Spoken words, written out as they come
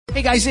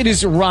Hey guys, it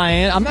is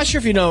Ryan. I'm not sure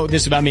if you know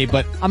this about me,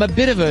 but I'm a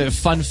bit of a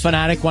fun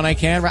fanatic when I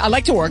can. I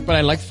like to work, but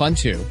I like fun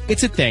too.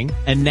 It's a thing.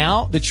 And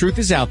now the truth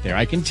is out there.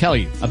 I can tell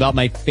you about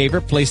my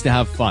favorite place to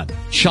have fun.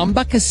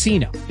 Chumba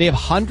Casino. They have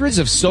hundreds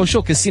of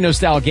social casino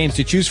style games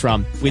to choose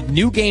from with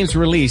new games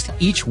released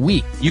each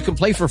week. You can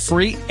play for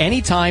free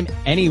anytime,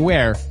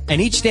 anywhere.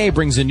 And each day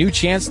brings a new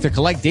chance to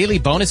collect daily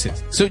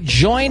bonuses. So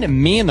join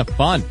me in the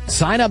fun.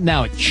 Sign up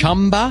now at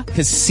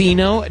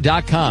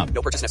ChumbaCasino.com.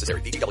 No purchase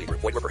necessary. VGW Group.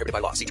 Void where prohibited by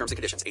law. See terms and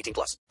conditions. 18+.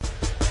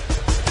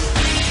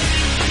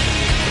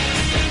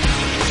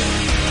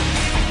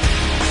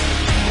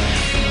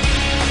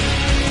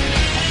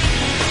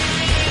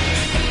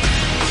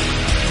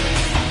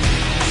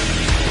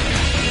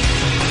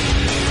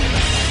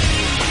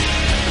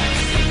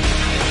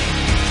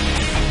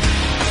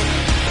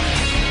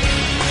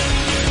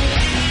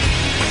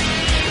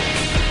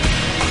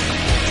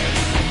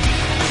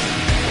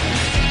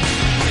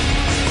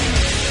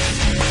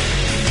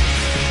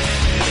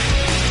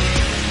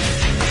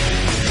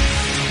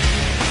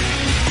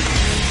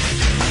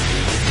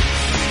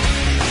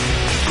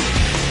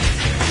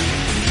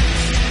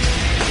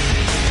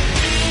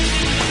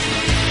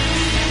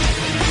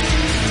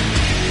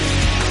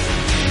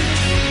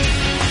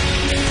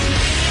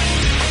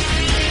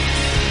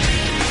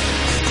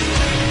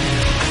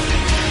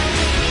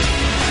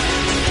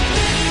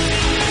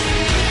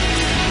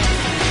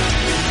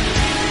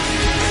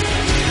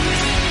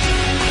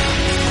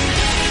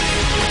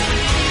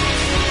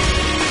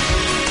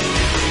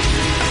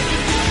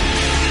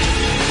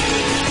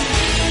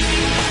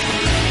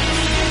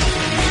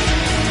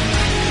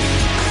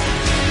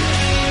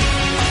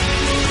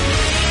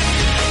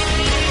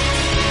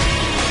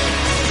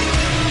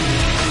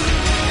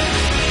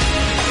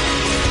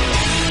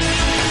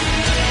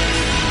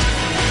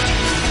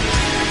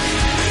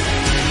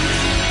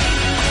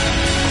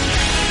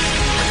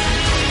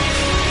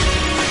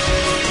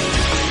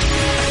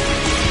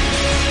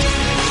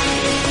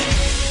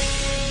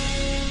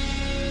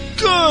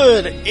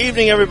 Good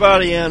evening,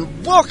 everybody,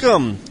 and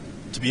welcome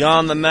to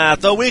Beyond the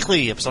Mat, the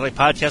weekly episodic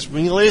podcast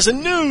bringing the latest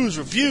in news,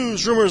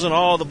 reviews, rumors, and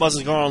all the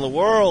buzzing going on in the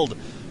world of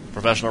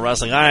professional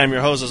wrestling. I am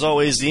your host, as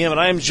always, DM, and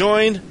I am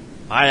joined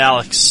by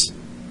Alex.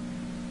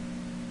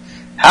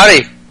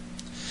 Howdy.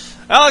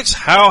 Alex,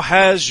 how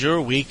has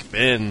your week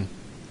been?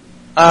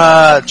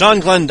 John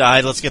Glenn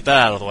died. Let's get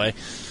that out of the way.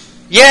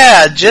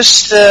 Yeah,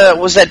 just,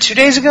 was that 2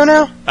 days ago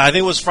now? I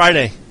think it was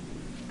Friday.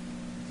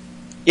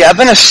 Yeah, I've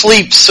been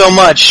asleep so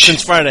much.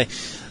 Since Friday.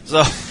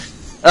 So,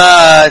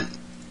 yeah,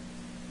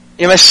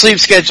 my sleep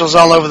schedule's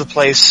all over the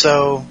place,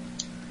 so,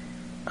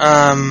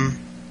 yeah,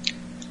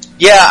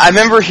 I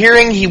remember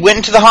hearing he went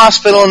into the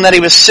hospital and that he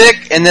was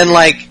sick, and then,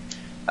 like,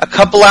 a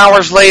couple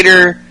hours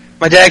later,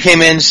 my dad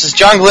came in and says,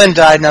 John Glenn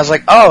died, and I was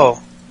like,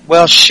 oh,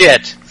 well,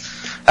 shit.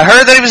 I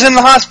heard that he was in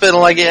the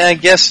hospital, I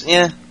guess,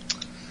 yeah.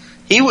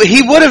 He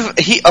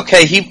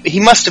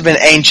must have been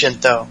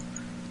ancient, though.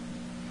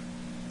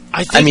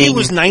 I think he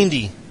was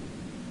 90.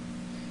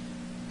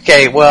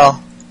 Okay,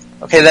 well,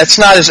 that's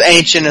not as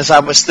ancient as I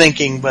was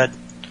thinking, but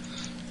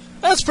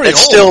That's pretty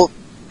old.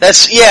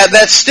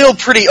 That's still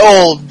pretty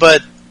old,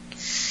 but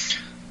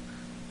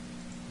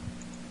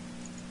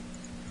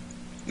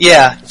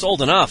yeah. It's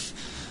old enough.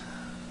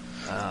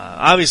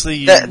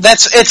 Obviously,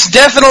 it's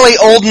definitely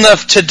old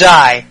enough to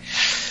die.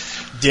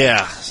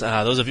 Yeah,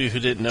 those of you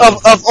who didn't know.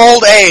 Of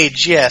old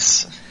age,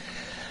 yes.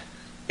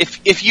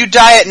 If you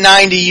die at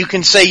 90, you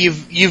can say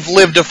you've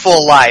lived a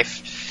full life.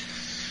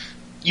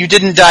 You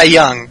didn't die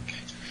young.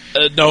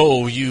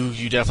 No,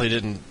 you definitely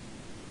didn't.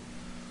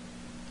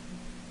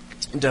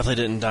 Definitely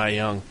didn't die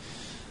young.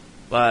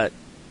 But,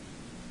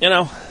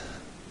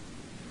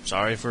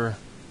 sorry for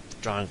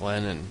John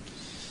Glenn and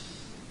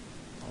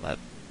all that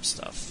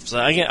stuff.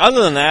 So again,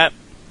 other than that,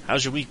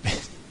 how's your week been?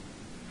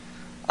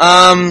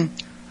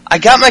 I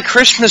got my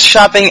Christmas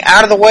shopping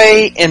out of the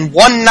way in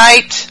one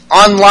night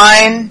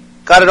online.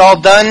 Got it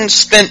all done,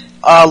 spent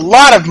a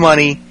lot of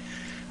money.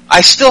 I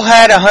still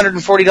had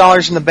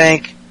 $140 in the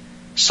bank,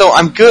 so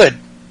I'm good.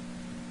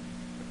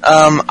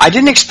 I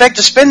didn't expect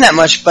to spend that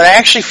much, but I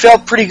actually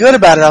felt pretty good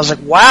about it. I was like,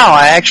 wow,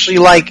 I actually,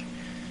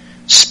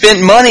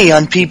 spent money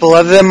on people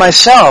other than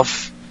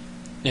myself.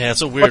 Yeah,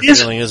 it's a weird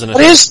feeling, isn't it?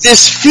 What is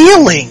this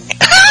feeling?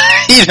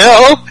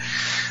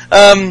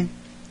 I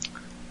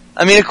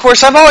mean, of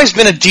course, I've always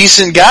been a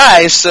decent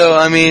guy, so,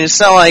 I mean, it's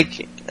not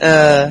like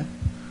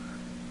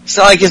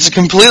it's a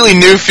completely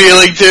new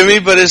feeling to me,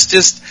 but it's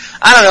just,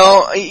 I don't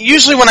know.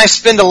 Usually when I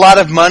spend a lot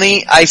of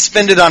money, I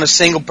spend it on a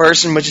single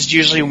person, which is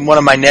usually one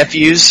of my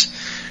nephews,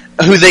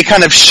 who they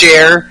kind of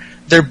share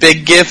their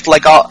big gift.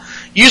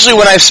 Usually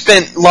when I've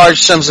spent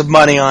large sums of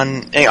money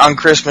on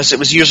Christmas, it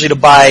was usually to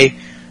buy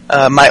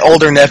my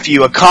older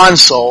nephew a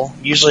console.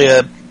 Usually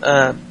it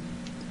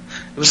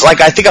was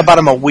I think I bought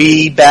him a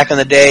Wii back in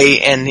the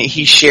day, and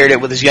he shared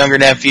it with his younger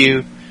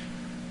nephew.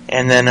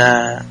 And then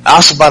I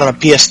also bought him a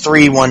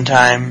PS3 one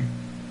time,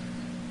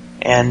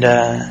 and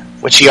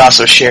which he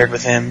also shared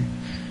with him.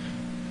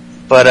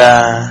 But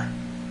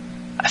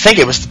I think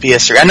it was the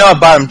PS3. I know I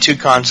bought him two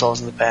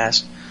consoles in the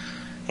past.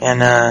 And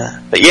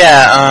but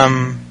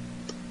yeah,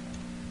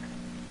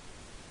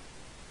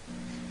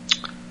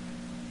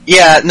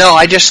 yeah, no,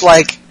 I just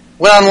like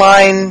went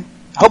online.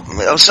 Hope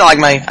it's not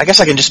like I guess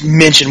I can just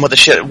mention what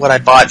I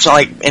bought. It's not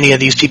like any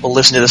of these people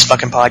listen to this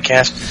fucking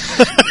podcast.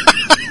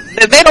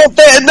 They don't.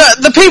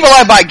 The people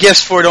I buy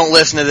gifts for don't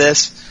listen to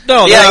this.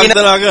 No, yeah, they're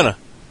not gonna.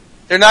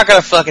 They're not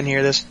gonna fucking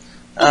hear this.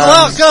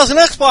 Well, girls, an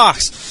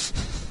Xbox.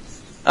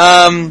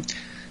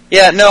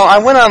 Yeah, no, I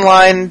went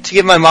online to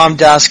give my mom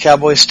Dallas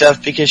Cowboy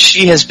stuff because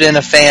she has been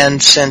a fan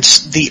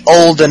since the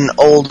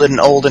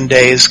olden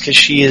days.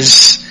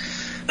 Because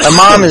my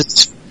mom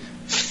is,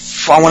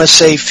 I want to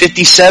say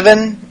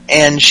 57,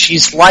 and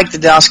she's liked the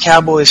Dallas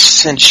Cowboys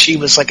since she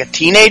was like a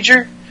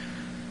teenager.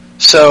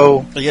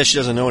 So I guess she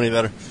doesn't know any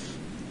better.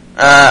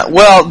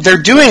 Well,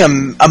 they're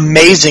doing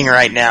amazing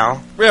right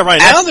now. Yeah,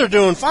 right now they're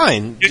doing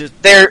fine.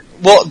 They're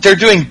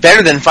doing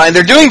better than fine.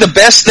 They're doing the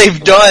best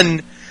they've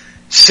done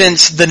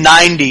since the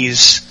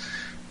 90s,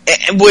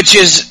 which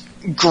is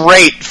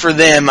great for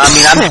them. I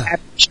mean, I'm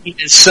happy she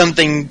has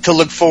something to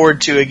look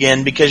forward to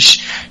again because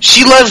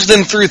she loves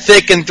them through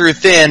thick and through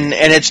thin,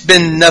 and it's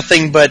been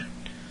nothing but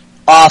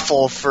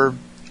awful for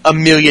a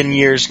million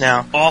years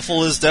now.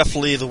 Awful is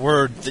definitely the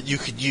word that you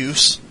could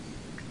use.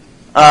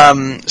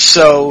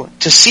 So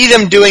to see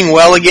them doing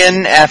well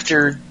again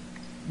after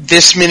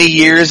this many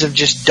years of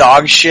just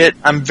dog shit,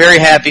 I'm very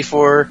happy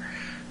for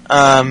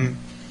her.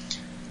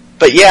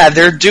 But yeah,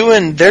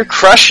 they're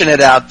crushing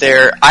it out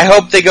there. I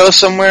hope they go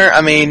somewhere.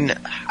 I mean,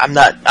 I'm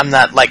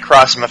not like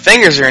crossing my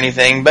fingers or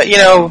anything, but you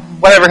know,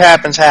 whatever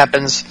happens,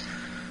 happens.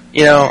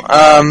 You know,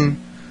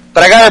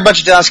 but I got her a bunch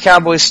of Dallas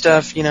Cowboys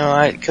stuff, you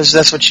know, because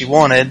that's what she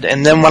wanted.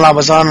 And then when I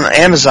was on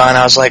Amazon,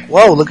 I was like,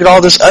 whoa, look at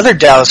all this other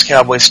Dallas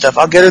Cowboys stuff.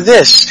 I'll get her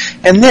this,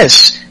 and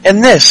this,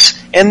 and this,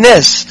 and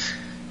this.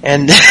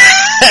 And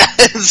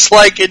it's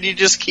like, and you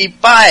just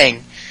keep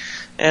buying.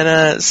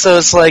 And so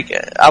it's like,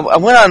 I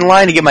went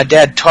online to get my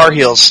dad Tar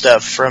Heels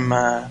stuff for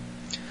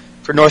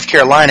North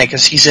Carolina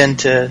because he's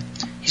into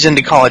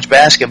college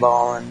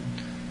basketball,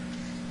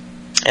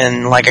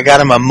 and like I got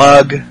him a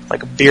mug,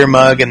 like a beer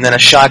mug, and then a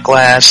shot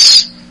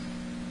glass,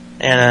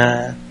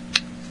 and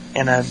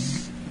a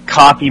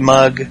coffee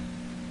mug.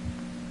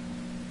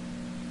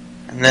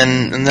 And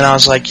then I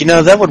was like, you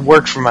know, that would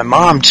work for my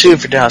mom too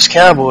for Dallas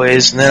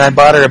Cowboys. And then I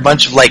bought her a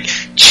bunch of like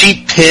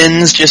cheap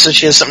pins just so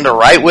she has something to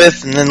write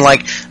with. And then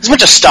like there's a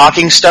bunch of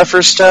stocking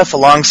stuffer stuff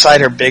alongside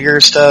her bigger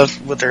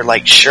stuff with her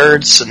like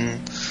shirts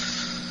and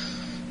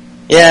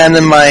yeah. And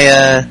then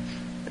my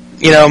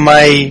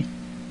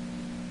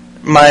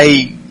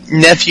my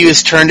nephew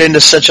has turned into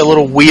such a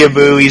little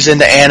weeaboo. He's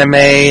into anime,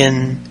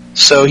 and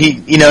so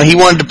he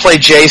wanted to play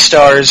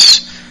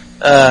J-Star's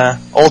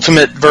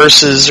Ultimate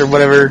Versus or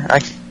whatever.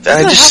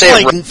 I just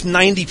say like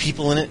 90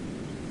 people in it.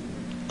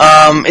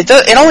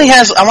 It only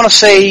has, I want to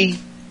say,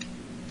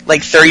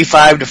 like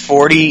 35 to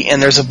 40,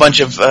 and there's a bunch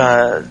of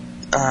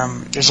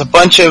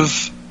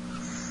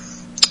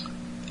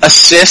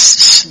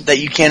assists that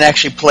you can't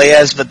actually play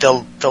as, but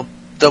they'll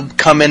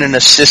come in and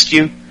assist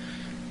you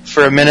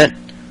for a minute.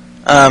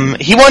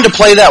 He wanted to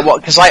play that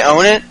because I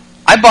own it.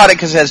 I bought it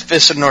because it has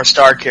Fist of North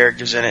Star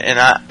characters in it, and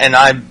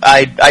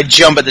I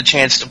jump at the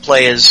chance to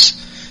play as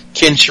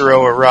Kenshiro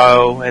or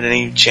Rao at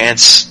any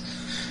chance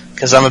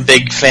because I'm a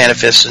big fan of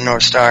Fist of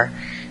North Star,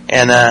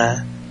 and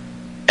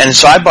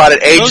so I bought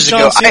it ages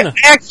ago. Cena.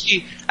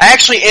 I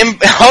actually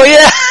oh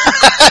yeah,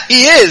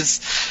 he is.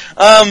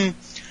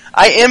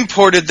 I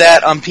imported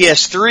that on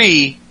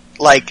PS3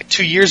 like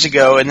 2 years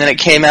ago, and then it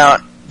came out.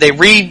 They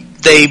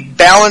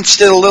balanced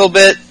it a little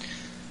bit,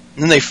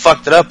 and then they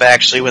fucked it up.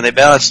 Actually, when they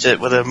balanced it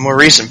with a more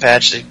recent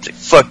patch, they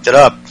fucked it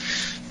up.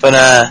 But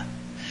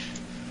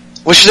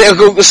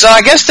so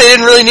I guess they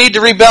didn't really need to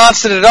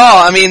rebalance it at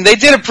all. I mean, they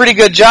did a pretty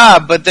good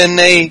job, but then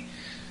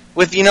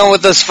with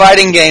those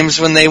fighting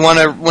games,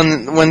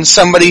 when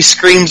somebody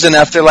screams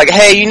enough, they're like,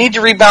 hey, you need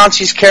to rebalance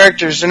these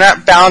characters. They're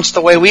not balanced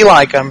the way we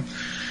like them.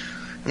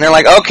 And they're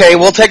like, okay,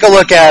 we'll take a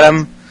look at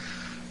them.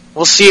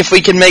 We'll see if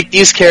we can make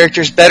these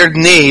characters better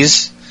than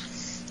these.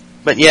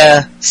 But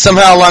yeah,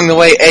 somehow along the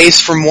way,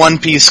 Ace from One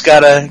Piece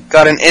got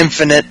an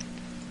infinite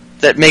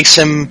that makes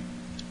him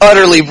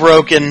utterly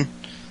broken.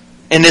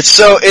 And it's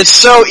so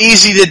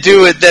easy to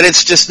do it that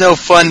it's just no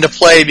fun to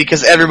play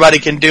because everybody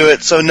can do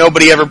it, so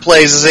nobody ever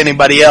plays as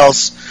anybody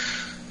else.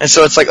 And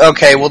so it's like,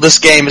 okay, well this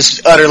game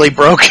is utterly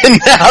broken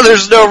now.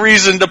 There's no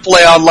reason to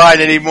play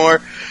online anymore.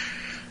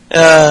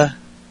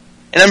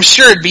 And I'm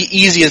sure it'd be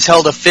easy as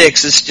hell to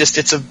fix.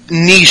 It's a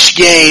niche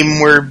game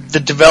where the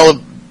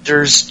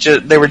developers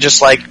they were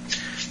just like,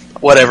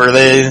 whatever.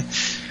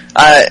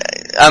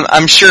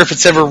 I'm sure if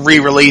it's ever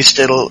re-released,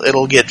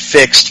 it'll get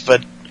fixed.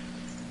 But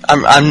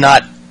I'm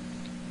not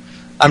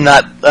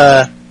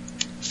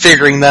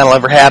figuring that'll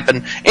ever happen.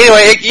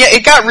 Anyway,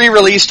 it got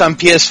re-released on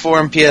PS4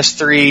 and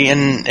PS3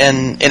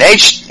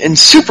 and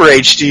Super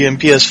HD and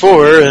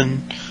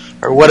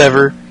PS4 or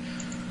whatever.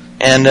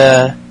 And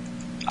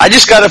I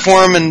just got it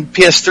for him in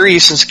PS3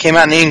 since it came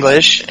out in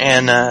English,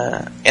 and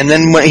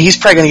then he's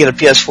probably going to get a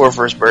PS4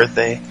 for his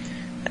birthday,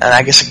 and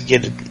I guess I could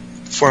get it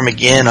for him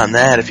again on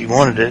that if he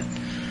wanted it.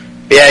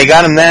 But yeah, I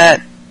got him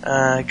that.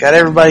 Got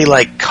everybody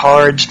like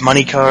cards,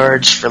 money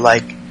cards for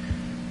like,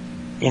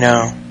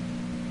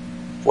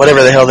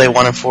 whatever the hell they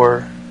wanted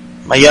for.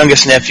 My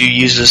youngest nephew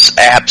uses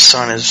apps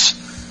on his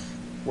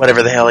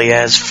whatever the hell he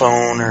has,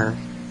 phone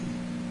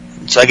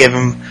so I gave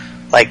him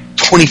like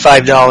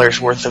 $25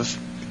 worth of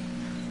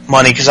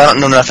money because I don't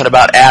know nothing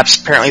about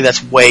apps. Apparently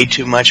that's way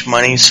too much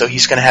money, so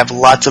he's going to have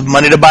lots of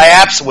money to buy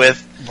apps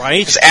with.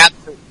 Right. Because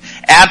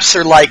apps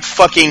are like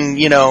fucking,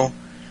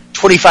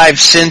 25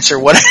 cents or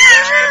whatever,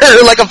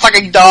 like a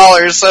fucking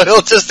dollar, so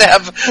he'll just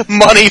have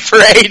money for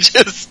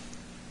ages.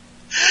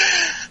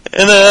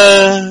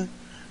 And,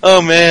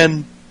 oh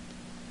man.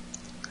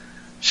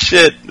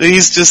 Shit,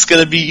 he's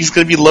gonna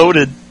be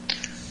loaded.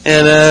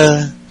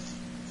 And,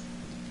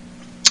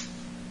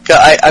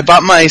 I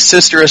bought my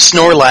sister a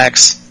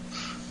Snorlax.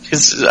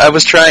 Because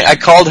I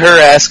called her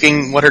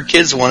asking what her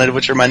kids wanted,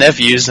 which are my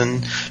nephews,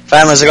 and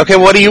finally I was like, okay,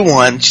 what do you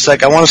want? She's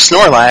like, I want a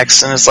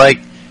Snorlax. And it's like,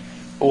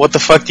 well, what the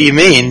fuck do you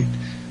mean?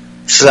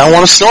 She says, I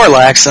want a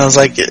Snorlax. And I was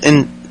like,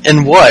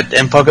 in what?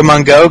 In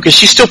Pokemon Go? Because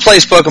she still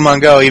plays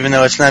Pokemon Go, even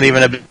though it's not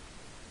even a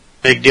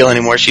big deal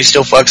anymore. She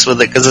still fucks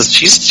with it, because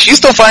she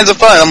still finds it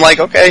fun. I'm like,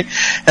 okay.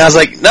 And I was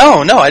like,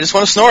 no, I just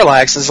want a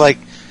Snorlax. It's like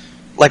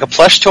a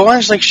plush toy?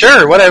 She's like,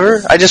 sure,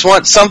 whatever. I just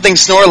want something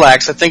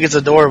Snorlax. I think it's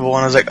adorable.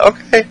 And I was like,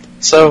 okay.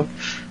 So,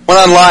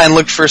 went online,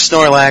 looked for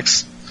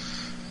Snorlax,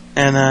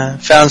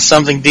 and found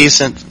something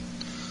decent.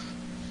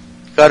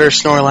 Got her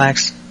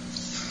Snorlax.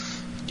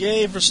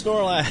 Yay for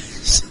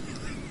Snorlax.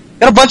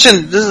 Got a bunch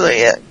of, this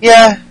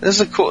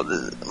is a cool,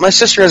 my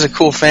sister has a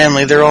cool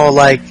family. They're all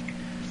like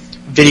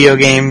video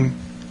game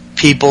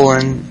people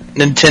and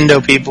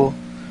Nintendo people.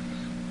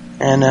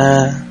 And,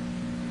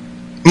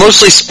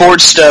 mostly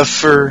sports stuff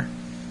for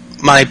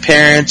my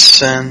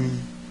parents and,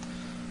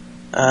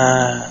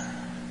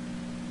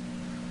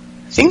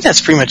 I think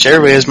that's pretty much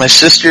everybody. It was my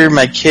sister,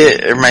 my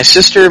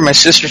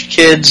sister's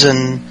kids,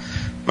 and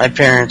my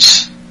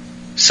parents.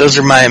 So those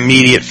are my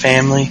immediate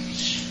family.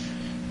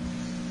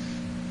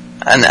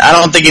 And I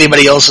don't think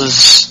anybody else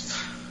is,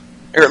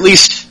 or at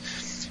least,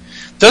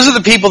 those are the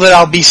people that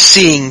I'll be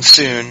seeing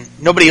soon.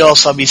 Nobody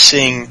else I'll be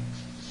seeing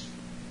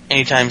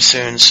anytime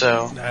soon,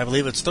 so. I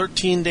believe it's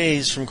 13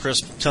 days from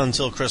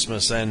until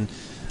Christmas, and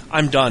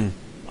I'm done.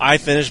 I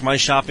finished my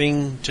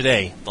shopping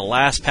today.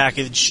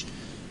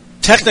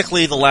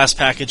 Technically, the last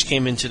package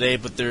came in today,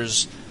 but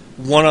there's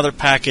one other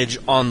package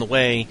on the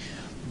way,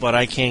 but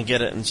I can't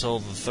get it until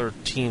the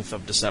 13th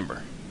of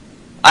December.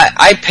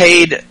 I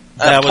paid...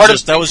 that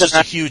was just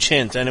a huge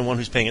hint to anyone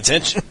who's paying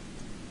attention.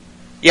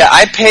 Yeah,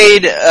 I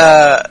paid...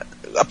 a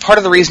part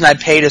of the reason I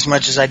paid as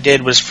much as I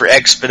did was for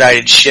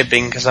expedited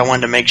shipping, because I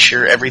wanted to make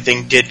sure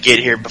everything did get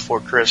here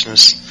before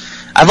Christmas.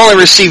 I've only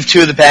received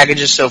 2 of the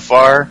packages so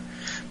far,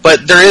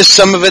 but there is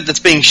some of it that's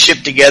being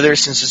shipped together,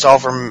 since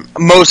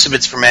most of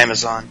it's from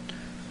Amazon.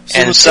 So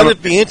and some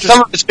of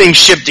it's being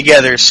shipped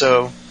together,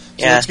 so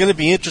yeah. What's going to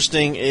be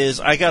interesting is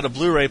I got a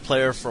Blu-ray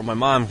player for my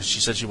mom because she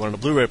said she wanted a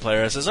Blu-ray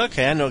player. I says,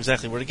 okay, I know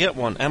exactly where to get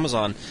one.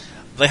 Amazon.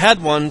 They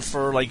had one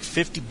for like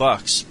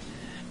 $50,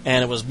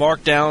 and it was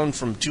marked down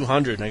from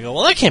 $200. And I go,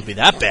 well, that can't be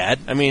that bad.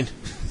 I mean,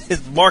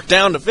 it's marked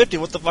down to $50.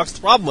 What the fuck's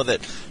the problem with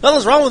it?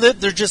 Nothing's wrong with it.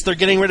 They're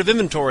getting rid of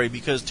inventory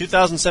because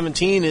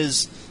 2017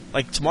 is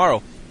like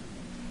tomorrow.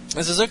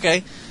 I says,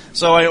 okay.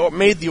 So I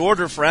made the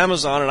order for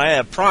Amazon, and I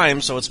have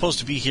Prime, so it's supposed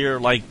to be here,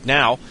 like,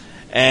 now.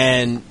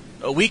 And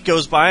a week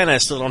goes by, and I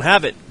still don't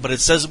have it. But it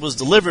says it was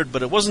delivered,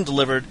 but it wasn't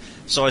delivered.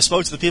 So I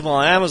spoke to the people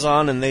on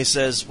Amazon, and they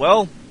says,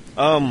 well,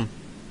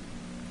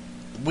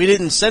 we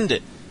didn't send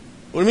it.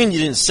 What do you mean you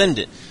didn't send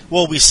it?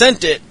 Well, we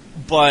sent it,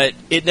 but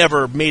it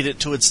never made it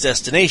to its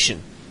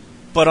destination.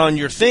 But on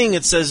your thing,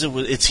 it says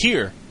it's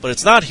here, but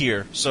it's not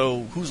here.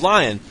 So who's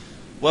lying?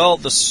 Well,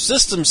 the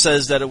system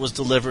says that it was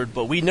delivered,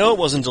 but we know it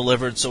wasn't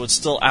delivered, so it's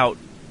still out,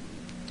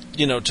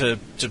 to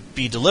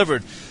be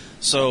delivered.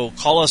 So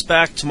call us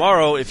back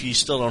tomorrow if you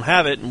still don't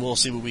have it, and we'll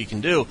see what we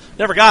can do.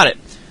 Never got it.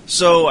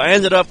 So I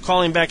ended up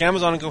calling back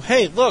Amazon and go,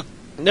 hey, look,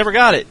 never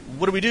got it.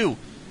 What do we do?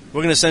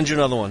 We're going to send you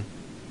another one.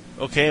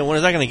 Okay, and when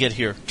is that going to get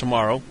here?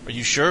 Tomorrow. Are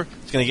you sure?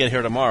 It's going to get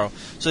here tomorrow.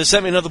 So they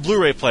sent me another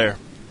Blu-ray player.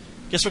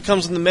 Guess what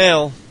comes in the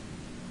mail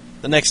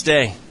the next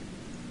day?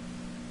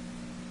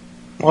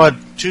 What?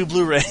 2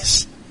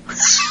 Blu-rays.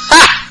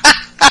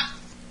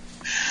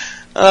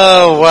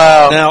 Oh,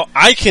 wow. Now,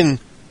 I can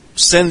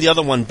send the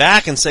other one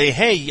back and say,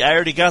 hey, I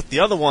already got the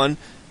other one,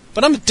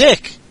 but I'm a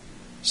dick.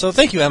 So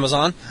thank you,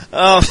 Amazon.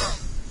 I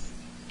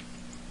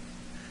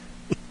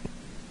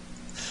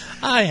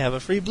have a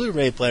free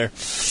Blu-ray player.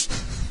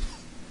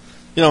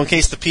 In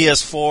case the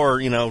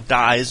PS4,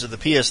 dies, or the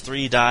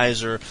PS3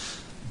 dies, or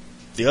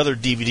the other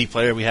DVD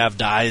player we have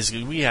dies,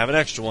 we have an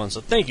extra one.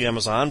 So thank you,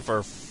 Amazon,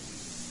 for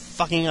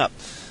fucking up.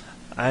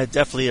 I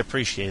definitely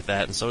appreciate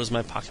that, and so does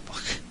my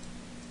pocketbook.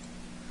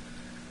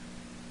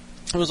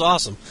 It was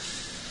awesome.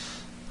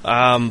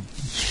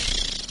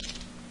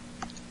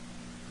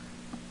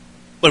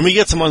 When we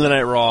get to Monday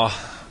Night Raw,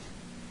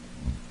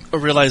 a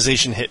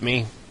realization hit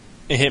me.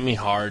 It hit me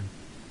hard.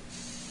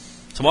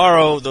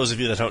 Tomorrow, those of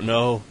you that don't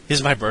know,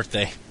 is my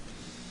birthday.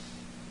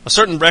 A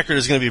certain record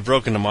is going to be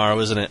broken tomorrow,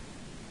 isn't it?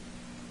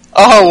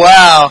 Oh,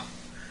 wow.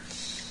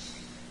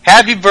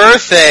 Happy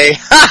birthday.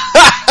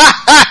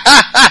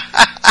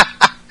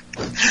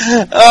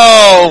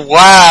 Oh,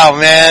 wow,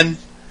 man.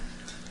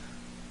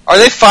 Are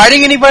they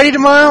fighting anybody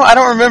tomorrow? I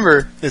don't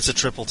remember. It's a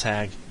triple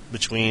tag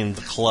between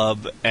the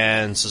club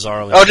and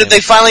Cesaro. Oh, did they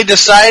finally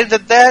decide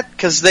that?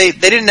 Because they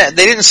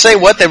didn't say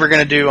what they were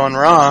going to do on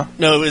Raw.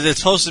 No, it's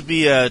supposed to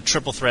be a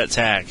triple threat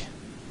tag.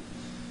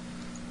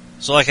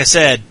 So like I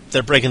said,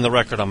 they're breaking the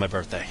record on my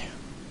birthday.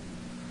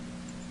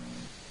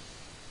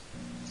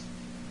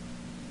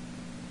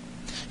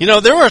 You know,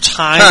 there were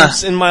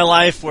times in my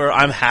life where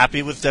I'm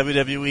happy with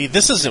WWE.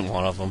 This isn't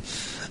one of them.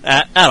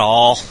 At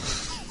all.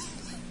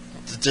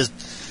 Just,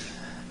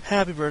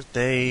 happy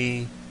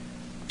birthday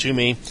to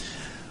me.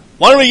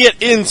 Why don't we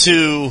get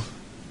into,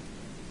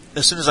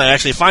 as soon as I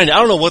actually find it, I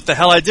don't know what the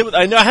hell I did with,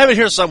 I know I have it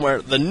here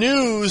somewhere, the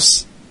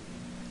news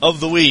of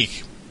the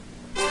week.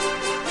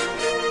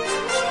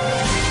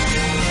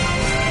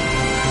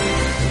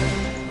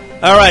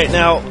 Alright,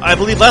 now, I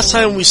believe last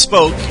time we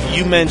spoke,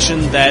 you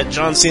mentioned that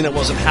John Cena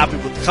wasn't happy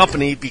with the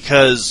company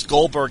because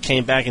Goldberg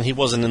came back and he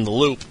wasn't in the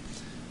loop.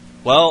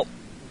 Well,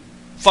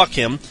 fuck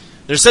him.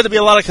 There's said to be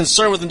a lot of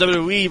concern within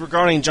WWE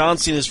regarding John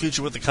Cena's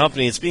future with the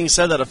company. It's being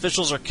said that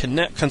officials are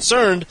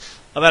concerned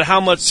about how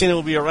much Cena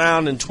will be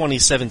around in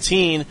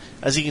 2017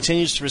 as he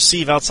continues to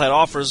receive outside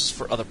offers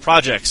for other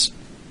projects.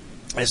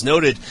 As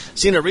noted,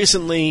 Cena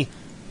recently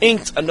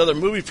inked another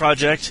movie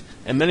project,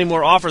 and many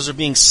more offers are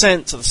being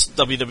sent to the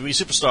WWE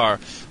superstar.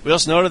 We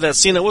also noted that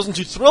Cena wasn't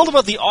too thrilled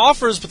about the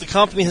offers, but the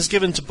company has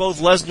given to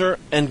both Lesnar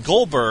and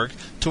Goldberg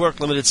to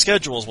work limited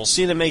schedules. While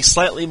Cena makes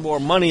slightly more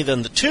money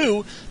than the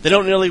two, they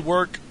don't nearly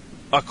work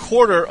a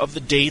quarter of the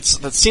dates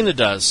that Cena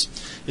does.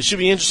 It should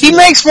be interesting. He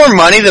makes more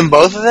money than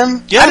both of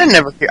them? Yeah.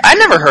 I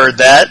never heard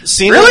that.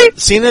 Really?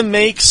 Cena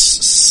makes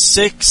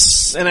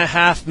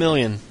 $6.5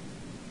 million.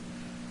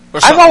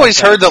 I've always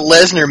heard that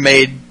Lesnar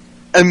made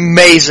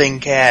amazing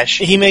cash.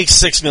 He makes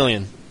 $6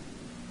 million.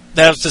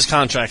 That's his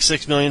contract,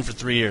 $6 million for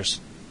 3 years.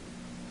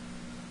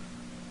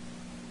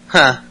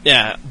 Huh.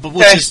 Yeah, but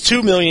which is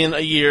 $2 million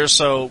a year.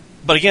 So,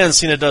 but again,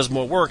 Cena does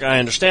more work. I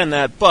understand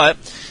that, but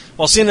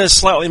while Cena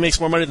slightly makes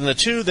more money than the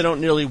two, they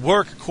don't nearly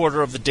work a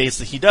quarter of the dates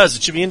that he does.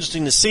 It should be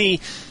interesting to see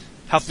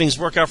how things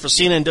work out for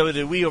Cena and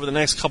WWE over the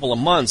next couple of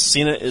months.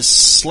 Cena is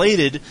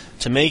slated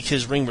to make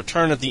his ring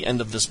return at the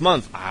end of this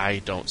month.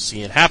 I don't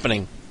see it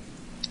happening.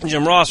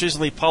 Jim Ross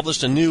recently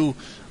published a new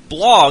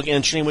blog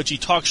entry in which he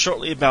talked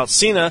shortly about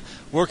Cena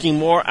working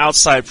more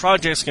outside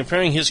projects,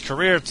 comparing his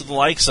career to the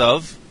likes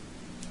of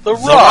The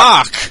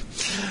Rock.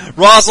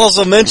 Ross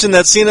also mentioned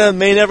that Cena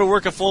may never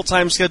work a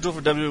full-time schedule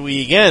for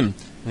WWE again.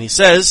 And he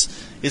says,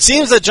 "It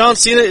seems that John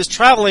Cena is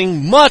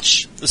traveling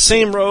much the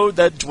same road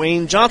that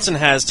Dwayne Johnson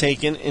has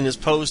taken in his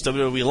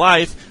post-WWE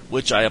life,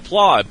 which I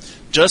applaud.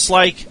 Just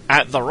like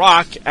at The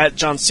Rock, at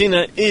John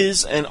Cena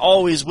is and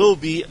always will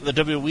be the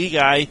WWE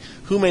guy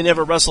who may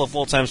never wrestle a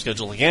full-time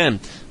schedule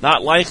again.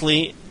 Not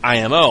likely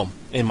IMO,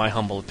 in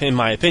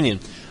my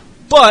opinion.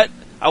 But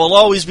I will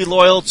always be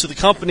loyal to the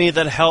company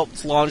that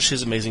helped launch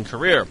his amazing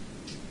career.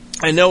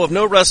 I know of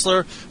no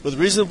wrestler with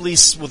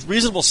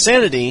reasonable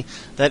sanity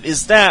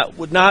that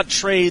would not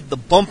trade the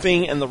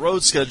bumping and the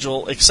road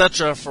schedule,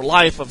 etc. for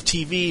life of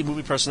TV,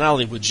 movie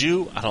personality. Would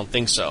you? I don't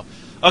think so."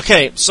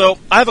 Okay, so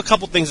I have a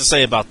couple things to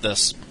say about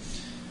this.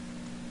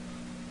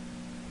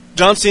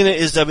 John Cena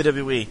is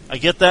WWE. I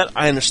get that.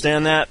 I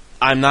understand that.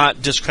 I'm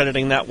not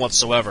discrediting that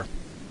whatsoever.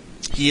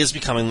 He is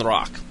becoming The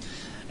Rock.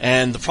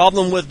 And the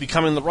problem with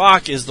becoming The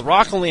Rock is The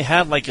Rock only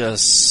had like a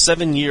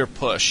 7-year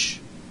push.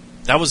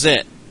 That was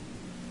it.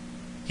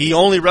 He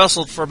only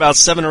wrestled for about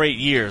 7 or 8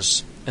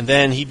 years, and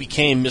then he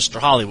became Mr.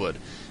 Hollywood.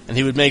 And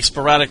he would make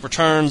sporadic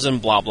returns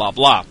and blah, blah,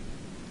 blah.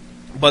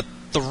 But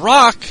The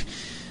Rock,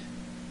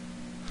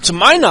 to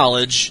my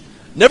knowledge,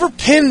 never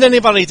pinned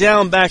anybody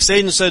down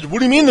backstage and said, "What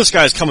do you mean this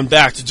guy's coming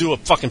back to do a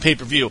fucking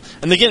pay-per-view?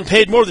 And they're getting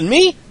paid more than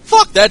me?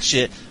 Fuck that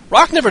shit."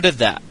 Rock never did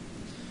that.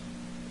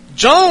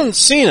 John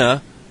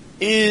Cena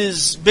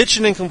is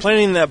bitching and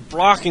complaining that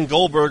Brock and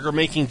Goldberg are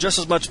making just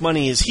as much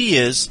money as he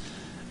is,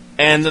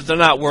 and that they're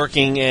not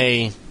working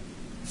a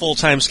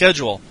full-time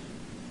schedule.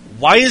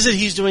 Why is it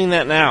he's doing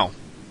that now?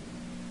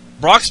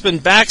 Brock's been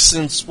back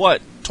since,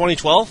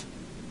 2012?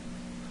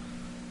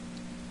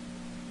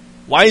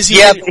 Why is he...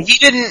 Yeah,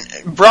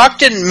 but Brock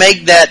didn't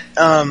make that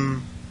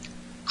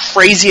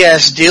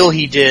crazy-ass deal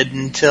he did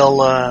until,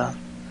 I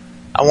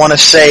want to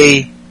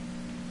say,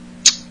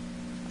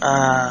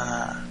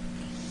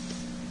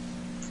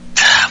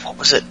 what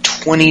was it,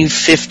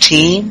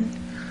 2015?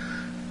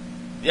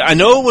 Yeah, I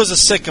know it was a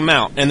sick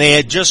amount, and they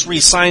had just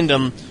re-signed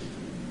him,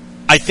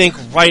 I think,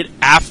 right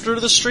after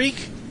the streak,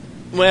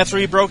 after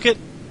he broke it.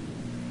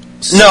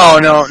 So,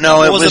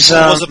 no, it was...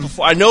 was it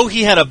before? I know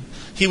he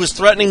was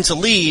threatening to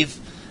leave,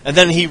 and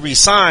then he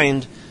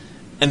re-signed,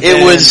 and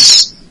then...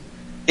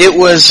 It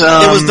was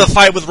the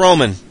fight with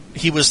Roman.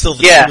 He was still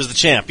he was the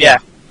champ, yeah.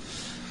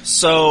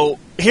 So,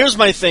 here's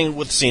my thing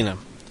with Cena.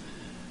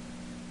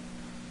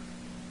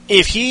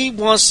 if he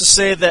wants to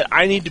say that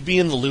I need to be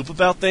in the loop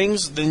about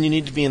things, then you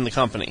need to be in the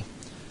company.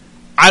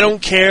 I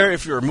don't care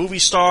if you're a movie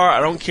star.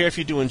 I don't care if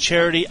you're doing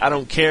charity. I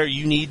don't care.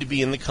 You need to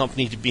be in the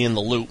company to be in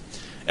the loop.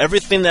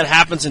 Everything that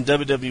happens in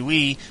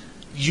WWE,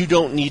 you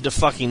don't need to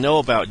fucking know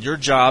about. Your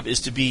job is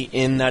to be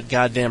in that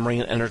goddamn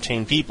ring and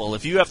entertain people.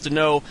 If you have to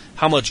know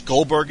how much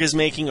Goldberg is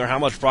making or how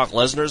much Brock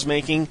Lesnar is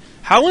making,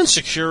 how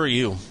insecure are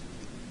you?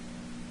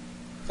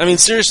 I mean,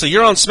 seriously,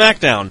 you're on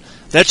SmackDown.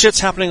 That shit's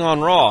happening on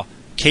Raw.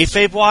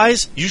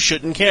 Kayfabe-wise, you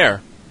shouldn't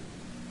care.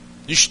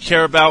 You should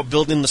care about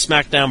building the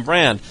SmackDown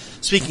brand.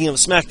 Speaking of the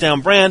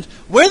SmackDown brand,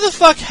 where the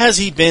fuck has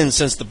he been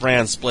since the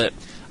brand split?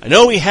 I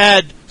know he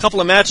had a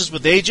couple of matches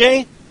with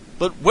AJ,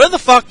 but where the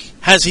fuck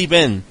has he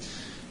been?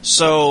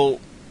 So,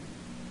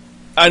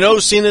 I know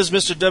Cena's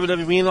Mr.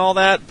 WWE and all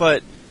that,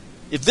 but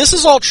if this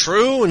is all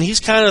true and he's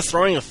kind of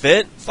throwing a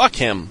fit, fuck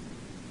him.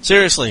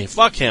 Seriously,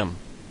 fuck him.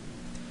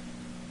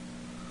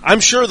 I'm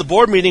sure the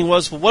board meeting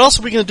was, well, what else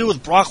are we going to do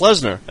with Brock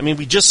Lesnar? I mean,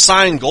 we just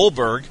signed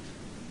Goldberg.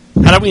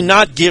 How do we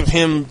not give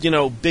him,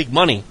 big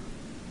money?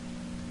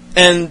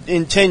 And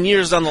in 10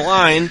 years down the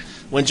line,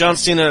 when John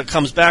Cena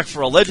comes back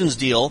for a Legends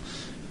deal,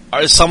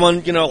 is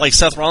someone, like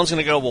Seth Rollins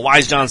going to go, well, why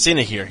is John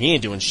Cena here? He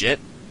ain't doing shit.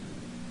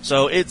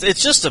 So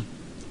it's just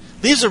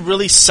leaves a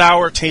really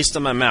sour taste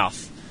in my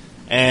mouth.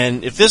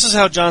 And if this is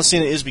how John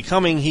Cena is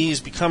becoming,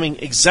 he's becoming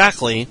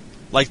exactly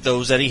like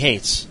those that he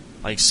hates.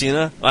 Like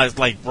Cena,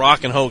 like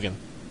Brock and Hogan.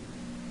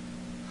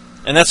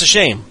 And that's a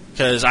shame,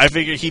 because I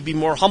figured he'd be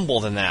more humble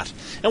than that.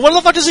 And what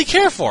the fuck does he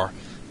care for?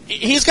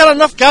 He's got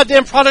enough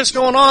goddamn products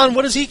going on.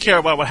 What does he care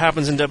about what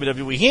happens in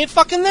WWE? He ain't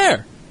fucking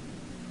there.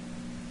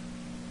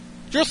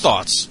 Your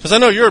thoughts? Because I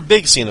know you're a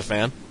big Cena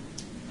fan.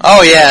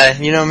 Oh, yeah,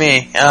 you know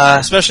me.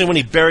 Especially when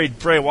he buried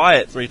Bray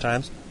Wyatt 3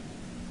 times.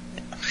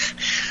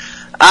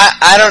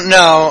 I don't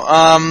know.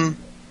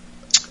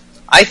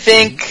 I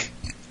think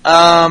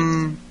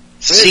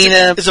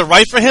Cena... Is it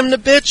right for him to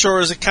bitch,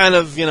 or is it kind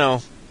of,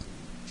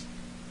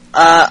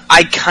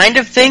 I kind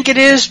of think it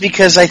is,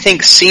 because I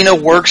think Cena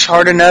works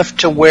hard enough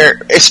to where...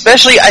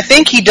 Especially, I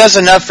think he does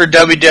enough for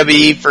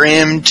WWE for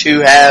him to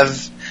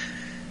have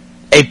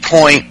a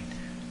point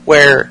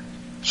where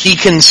he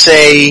can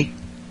say,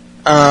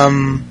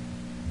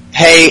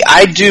 hey,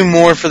 I do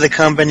more for the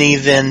company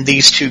than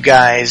these two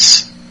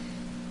guys.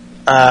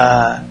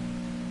 Why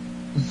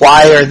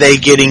are they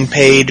getting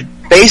paid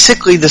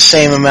basically the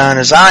same amount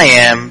as I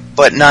am,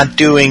 but not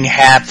doing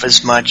half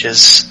as much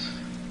as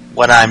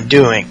what I'm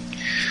doing?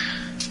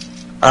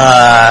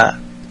 I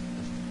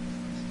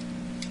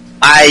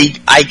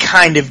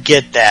kind of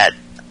get that.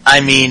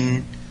 I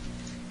mean,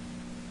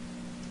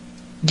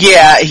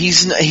 yeah,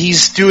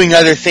 he's doing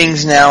other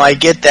things now, I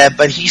get that,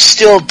 but he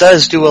still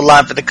does do a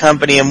lot for the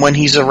company, and when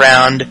he's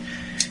around,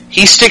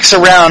 he sticks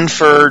around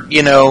for,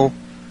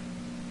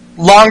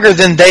 longer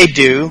than they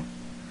do.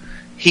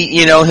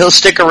 He'll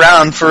stick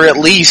around for at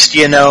least,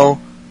 a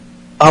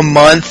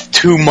month,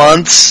 2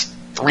 months,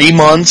 3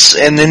 months,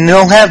 and then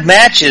he'll have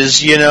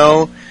matches,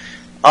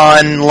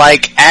 on,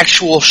 like,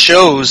 actual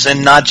shows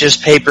and not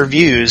just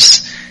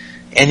pay-per-views,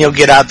 and he'll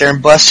get out there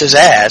and bust his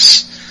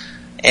ass.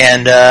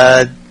 And,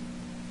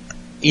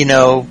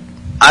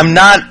 I'm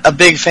not a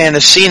big fan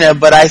of Cena,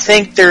 but I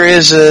think there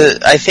is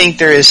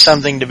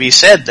something to be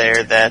said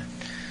there that,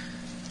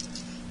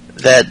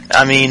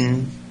 I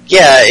mean,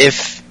 yeah,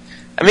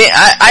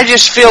 I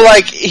just feel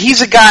like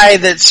he's a guy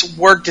that's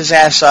worked his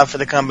ass off for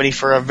the company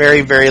for a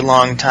very, very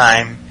long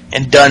time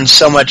and done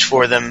so much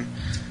for them.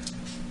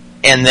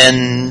 And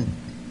then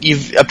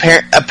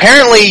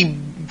apparently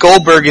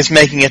Goldberg is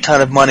making a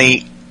ton of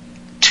money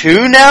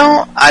too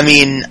now. I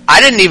mean,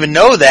 I didn't even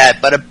know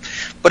that, but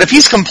if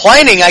he's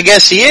complaining, I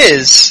guess he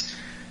is.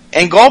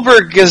 And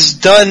Goldberg has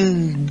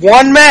done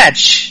 1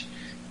 match,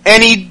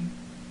 and he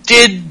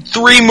did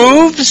 3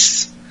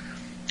 moves.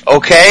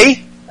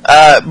 Okay.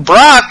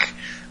 Brock,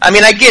 I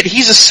mean, I get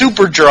he's a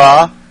super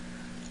draw,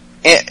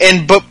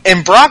 and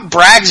Brock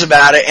brags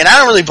about it, and I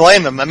don't really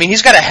blame him. I mean,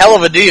 he's got a hell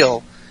of a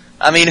deal.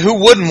 I mean, who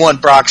wouldn't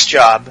want Brock's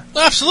job?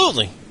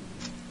 Absolutely.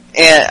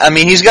 And, I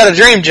mean, he's got a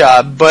dream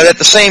job, but at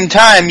the same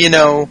time,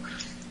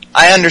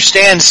 I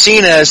understand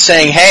Cena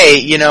saying,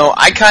 hey,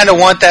 I kind of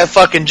want that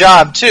fucking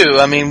job too.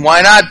 I mean,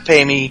 why not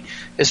pay me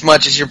as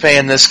much as you're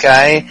paying this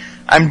guy?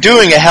 I'm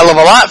doing a hell of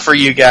a lot for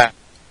you guys.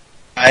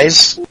 I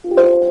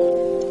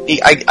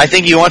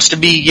think he wants to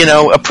be,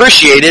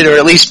 appreciated, or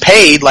at least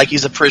paid like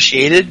he's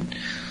appreciated.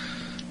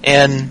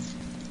 And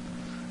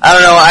I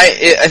don't know. I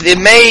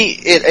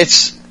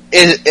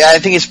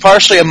think it's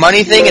partially a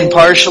money thing and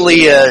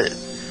partially a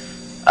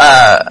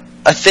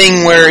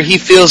thing where he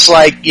feels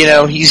like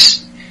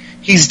he's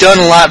done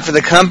a lot for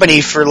the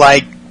company for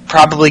like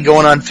probably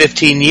going on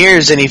 15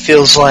 years, and he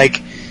feels like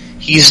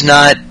he's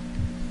not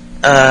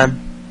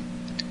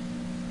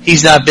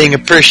being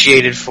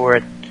appreciated for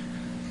it.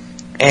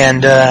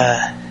 And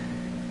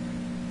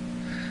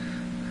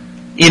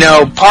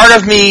part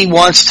of me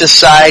wants to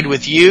side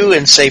with you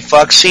and say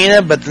fuck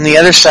Cena, but then the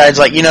other side's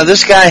like,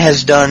 this guy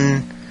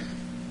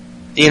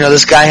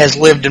has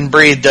lived and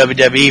breathed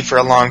WWE for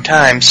a long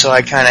time, so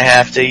I kind of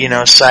have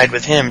to, side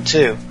with him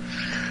too.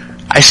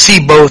 I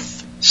see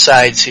both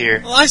sides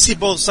here. Well, I see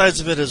both sides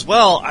of it as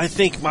well. I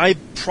think my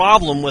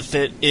problem with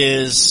it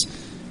is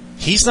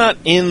he's not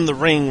in the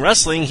ring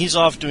wrestling. He's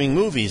off doing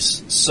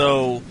movies.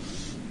 So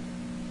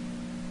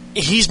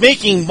he's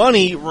making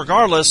money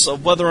regardless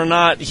of whether or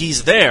not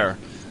he's there.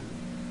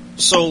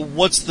 So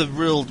what's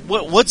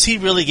he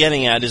really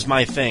getting at is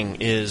my thing.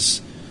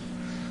 Is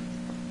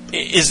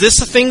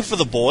this a thing for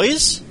the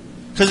boys?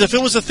 Because if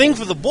it was a thing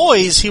for the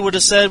boys, he would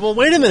have said, well,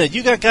 wait a minute,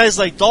 you got guys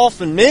like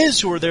Dolph and Miz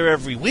who are there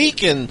every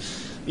week, and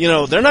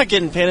they're not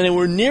getting paid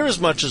anywhere near as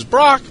much as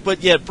Brock,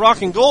 but yet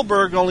Brock and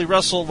Goldberg only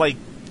wrestled like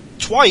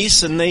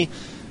twice, and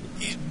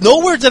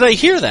nowhere did I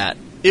hear that.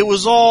 It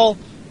was all,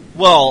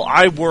 well,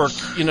 I work,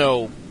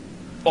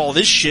 all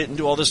this shit and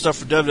do all this stuff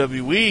for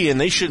WWE,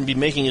 and they shouldn't be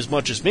making as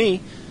much as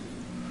me.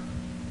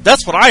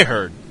 That's what I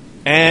heard.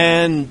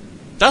 And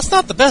that's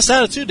not the best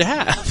attitude to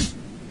have.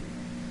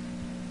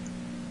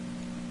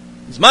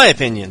 It's my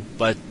opinion,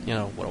 but,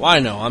 what do I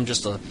know? I'm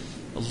just a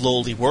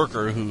lowly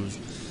worker who's,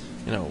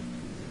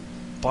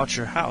 bought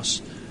your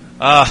house.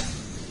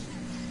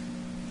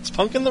 Is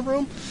Punk in the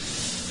room?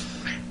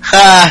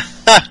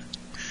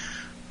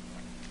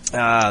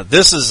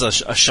 This is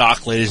a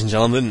shock, ladies and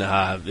gentlemen.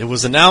 It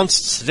was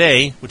announced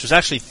today, which was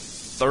actually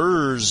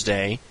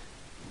Thursday,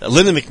 that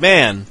Linda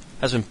McMahon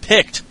has been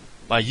picked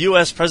by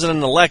U.S.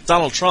 President-elect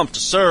Donald Trump to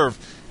serve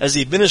as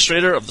the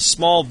administrator of the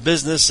Small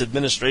Business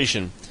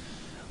Administration.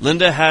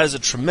 Linda has a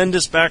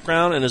tremendous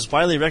background and is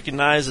widely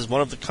recognized as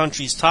one of the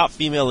country's top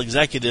female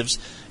executives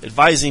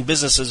advising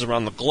businesses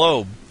around the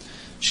globe.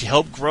 She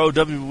helped grow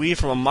WWE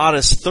from a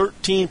modest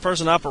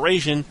 13-person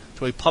operation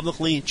to a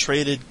publicly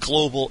traded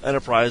global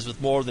enterprise with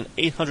more than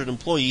 800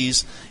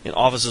 employees in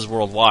offices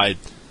worldwide.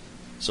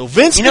 So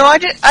Vince...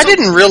 I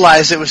didn't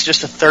realize it was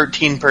just a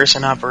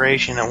 13-person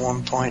operation at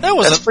one point.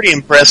 That's pretty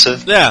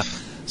impressive. Yeah.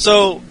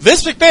 So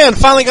Vince McMahon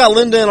finally got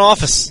Linda in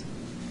office.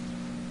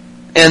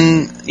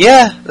 And,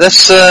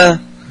 that's,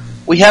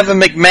 we have a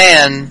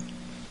McMahon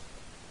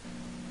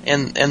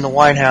in the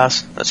White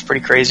House. That's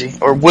pretty crazy.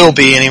 Or will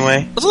be,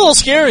 anyway. It's a little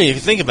scary if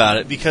you think about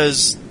it,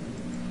 because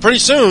pretty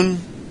soon,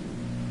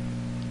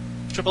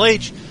 Triple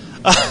H...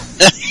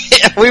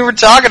 we were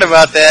talking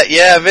about that.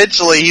 Yeah,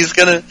 eventually he's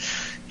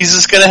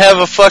just gonna have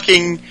a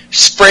fucking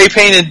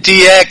spray-painted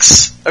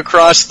DX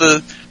across the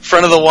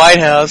front of the White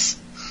House.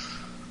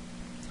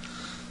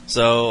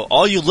 So,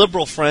 all you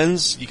liberal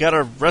friends, you got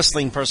a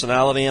wrestling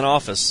personality in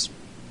office.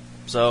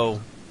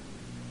 So,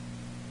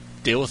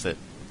 deal with it.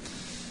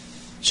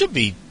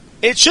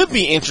 It should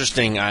be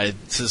interesting,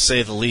 to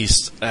say the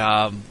least.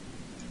 The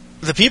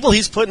people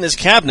he's put in his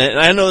cabinet, and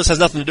I know this has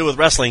nothing to do with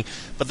wrestling,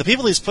 but the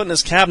people he's put in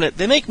his cabinet,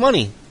 they make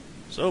money.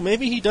 So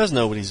maybe he does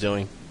know what he's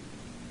doing.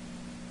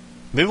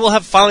 Maybe we'll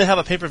finally have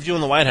a pay-per-view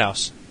in the White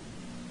House.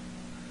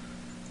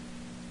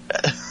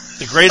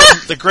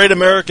 The Great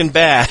American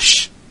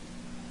Bash.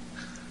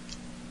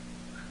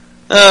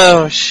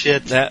 Oh,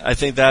 shit. I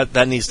think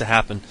that needs to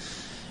happen.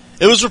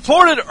 It was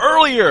reported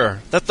earlier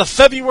that the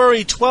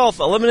February 12th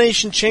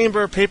Elimination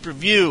Chamber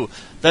pay-per-view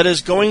that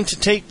is going to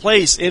take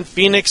place in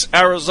Phoenix,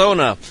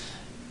 Arizona,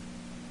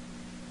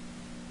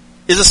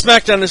 is a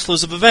SmackDown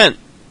exclusive event.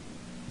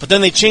 But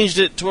then they changed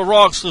it to a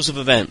Raw exclusive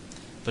event.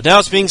 But now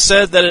it's being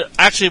said that it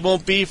actually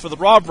won't be for the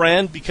Raw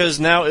brand because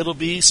now it'll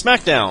be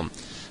SmackDown.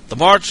 The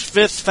March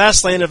 5th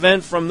Fastlane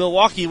event from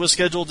Milwaukee was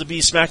scheduled to be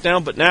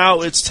SmackDown, but now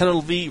it's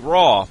tentatively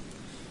Raw.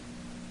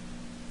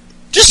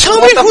 Just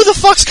tell me who the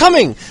fuck's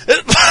coming!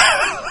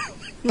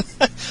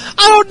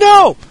 I don't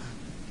know!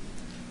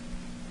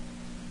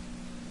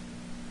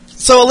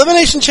 So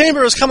Elimination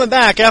Chamber is coming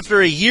back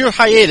after a year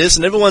hiatus,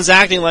 and everyone's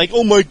acting like,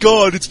 oh my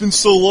god, it's been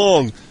so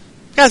long.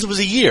 Guys, it was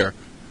a year.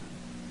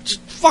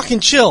 Just fucking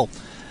chill.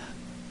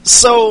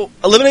 So,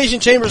 Elimination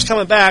Chamber is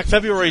coming back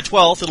February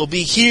 12th. It'll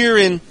be here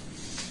in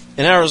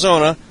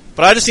Arizona,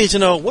 but I just need to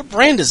know, what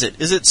brand is it?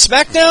 Is it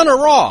SmackDown or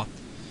Raw?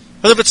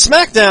 But if it's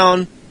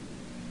SmackDown,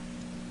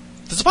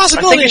 there's a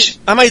possibility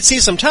I might see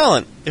some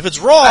talent. If it's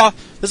Raw,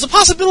 there's a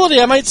possibility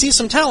I might see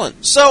some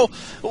talent. So,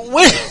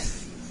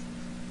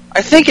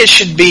 I think it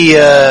should be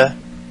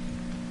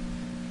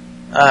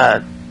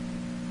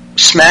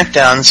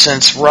SmackDown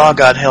since Raw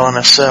got Hell in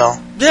a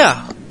Cell.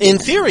 Yeah, in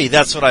theory,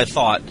 that's what I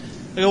thought.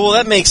 I go, well,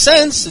 that makes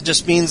sense. It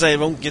just means I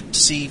won't get to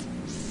see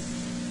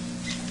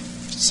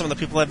some of the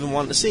people I've been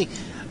wanting to see.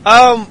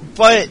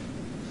 But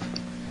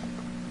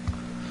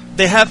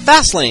they have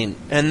Fastlane,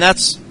 and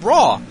that's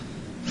Raw.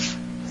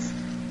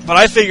 But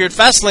I figured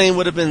Fastlane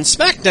would have been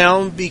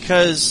SmackDown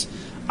because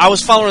I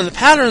was following the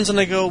patterns, and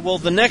I go, well,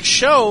 the next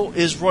show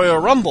is Royal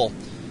Rumble,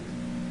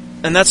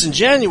 and that's in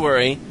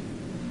January.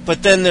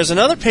 But then there's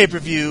another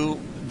pay-per-view,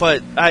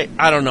 but I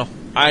don't know.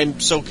 I'm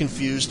so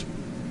confused.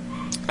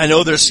 I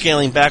know they're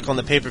scaling back on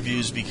the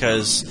pay-per-views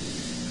because,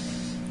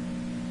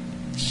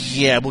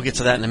 yeah, we'll get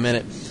to that in a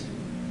minute.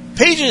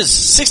 Paige's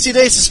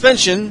 60-day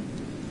suspension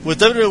with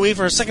WWE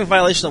for her second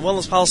violation of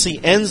wellness policy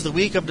ends the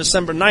week of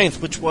December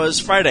 9th, which was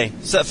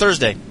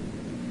Thursday.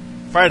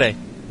 Friday.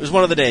 It was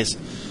one of the days.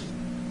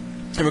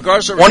 In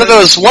regards to one of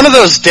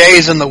those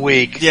days in the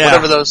week,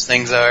 whatever those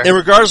things are. In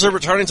regards to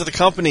returning to the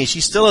company,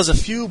 she still is a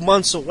few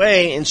months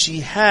away, and she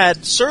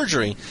had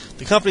surgery.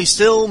 The company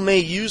still may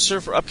use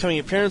her for upcoming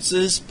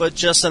appearances, but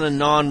just in a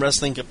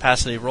non-wrestling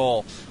capacity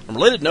role. On a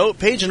related note,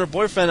 Paige and her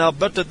boyfriend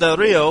Alberto Del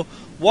Rio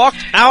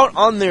walked out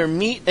on their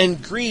meet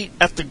and greet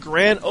at the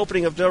grand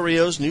opening of Del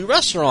Rio's new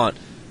restaurant.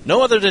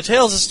 No other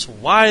details as to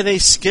why they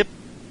skipped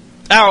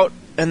out,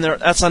 and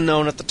that's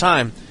unknown at the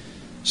time.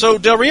 So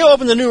Del Rio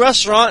opened the new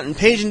restaurant, and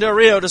Paige and Del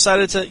Rio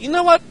decided to, you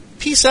know what,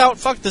 peace out,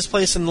 fuck this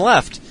place, and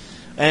left.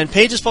 And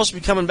Paige is supposed to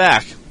be coming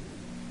back.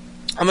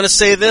 I'm going to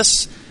say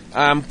this.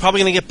 I'm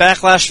probably going to get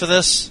backlash for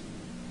this.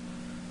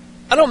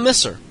 I don't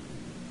miss her.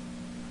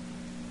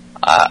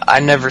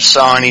 I never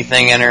saw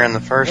anything in her in the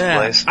first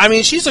place. I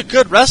mean, she's a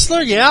good wrestler,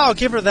 I'll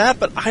give her that,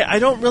 but I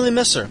don't really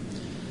miss her.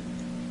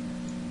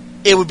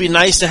 It would be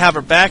nice to have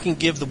her back and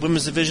give the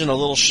women's division a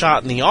little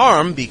shot in the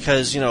arm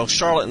because,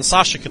 Charlotte and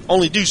Sasha can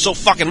only do so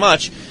fucking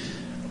much.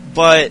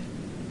 But,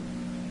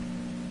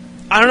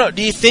 I don't know,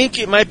 do you think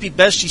it might be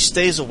best she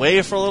stays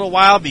away for a little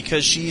while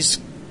because she's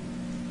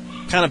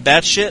kind of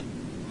batshit?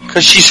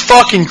 Because she's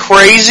fucking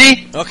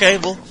crazy? Okay,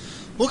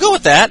 we'll go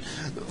with that.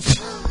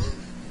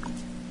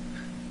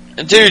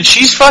 Dude,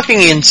 she's fucking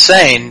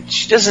insane.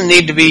 She doesn't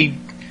need to be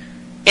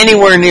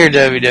anywhere near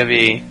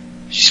WWE.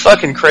 She's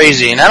fucking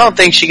crazy, and I don't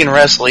think she can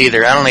wrestle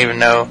either. I don't even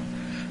know.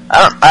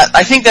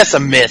 I think that's a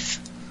myth.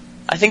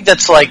 I think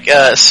that's like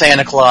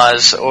Santa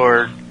Claus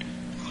or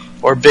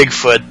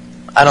Bigfoot.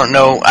 I don't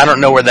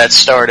know where that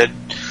started.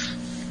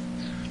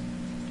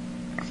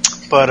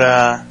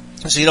 But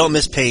so you don't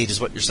miss Paige, is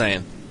what you're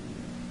saying?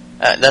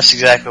 That's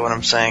exactly what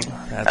I'm saying.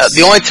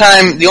 The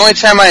only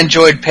time I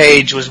enjoyed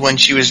Paige was when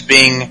she was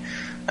being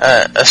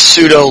a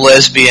pseudo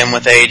lesbian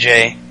with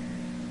AJ,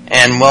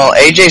 and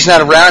AJ's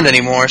not around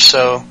anymore,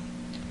 so.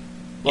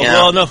 Well, we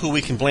all know who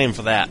we can blame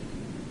for that.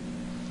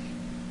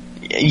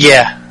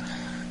 Yeah.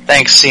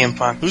 Thanks, CM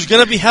Punk. Who's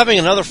going to be having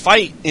another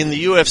fight in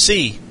the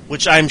UFC,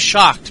 which I'm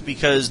shocked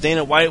because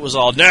Dana White was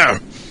all, no,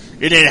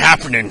 it ain't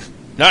happening.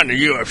 Not in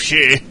the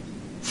UFC.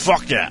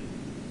 Fuck that.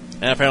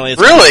 And apparently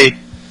it's... Really?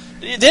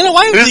 Dana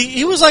White,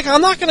 he was like,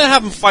 I'm not going to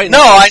have him fight. No,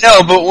 I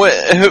know,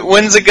 but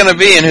when's it going to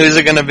be and who's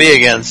it going to be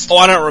against? Oh,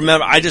 I don't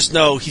remember. I just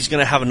know he's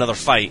going to have another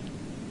fight.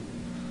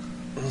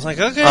 I was like,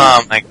 okay.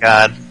 Oh, my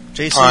God.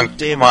 Jason, Punk,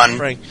 David, come on.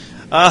 Frank.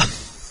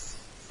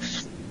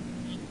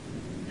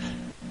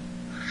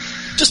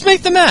 Just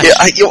make the match.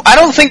 Yeah, I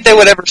don't think they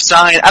would ever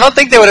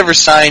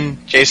sign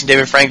Jason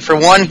David Frank. For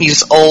one,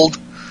 he's old,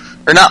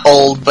 or not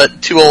old,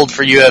 but too old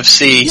for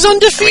UFC. He's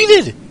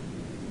undefeated.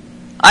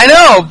 I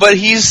know, but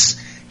he's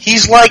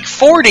like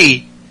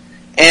 40,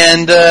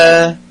 and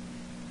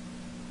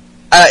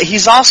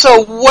he's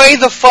also way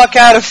the fuck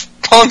out of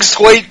Punk's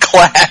weight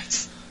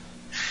class.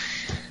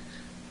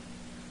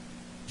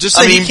 Just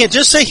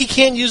say he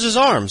can't use his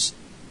arms.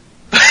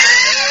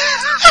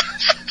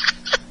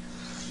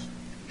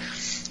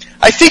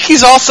 I think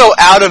he's also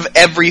out of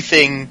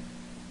everything.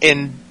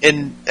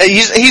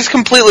 He's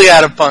completely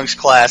out of Punk's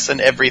class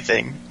and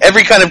everything.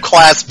 Every kind of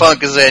class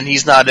Punk is in,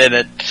 he's not in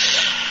it.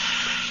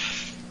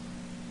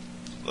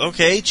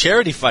 Okay,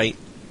 charity fight.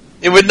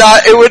 It would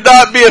not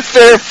be a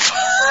fair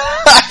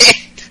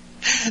fight.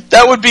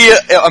 That would be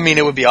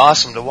it would be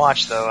awesome to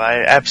watch, though.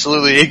 I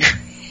absolutely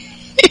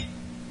agree.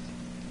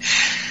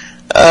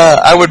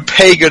 I would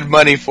pay good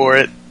money for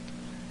it.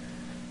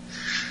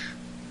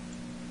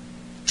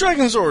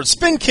 Dragon Sword,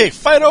 spin kick,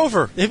 fight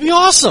over. It'd be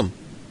awesome.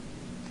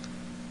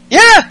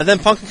 Yeah. And then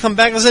Punk can come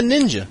back as a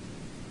ninja.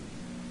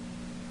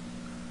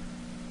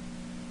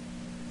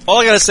 All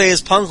I gotta say is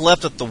Punk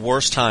left at the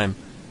worst time.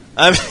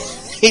 I mean,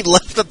 he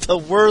left at the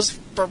worst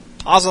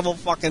possible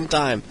fucking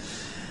time.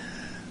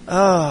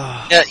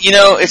 Oh. Yeah,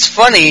 it's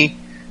funny.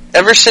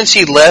 Ever since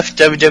he left,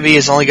 WWE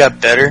has only got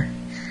better.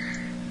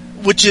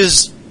 Which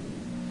is...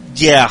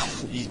 Yeah.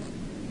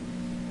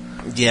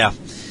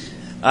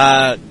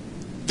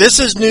 This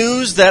is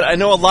news that I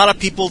know a lot of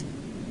people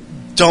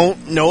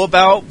don't know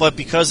about, but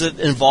because it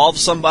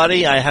involves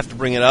somebody, I have to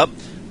bring it up.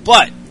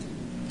 But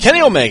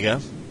Kenny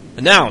Omega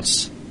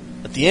announced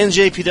at the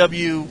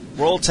NJPW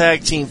World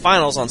Tag Team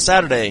Finals on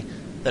Saturday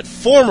that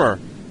former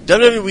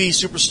WWE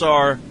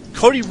superstar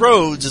Cody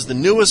Rhodes is the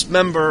newest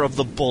member of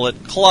the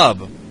Bullet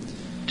Club.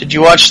 Did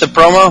you watch the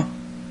promo?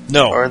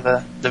 No. Or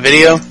the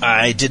video?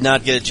 I did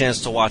not get a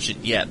chance to watch it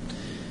yet.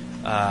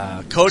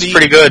 Cody, it's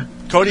pretty good.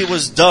 Cody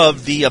was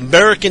dubbed the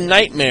American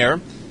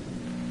Nightmare.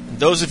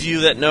 Those of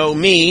you that know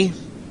me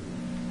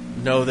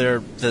know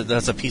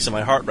that's a piece of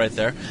my heart right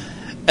there.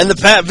 And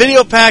the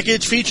video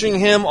package featuring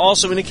him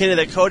also indicated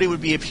that Cody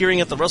would be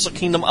appearing at the Wrestle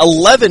Kingdom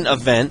 11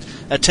 event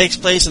that takes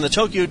place in the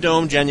Tokyo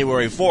Dome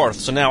January 4th.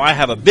 So now I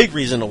have a big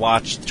reason to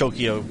watch the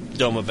Tokyo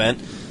Dome event.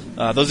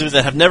 Those of you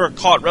that have never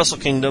caught Wrestle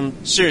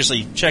Kingdom,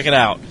 seriously, check it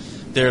out.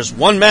 There's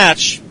one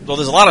match. Well,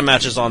 there's a lot of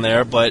matches on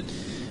there, but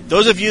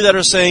those of you that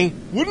are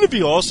saying, wouldn't it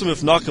be awesome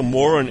if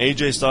Nakamura and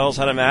AJ Styles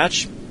had a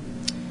match?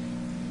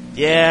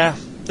 Yeah,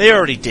 they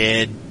already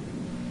did.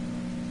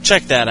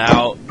 Check that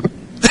out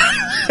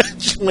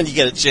when you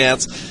get a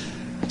chance.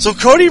 So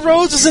Cody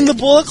Rhodes is in the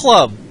Bullet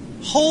Club.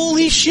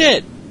 Holy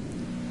shit.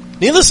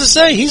 Needless to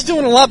say, he's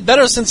doing a lot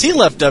better since he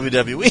left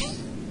WWE.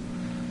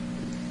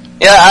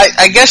 Yeah,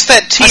 I guess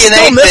that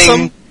TNA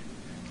thing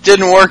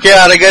didn't work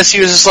out. I guess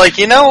he was just like,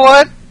 you know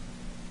what?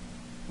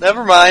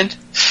 Never mind.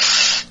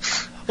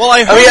 Well,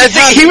 I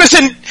think he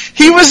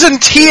was in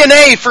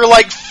TNA for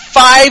like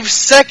 5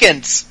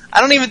 seconds.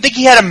 I don't even think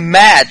he had a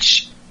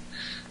match.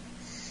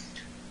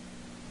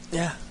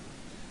 Yeah.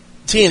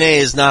 TNA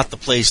is not the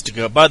place to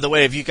go. By the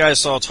way, if you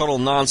guys saw Total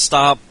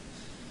Nonstop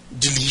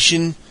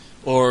Deletion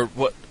or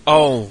what?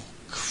 Oh,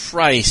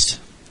 Christ.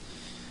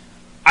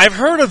 I've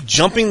heard of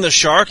jumping the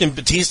shark, and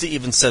Batista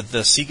even said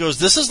this. He goes,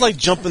 this is like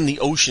jumping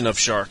the ocean of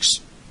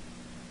sharks.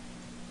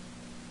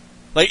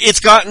 Like, it's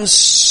gotten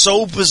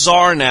so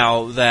bizarre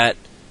now that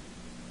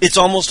it's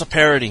almost a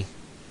parody.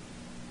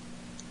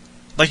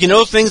 Like,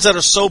 things that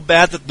are so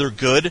bad that they're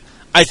good,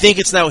 I think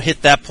it's now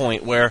hit that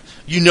point where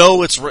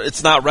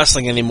it's not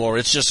wrestling anymore.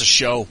 It's just a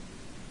show.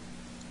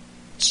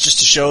 It's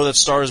just a show that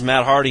stars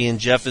Matt Hardy and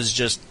Jeff is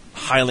just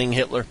Heiling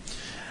Hitler.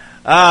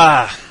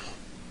 And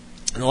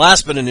the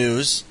last bit of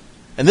news,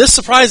 and this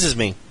surprises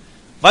me.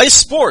 Vice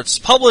Sports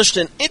published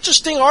an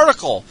interesting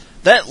article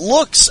that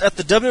looks at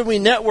the WWE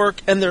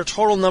Network and their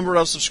total number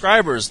of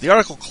subscribers. The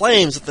article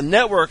claims that the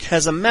network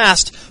has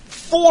amassed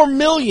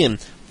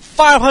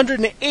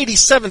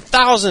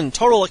 4,587,000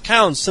 total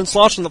accounts since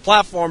launching the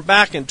platform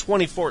back in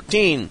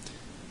 2014.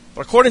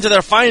 But according to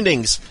their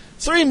findings,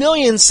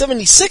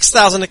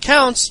 3,076,000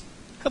 accounts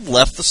have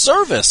left the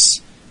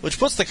service, which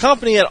puts the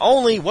company at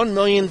only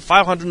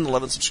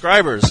 1,511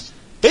 subscribers.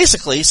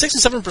 Basically,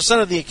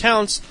 67% of the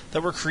accounts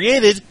that were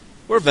created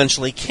were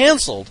eventually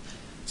canceled.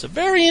 It's a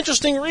very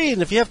interesting read,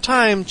 and if you have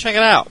time, check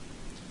it out.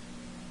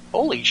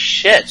 Holy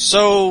shit.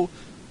 So,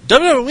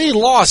 WWE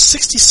lost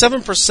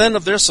 67%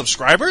 of their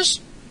subscribers?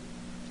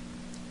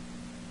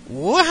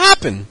 What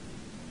happened?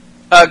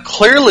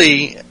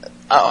 Clearly,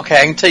 okay,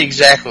 I can tell you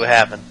exactly what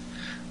happened.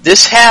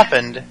 This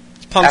happened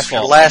Punk's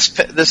fault.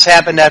 This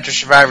happened after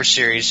Survivor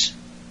Series.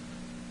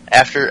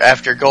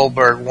 After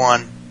Goldberg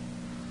won.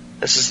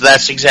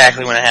 That's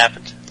exactly when it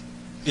happened.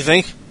 You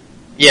think?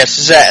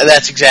 Yes,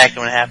 that's exactly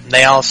when it happened.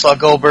 They all saw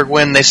Goldberg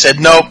win. They said,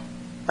 nope.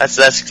 That's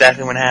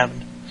exactly when it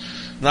happened.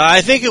 No,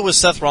 I think it was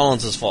Seth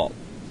Rollins' fault.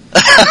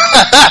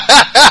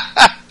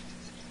 I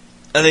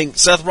think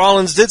Seth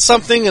Rollins did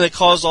something and it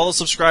caused all the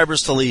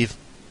subscribers to leave.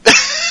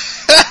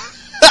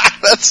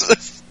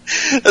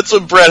 That's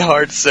what Bret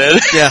Hart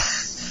said. Yeah.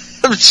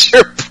 I'm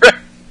sure Bret.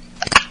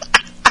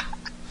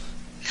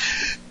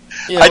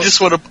 I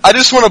just want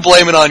to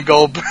blame it on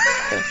Goldberg.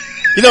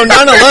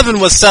 9/11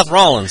 was Seth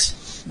Rollins.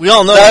 We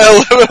all know.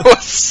 9/11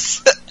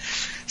 was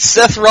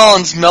Seth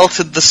Rollins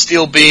melted the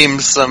steel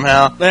beams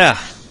somehow. Yeah,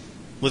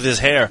 with his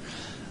hair.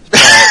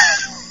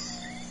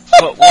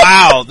 But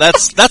wow,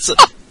 that's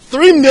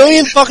 3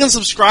 million fucking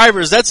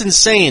subscribers. That's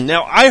insane.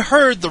 Now I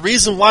heard the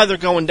reason why they're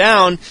going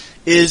down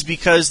is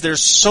because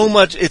there's so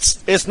much.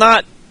 It's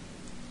not.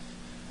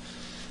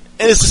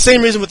 And it's the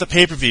same reason with the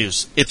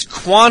pay-per-views. It's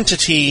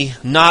quantity,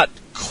 not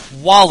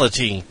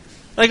quality.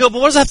 And I go,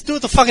 but what does that have to do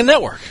with the fucking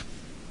network?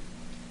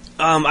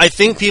 I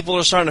think people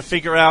are starting to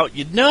figure out,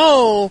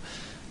 the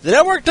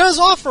network does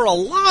offer a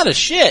lot of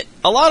shit.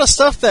 A lot of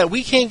stuff that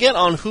we can't get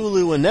on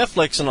Hulu and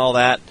Netflix and all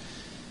that.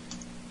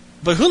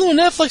 But Hulu and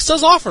Netflix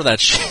does offer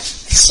that shit.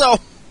 So,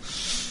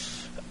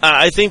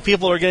 I think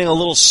people are getting a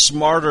little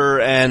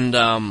smarter and,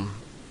 I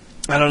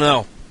don't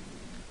know.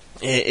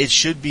 It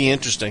should be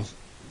interesting.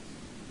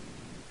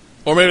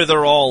 Or maybe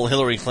they're all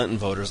Hillary Clinton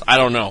voters. I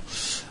don't know.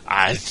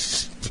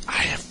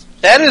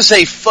 That is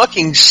a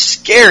fucking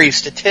scary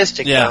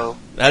statistic, though.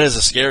 That is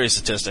a scary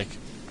statistic.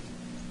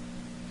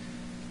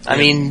 I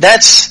mean,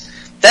 that's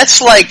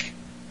like...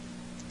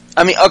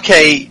 I mean,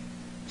 okay,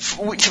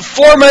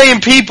 4 million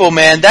people,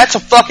 man, that's a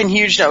fucking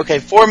huge... Okay,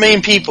 4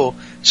 million people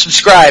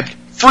subscribed.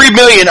 3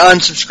 million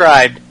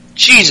unsubscribed.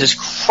 Jesus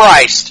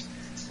Christ.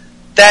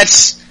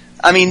 That's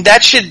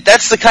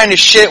the kind of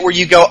shit where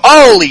you go,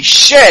 holy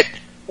shit,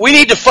 we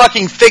need to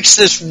fucking fix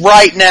this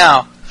right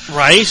now.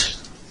 Right?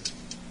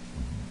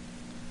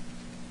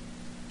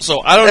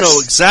 So I don't know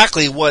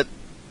exactly what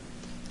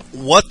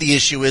the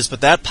issue is, but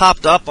that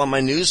popped up on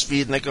my news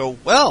feed, and I go,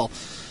 well,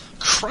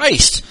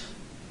 Christ,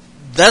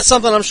 that's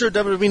something I'm sure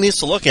WWE needs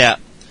to look at.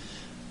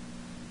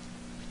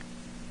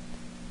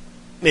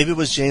 Maybe it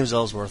was James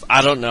Ellsworth.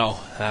 I don't know.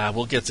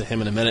 We'll get to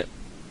him in a minute.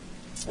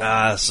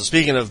 So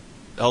speaking of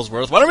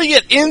Ellsworth, why don't we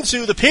get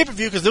into the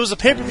pay-per-view, because there was a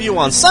pay-per-view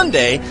on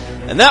Sunday,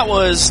 and that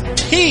was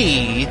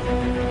TLC.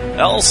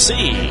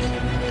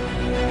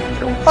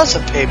 There was a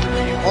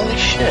pay-per-view. Holy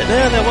shit.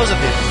 Yeah, there was a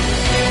pay-per-view.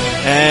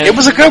 And it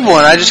was a good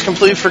one. I just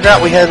completely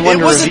forgot we had one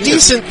to review. It was a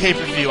decent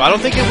pay-per-view. I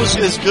don't think it was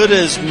as good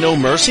as No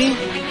Mercy,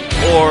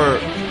 or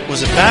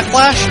was it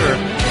Backlash, or...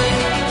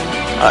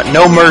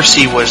 No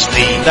Mercy was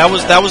the... That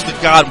was the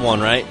God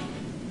one, right?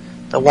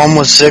 The one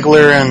with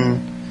Ziggler and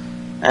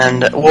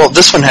well,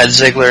 this one had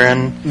Ziggler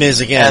and...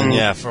 Miz again,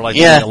 for the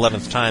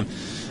 11th time.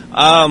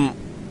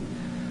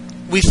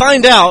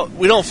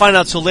 we don't find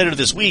out till later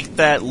this week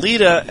that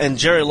Lita and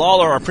Jerry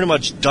Lawler are pretty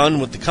much done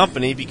with the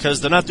company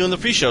because they're not doing the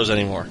pre-shows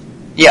anymore.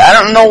 Yeah, I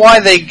don't know why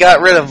they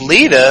got rid of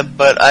Lita,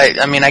 but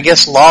I mean, I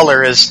guess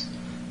Lawler is...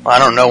 Well, I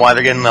don't know why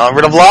they're getting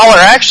rid of Lawler,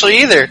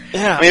 actually, either.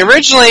 Yeah. I mean,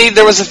 originally,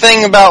 there was a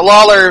thing about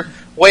Lawler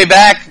way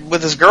back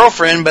with his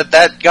girlfriend, but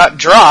that got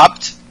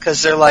dropped,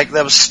 because they're like,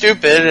 that was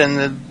stupid,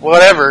 and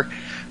whatever.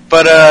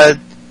 But, and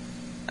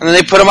then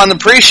they put him on the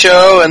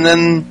pre-show, and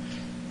then...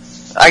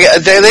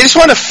 They just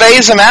want to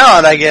phase him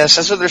out, I guess.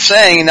 That's what they're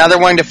saying. And now they're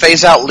wanting to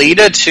phase out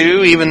Lita,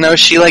 too, even though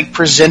she, like,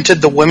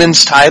 presented the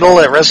women's title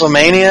at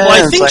WrestleMania.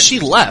 Well, I think she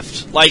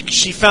left. Like,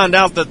 she found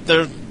out that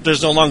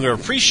there's no longer a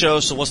pre-show,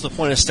 so what's the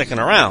point of sticking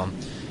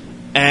around?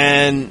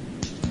 And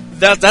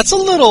that's a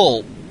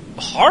little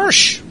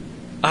harsh.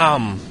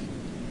 Well,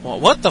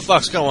 what the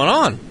fuck's going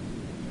on?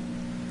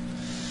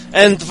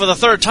 And for the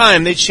third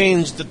time, they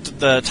changed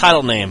the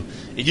title name.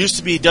 It used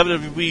to be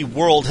WWE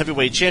World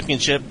Heavyweight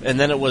Championship, and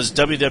then it was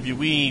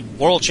WWE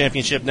World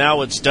Championship.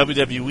 Now it's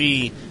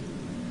WWE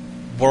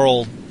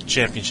World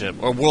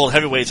Championship, or World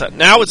Heavyweight.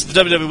 Now it's the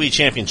WWE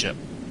Championship.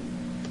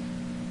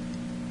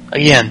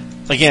 Again.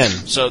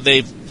 So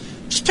they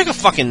just pick a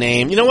fucking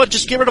name. You know what?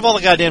 Just get rid of all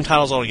the goddamn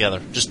titles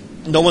altogether. Just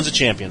no one's a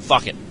champion.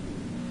 Fuck it.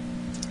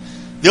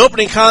 The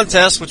opening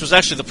contest, which was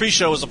actually the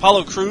pre-show, was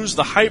Apollo Crews,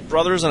 the Hype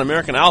Brothers, and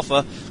American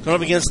Alpha going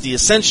up against the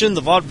Ascension,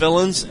 the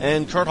Vaudevillains,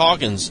 and Kurt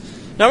Hawkins.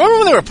 Now, remember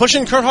when they were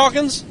pushing Kurt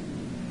Hawkins?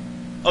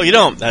 Oh, you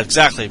don't?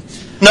 Exactly.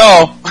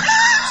 No,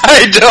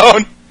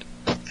 I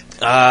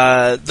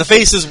don't. The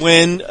Faces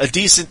win a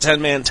decent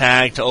 10-man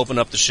tag to open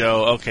up the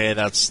show. Okay,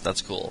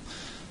 that's cool.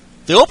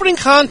 The opening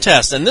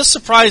contest, and this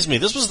surprised me,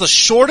 this was the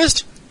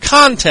shortest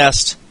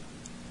contest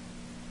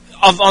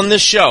on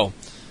this show.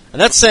 And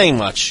that's saying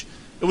much.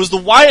 It was the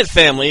Wyatt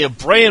family of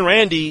Bray and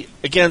Randy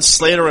against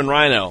Slater and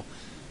Rhino.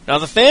 Now,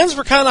 the fans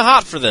were kind of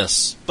hot for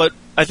this, but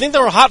I think they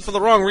were hot for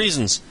the wrong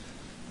reasons.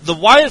 The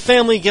Wyatt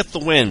family get the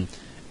win.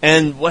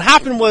 And what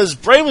happened was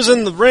Bray was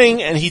in the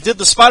ring, and he did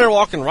the spider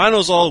walk, and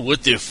Rhino's all,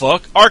 what the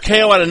fuck?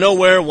 RKO out of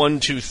nowhere, 1,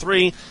 2,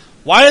 3.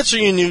 Wyatts are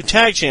your new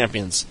tag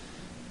champions.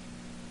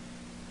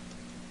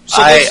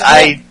 So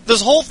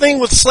this whole thing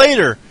with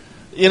Slater,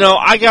 you know,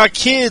 I got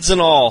kids and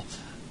all,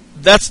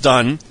 that's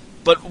done.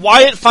 But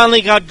Wyatt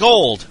finally got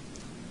gold.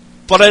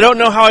 But I don't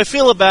know how I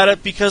feel about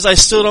it because I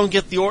still don't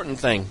get the Orton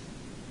thing.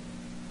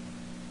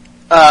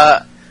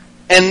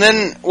 And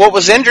then what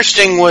was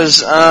interesting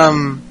was... I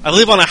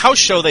believe on a house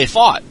show they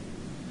fought.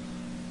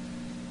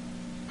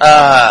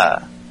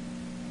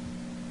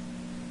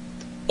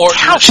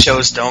 House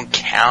shows don't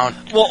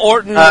count. Well,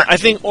 Orton, I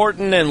think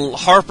Orton and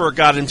Harper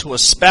got into a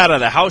spat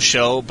at a house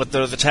show, but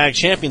they're the tag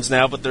champions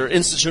now, but they're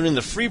instituting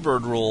the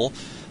Freebird rule.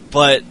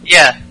 But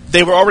yeah,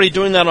 they were already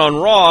doing that on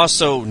Raw,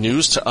 so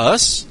news to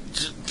us?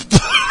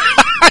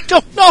 I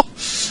don't know.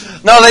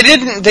 No, they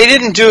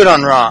didn't do it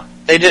on Raw.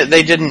 They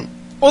didn't.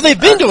 Well, they've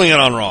been doing it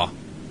on Raw.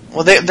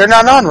 Well, they're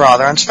not on Raw.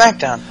 They're on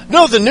SmackDown.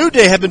 No, the New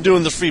Day have been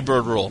doing the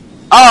Freebird rule.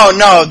 Oh,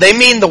 no, they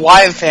mean the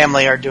Wyatt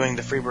family are doing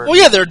the Freebird. Well,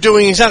 yeah, they're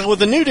doing exactly what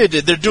the New Day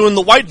did. They're doing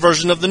the white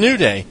version of the New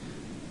Day.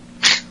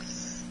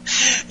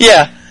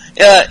 Yeah.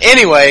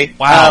 Anyway,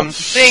 wow. The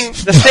thing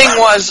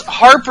was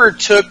Harper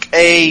took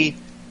a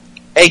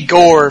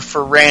gore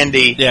for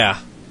Randy. Yeah.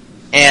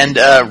 And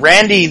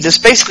Randy, this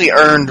basically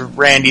earned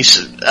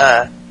Randy's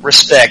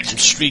respect.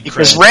 Street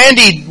because cred.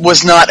 Randy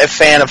was not a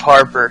fan of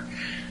Harper.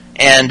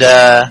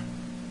 And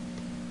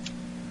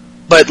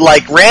but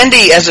like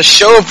Randy, as a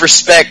show of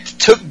respect,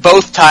 took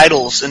both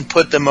titles and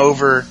put them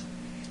over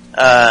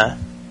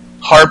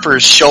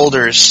Harper's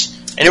shoulders,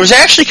 and it was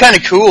actually kind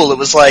of cool. It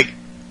was like,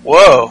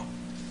 whoa,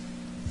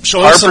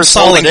 showing some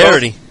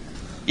solidarity.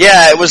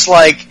 Yeah, it was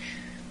like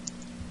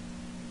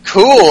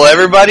cool.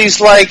 Everybody's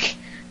like,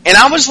 and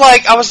I was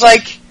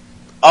like,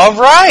 all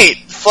right,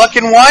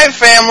 fucking Wyatt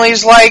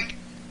family's like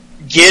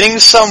getting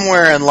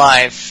somewhere in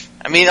life.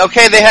 I mean,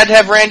 okay, they had to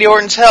have Randy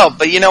Orton's help,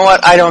 but you know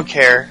what? I don't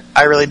care.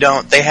 I really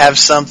don't. They have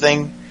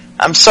something.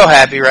 I'm so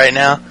happy right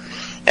now.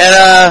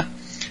 And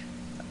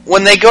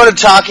when they go to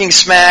Talking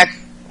Smack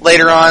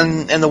later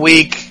on in the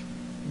week,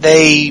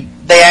 they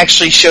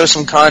actually show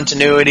some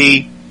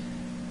continuity,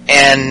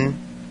 and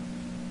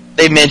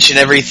they mention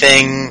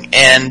everything,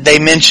 and they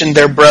mention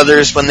their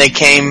brothers when they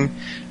came,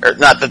 or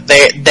not that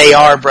they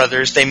are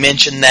brothers. They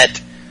mention that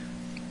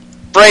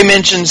Bray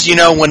mentions, you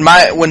know, when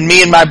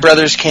me and my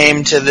brothers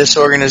came to this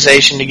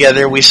organization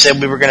together, we said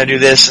we were going to do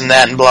this and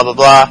that and blah, blah,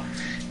 blah.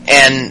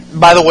 And,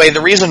 by the way,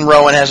 the reason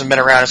Rowan hasn't been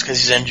around is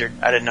because he's injured.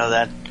 I didn't know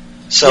that.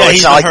 So yeah, it's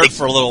he's not been like hurt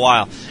for a little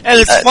while. And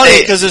it's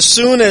funny, because as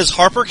soon as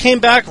Harper came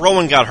back,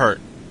 Rowan got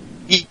hurt.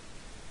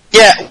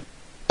 Yeah,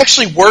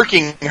 actually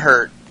working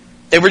hurt.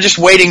 They were just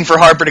waiting for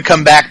Harper to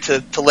come back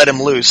to let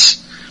him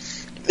loose.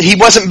 He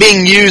wasn't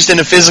being used in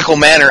a physical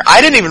manner.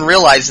 I didn't even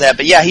realize that,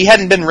 but yeah, he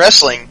hadn't been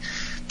wrestling.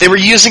 They were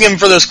using him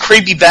for those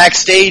creepy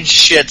backstage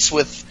shits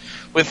with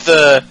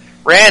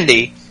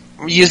Randy,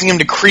 using him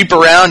to creep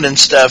around and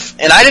stuff.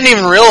 And I didn't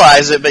even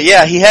realize it, but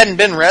yeah, he hadn't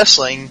been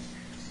wrestling.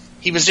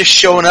 He was just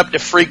showing up to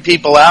freak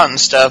people out and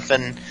stuff.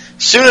 And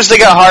soon as they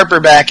got Harper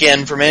back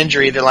in from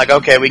injury, they're like,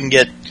 okay, we can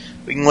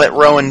let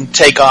Rowan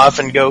take off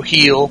and go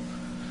heel.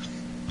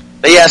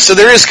 But yeah, so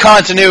there is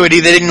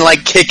continuity. They didn't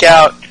like kick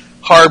out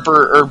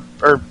Harper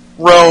or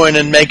Rowan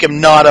and make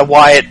him not a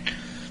Wyatt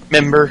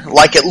member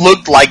like it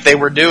looked like they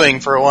were doing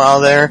for a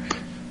while there.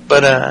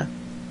 But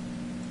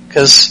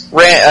because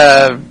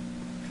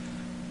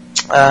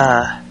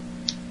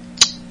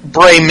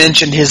Bray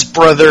mentioned his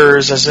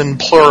brothers as in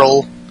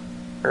plural,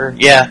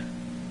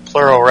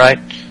 plural, right?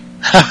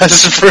 I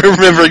was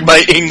remembering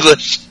my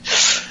English.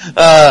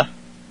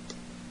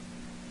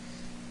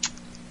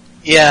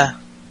 Yeah.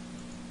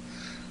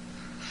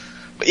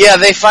 But yeah,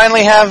 they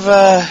finally have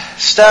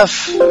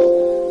stuff.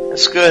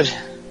 That's good.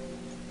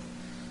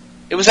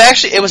 It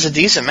was a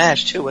decent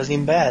match too. It wasn't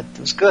even bad. It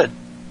was good.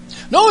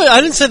 No,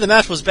 I didn't say the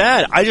match was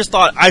bad.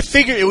 I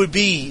figured it would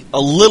be a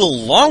little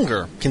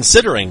longer,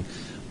 considering.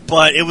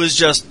 But it was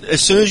just,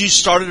 as soon as you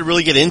started to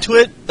really get into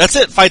it, that's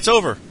it, fight's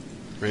over.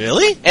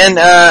 Really? And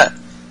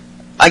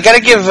I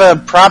gotta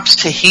give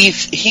props to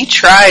Heath. He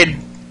tried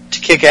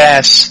to kick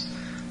ass.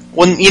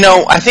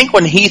 I think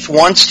when Heath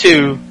wants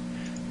to,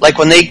 like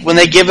when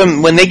they give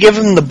him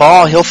the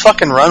ball, he'll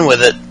fucking run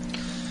with it.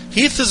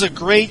 Heath is a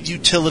great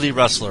utility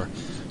wrestler.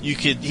 He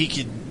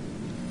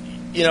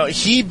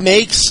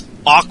makes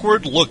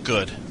awkward look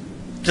good.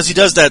 Because he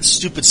does that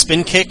stupid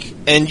spin kick,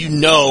 and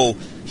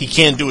he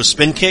can't do a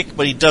spin kick,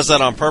 but he does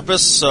that on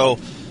purpose, so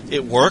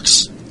it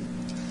works.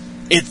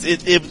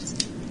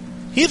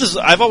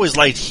 I've always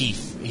liked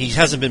Heath. He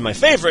hasn't been my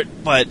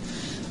favorite, but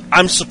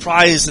I'm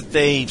surprised that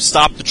they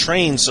stopped the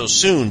train so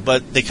soon.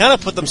 But they kind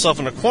of put themselves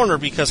in a corner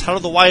because how do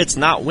the Wyatts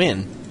not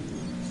win?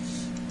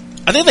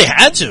 I think they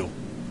had to.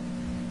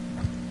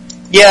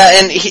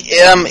 Yeah, and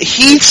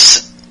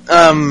Heath's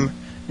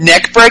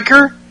neck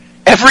breaker,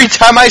 every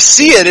time I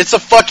see it, it's a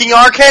fucking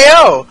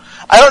RKO.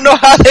 I don't know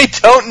how they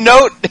don't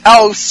note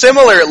how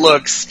similar it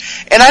looks.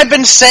 And I've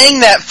been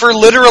saying that for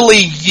literally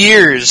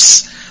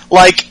years.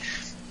 Like,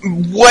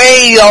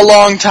 way a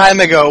long time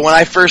ago when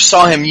I first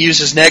saw him use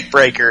his neck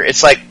breaker.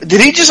 It's like,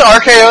 did he just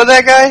RKO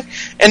that guy?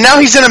 And now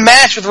he's in a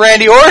match with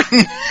Randy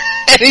Orton,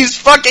 and he's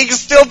fucking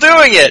still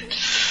doing it.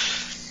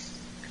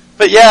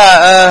 But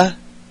yeah,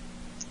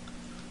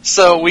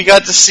 so we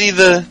got to see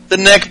the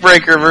neck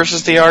breaker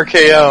versus the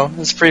RKO.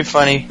 It's pretty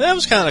funny. That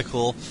was kind of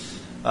cool.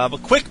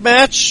 But quick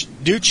match,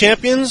 new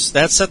champions,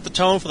 that set the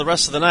tone for the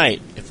rest of the night.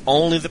 If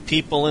only the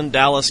people in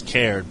Dallas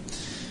cared.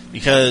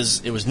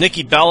 Because it was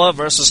Nikki Bella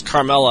versus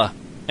Carmella.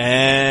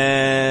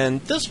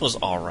 And this was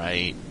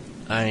alright.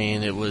 I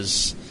mean, it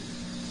was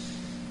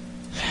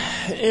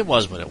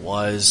what it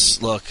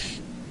was. Look,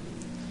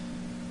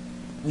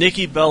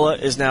 Nikki Bella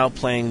is now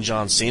playing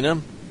John Cena.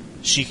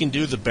 She can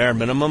do the bare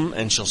minimum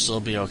and she'll still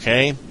be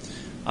okay.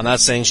 I'm not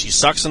saying she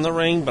sucks in the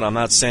ring, but I'm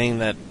not saying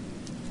that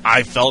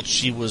I felt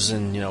she was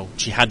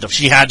she had to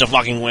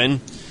fucking win.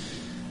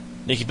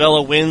 Nikki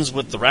Bella wins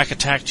with the Rack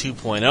Attack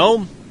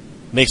 2.0.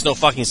 Makes no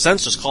fucking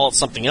sense, just call it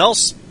something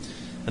else.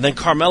 And then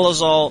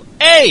Carmella's all,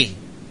 hey,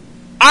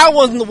 I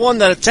wasn't the one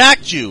that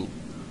attacked you.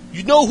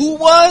 You know who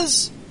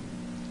was?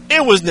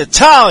 It was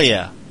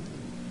Natalya.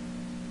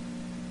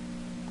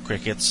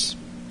 Crickets.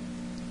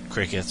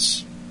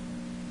 Crickets.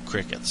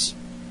 Crickets.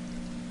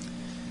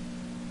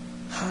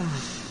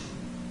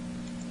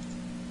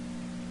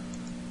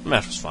 The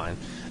match was fine.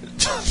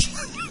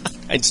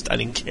 I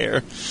didn't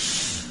care.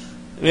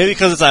 Maybe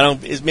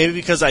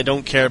because I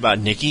don't care about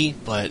Nikki,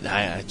 but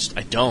I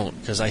don't,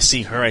 because I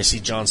see her, I see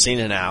John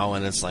Cena now,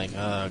 and it's like,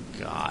 oh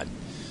god.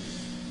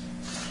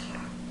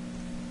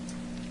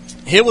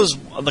 Here was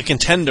the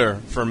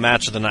contender for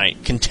match of the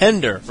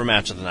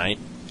night.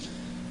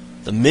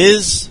 The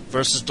Miz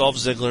versus Dolph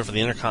Ziggler for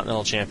the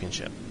Intercontinental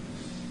Championship.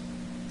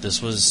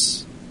 This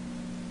was,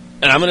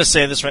 and I'm going to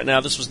say this right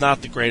now, this was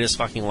not the greatest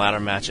fucking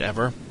ladder match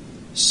ever.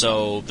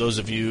 So, those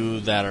of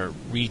you that are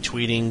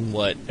retweeting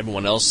what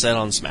everyone else said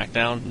on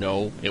SmackDown,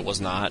 no, it was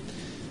not.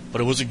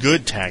 But it was a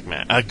good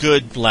a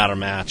good ladder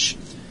match.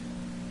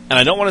 And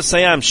I don't want to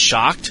say I'm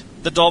shocked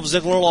that Dolph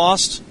Ziggler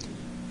lost,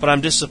 but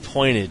I'm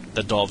disappointed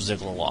that Dolph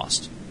Ziggler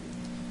lost.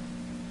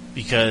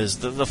 Because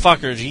the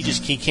fucker,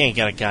 he can't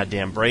get a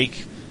goddamn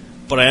break.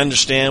 But I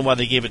understand why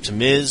they gave it to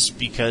Miz,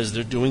 because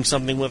they're doing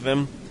something with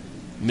him.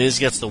 Miz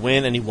gets the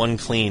win, and he won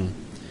clean.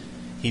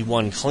 He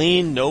won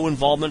clean, no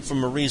involvement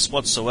from Maurice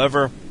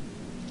whatsoever.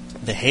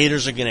 The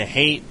haters are going to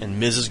hate, and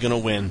Miz is going to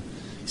win.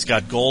 He's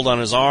got gold on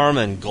his arm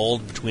and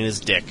gold between his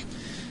dick.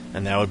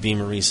 And that would be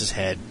Maurice's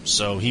head.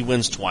 So he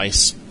wins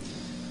twice.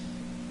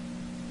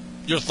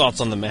 Your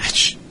thoughts on the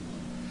match?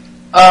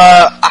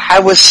 I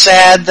was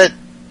sad that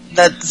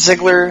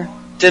Ziggler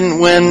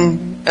didn't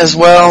win as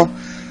well.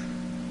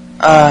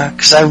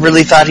 Because I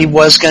really thought he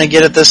was going to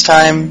get it this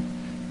time.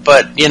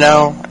 But, you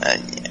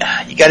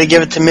got to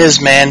give it to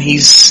Miz, man.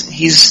 He's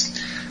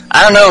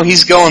I don't know,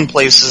 he's going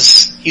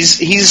places.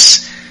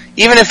 He's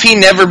even if he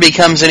never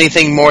becomes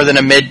anything more than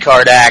a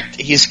mid-card act,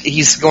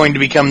 he's going to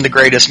become the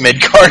greatest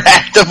mid-card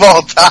act of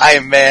all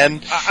time,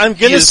 man. I'm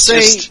going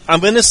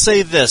to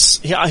say this.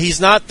 He's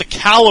not the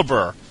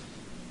caliber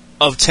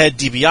of Ted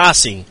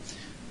DiBiase,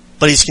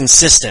 but he's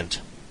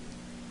consistent.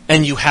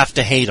 and you have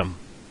to hate him.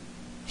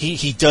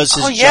 He does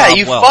his job well. Oh yeah,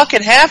 you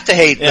fucking have to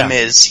hate The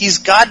Miz. He's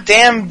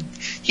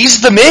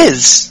The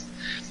Miz.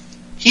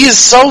 He is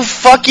so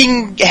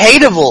fucking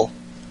hateable.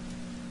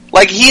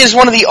 Like, he is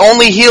one of the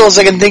only heels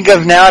I can think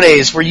of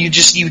nowadays where you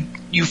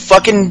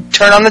fucking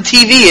turn on the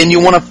TV and you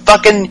want to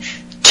fucking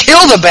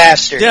kill the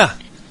bastard. Yeah.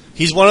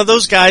 He's one of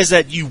those guys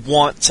that you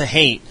want to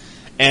hate.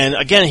 And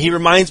again, he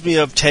reminds me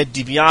of Ted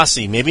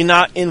DiBiase. Maybe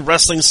not in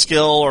wrestling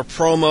skill or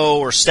promo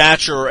or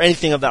stature or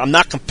anything of that. I'm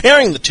not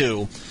comparing the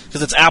two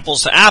because it's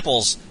apples to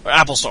apples or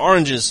apples to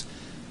oranges.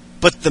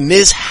 But The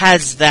Miz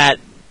has that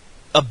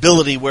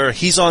ability where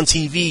he's on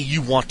TV,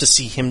 you want to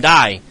see him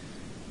die.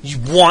 You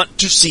want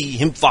to see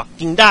him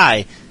fucking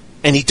die.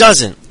 And he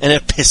doesn't. And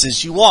it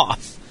pisses you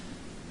off.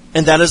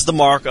 And that is the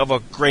mark of a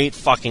great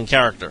fucking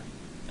character.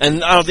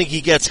 And I don't think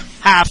he gets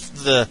half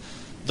the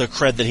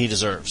cred that he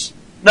deserves.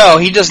 No,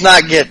 he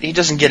doesn't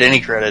get any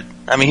credit.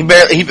 I mean,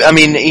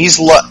 he's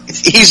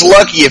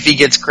lucky if he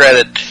gets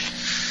credit.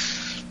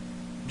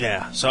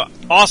 Yeah, so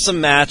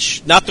awesome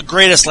match. Not the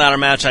greatest ladder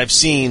match I've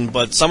seen,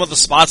 but some of the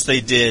spots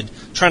they did,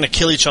 trying to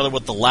kill each other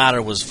with the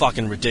ladder, was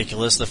fucking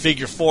ridiculous. The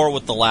figure 4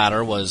 with the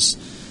ladder was...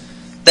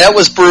 That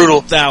was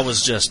brutal. That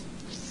was just...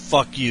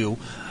 fuck you.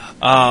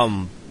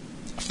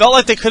 Felt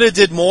like they could have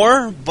did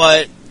more,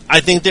 but I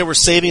think they were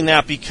saving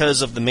that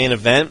because of the main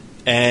event,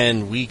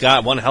 and we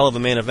got one hell of a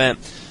main event.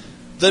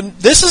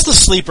 This is the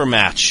sleeper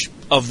match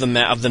of the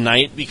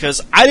night,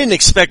 because I didn't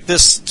expect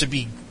this to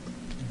be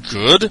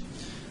good.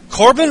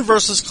 Corbin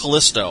versus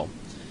Kalisto.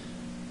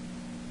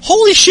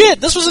 Holy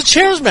shit, this was a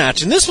chairs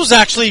match, and this was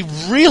actually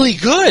really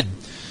good.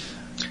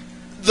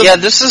 Yeah,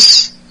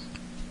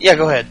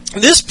 go ahead.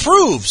 This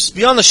proves,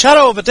 beyond the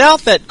shadow of a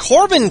doubt, that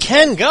Corbin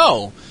can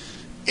go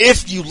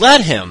if you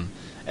let him.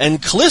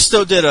 And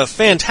Kalisto did a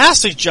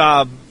fantastic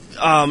job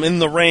in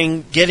the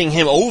ring getting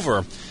him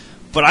over.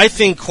 But I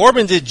think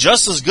Corbin did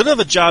just as good of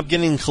a job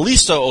getting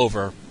Kalisto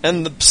over.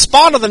 And the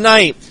spot of the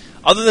night,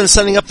 other than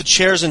setting up the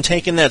chairs and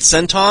taking that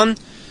senton,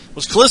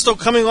 was Kalisto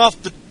coming off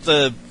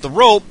the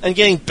rope and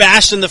getting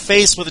bashed in the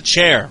face with a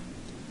chair.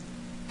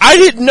 I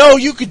didn't know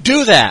you could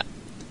do that.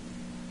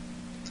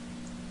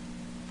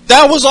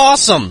 That was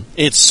awesome.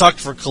 It sucked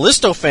for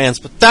Kalisto fans,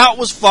 but that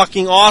was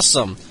fucking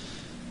awesome.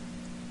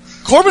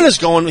 Corbin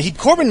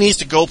needs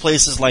to go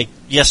places like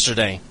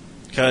yesterday,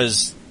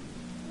 because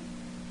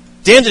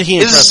damn did he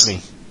impress me.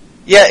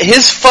 Yeah,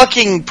 his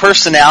fucking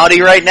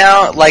personality right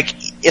now, like,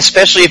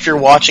 especially if you're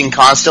watching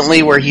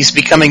constantly, where he's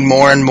becoming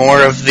more and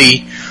more of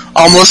the,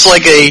 almost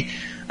like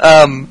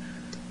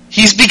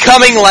he's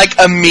becoming like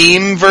a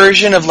meme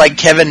version of like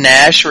Kevin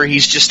Nash, where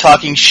he's just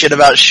talking shit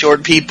about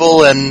short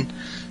people, and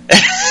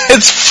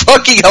it's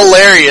fucking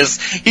hilarious.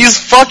 He's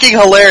fucking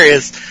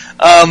hilarious.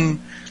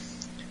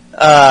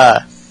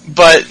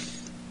 But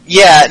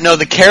yeah, no,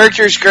 the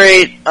character's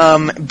great.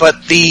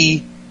 But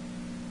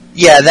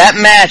that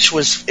match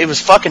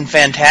was fucking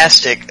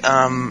fantastic.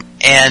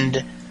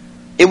 And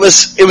it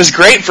was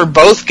great for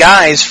both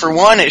guys. For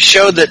one, it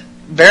showed that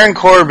Baron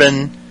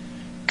Corbin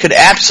could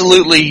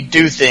absolutely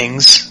do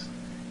things.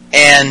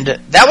 And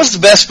that was the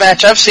best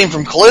match I've seen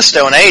from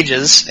Kalisto in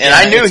ages. And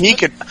I knew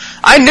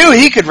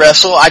he could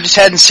wrestle. I just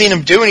hadn't seen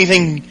him do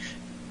anything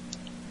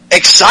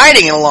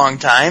exciting in a long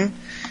time.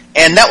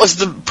 And that was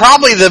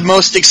probably the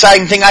most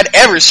exciting thing I'd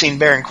ever seen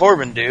Baron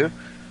Corbin do.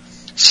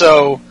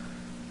 So,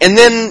 and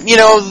then,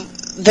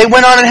 they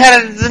went on and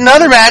had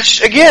another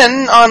match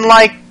again on,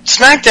 like,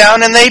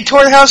 SmackDown, and they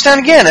tore the house down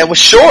again. It was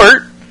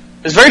short.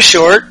 It was very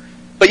short.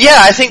 But yeah,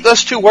 I think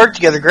those two work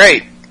together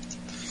great.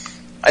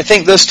 I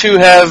think those two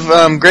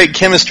have great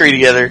chemistry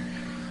together.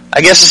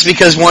 I guess it's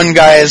because one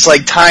guy is,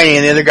 like, tiny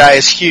and the other guy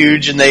is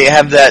huge, and they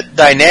have that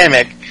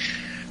dynamic.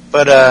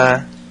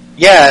 But,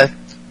 yeah,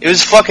 it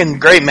was a fucking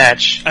great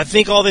match. I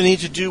think all they need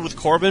to do with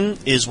Corbin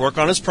is work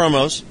on his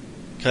promos,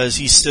 because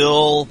he's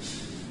still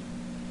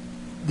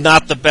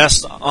not the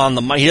best on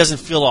the mic. He doesn't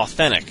feel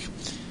authentic.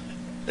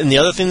 And the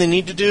other thing they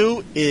need to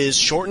do is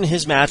shorten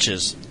his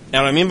matches.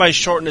 Now, what I mean by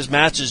shorten his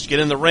matches, get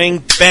in the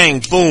ring,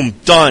 bang, boom,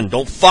 done.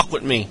 Don't fuck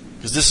with me,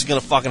 because this is going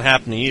to fucking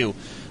happen to you.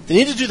 They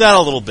need to do that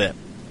a little bit.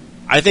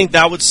 I think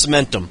that would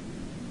cement them.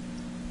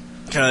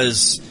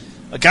 Because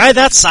a guy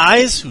that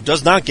size, who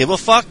does not give a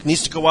fuck,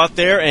 needs to go out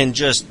there and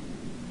just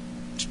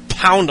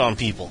pound on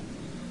people.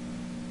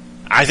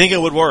 I think it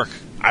would work.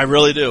 I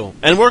really do.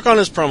 And work on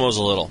his promos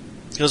a little.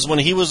 Because when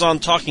he was on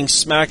Talking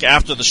Smack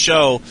after the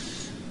show,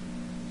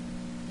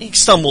 he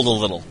stumbled a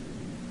little.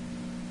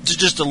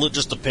 Just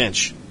a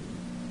pinch.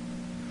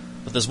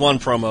 But there's one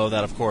promo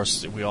that, of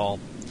course, we all...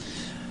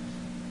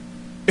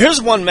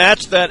 Here's one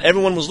match that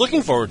everyone was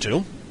looking forward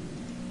to.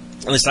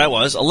 At least I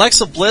was.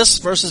 Alexa Bliss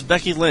versus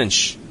Becky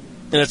Lynch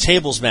in a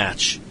tables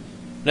match.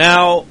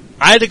 Now,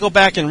 I had to go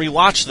back and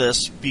rewatch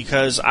this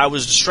because I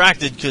was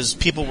distracted because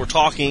people were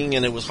talking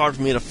and it was hard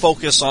for me to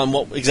focus on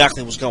what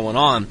exactly was going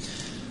on.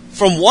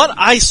 From what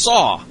I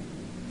saw,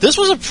 this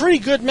was a pretty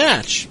good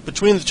match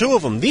between the two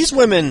of them. These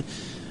women,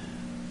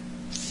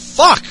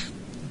 fuck.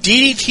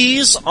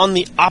 DDTs on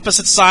the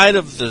opposite side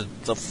of the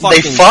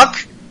fucking... They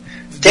fuck?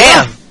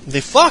 Damn. Yeah,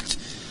 they fucked.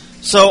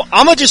 So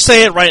I'm gonna just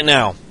say it right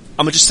now.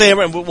 I'm gonna just say it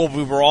right what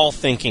we were all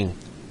thinking.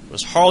 It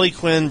was Harley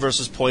Quinn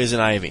versus Poison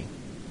Ivy.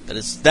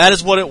 That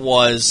is what it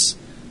was.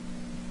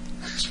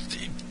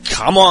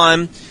 Come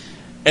on.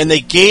 And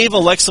they gave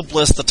Alexa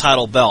Bliss the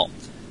title belt.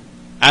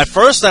 At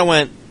first I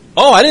went,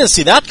 oh, I didn't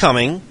see that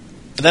coming.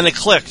 And then it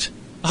clicked.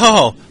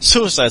 Oh,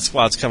 Suicide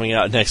Squad's coming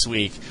out next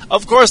week.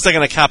 Of course they're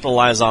going to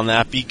capitalize on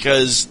that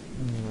because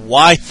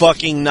why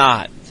fucking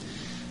not?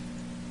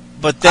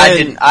 But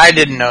then I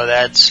didn't know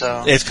that,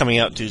 so it's coming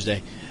out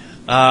Tuesday.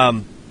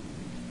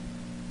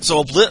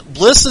 So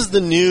Bliss is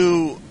the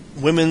new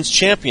women's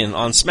champion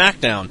on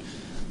SmackDown.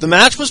 The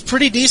match was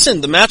pretty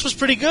decent. The match was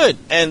pretty good,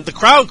 and the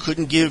crowd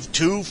couldn't give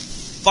two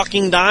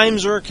fucking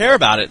dimes or care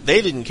about it.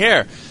 They didn't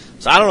care.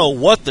 So I don't know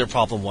what their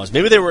problem was.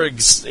 Maybe they were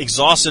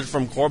exhausted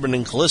from Corbin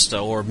and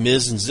Kalisto or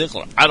Miz and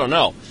Ziggler. I don't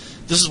know.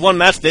 This is one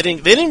match they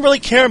didn't really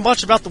care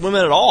much about the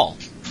women at all.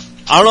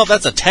 I don't know if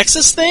that's a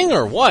Texas thing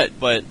or what,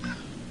 but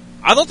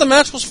I thought the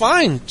match was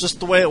fine, just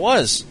the way it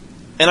was.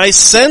 And I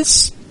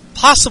sense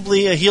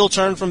possibly a heel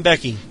turn from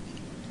Becky,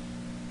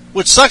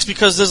 which sucks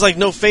because there's like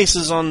no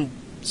faces on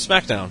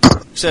SmackDown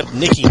except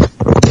Nikki.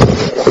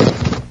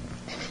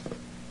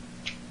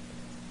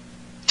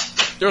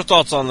 Your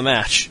thoughts on the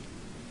match?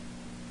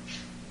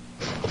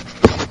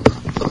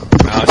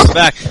 Alex is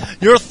back.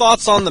 Your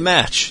thoughts on the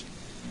match?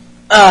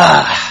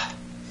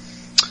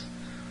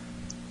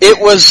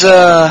 It was,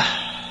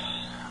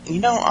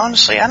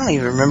 honestly, I don't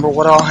even remember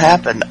what all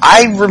happened.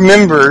 I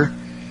remember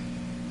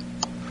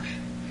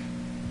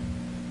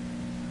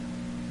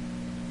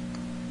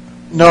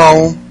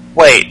no,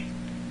 wait.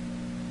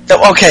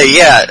 Okay,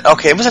 yeah,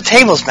 okay, it was a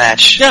tables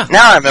match. Yeah.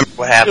 Now I remember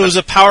what happened. It was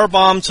a power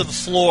bomb to the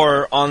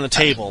floor on the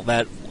table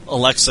that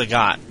Alexa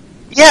got.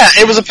 Yeah,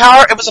 it was a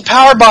power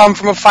bomb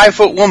from a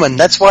 5-foot woman.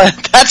 That's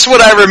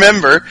what I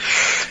remember.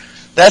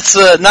 That's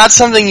not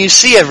something you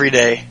see every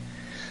day.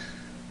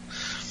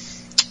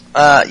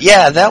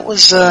 Yeah, that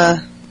was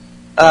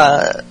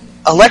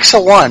Alexa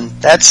won.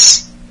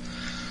 That's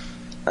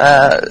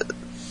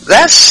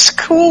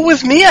cool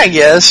with me, I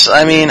guess.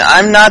 I mean,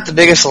 I'm not the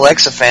biggest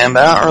Alexa fan,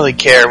 but I don't really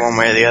care one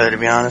way or the other, to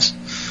be honest.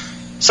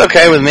 It's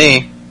okay with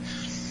me.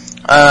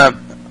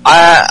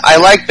 I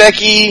like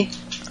Becky.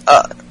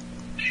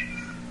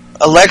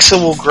 Alexa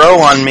will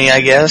grow on me,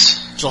 I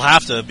guess. She'll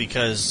have to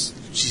because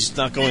she's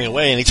not going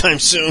away anytime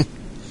soon.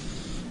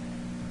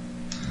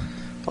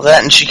 Well,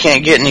 that and she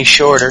can't get any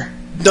shorter.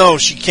 No,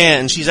 she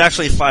can't. She's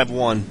actually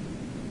 5'1".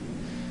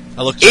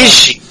 I looked. Is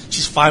she?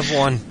 She's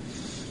 5'1".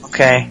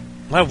 Okay.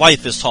 My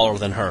wife is taller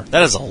than her.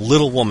 That is a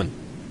little woman.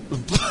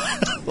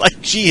 Like,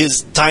 she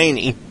is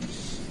tiny.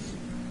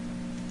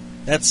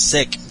 That's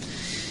sick.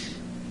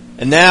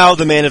 And now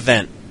the main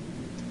event.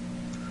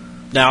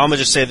 Now, I'm going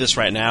to just say this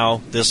right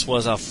now. This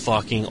was a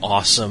fucking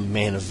awesome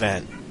main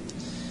event.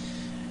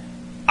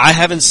 I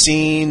haven't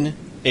seen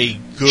a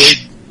good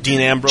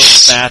Dean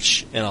Ambrose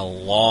match in a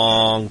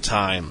long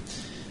time.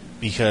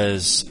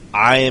 Because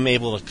I am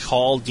able to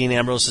call Dean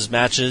Ambrose's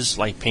matches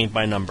like paint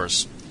by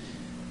numbers.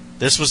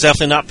 This was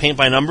definitely not paint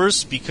by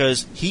numbers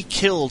because he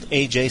killed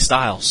AJ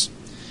Styles.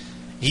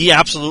 He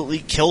absolutely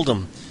killed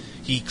him.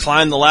 He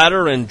climbed the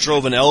ladder and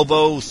drove an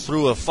elbow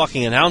through a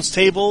fucking announce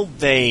table.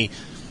 They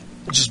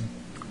just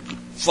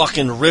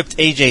fucking ripped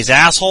AJ's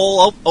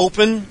asshole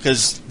open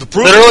because the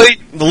proof,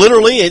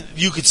 literally,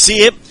 you could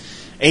see it.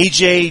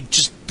 AJ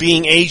just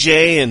being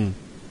AJ, and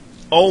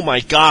oh my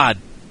god,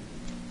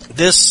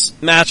 this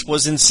match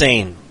was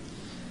insane.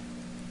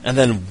 And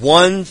then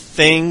one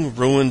thing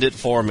ruined it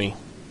for me.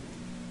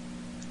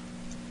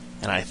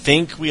 And I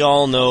think we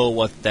all know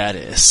what that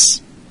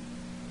is.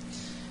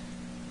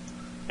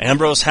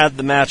 Ambrose had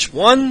the match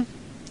won.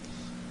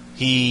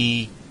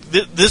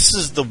 This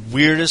is the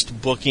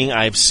weirdest booking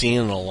I've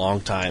seen in a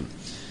long time.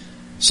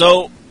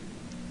 So,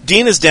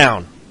 Dean is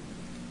down.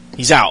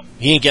 He's out.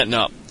 He ain't getting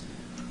up.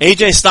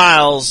 AJ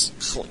Styles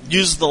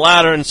uses the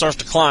ladder and starts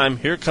to climb.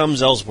 Here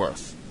comes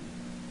Ellsworth.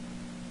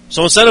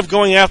 So instead of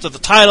going after the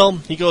title,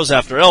 he goes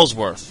after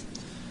Ellsworth.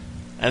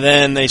 And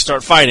then they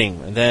start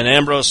fighting. And then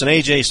Ambrose and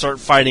AJ start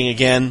fighting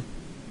again.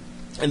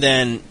 And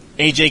then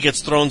AJ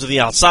gets thrown to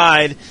the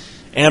outside.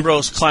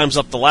 Ambrose climbs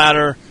up the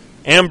ladder.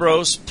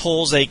 Ambrose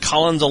pulls a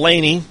Colin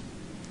Delaney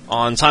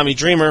on Tommy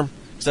Dreamer,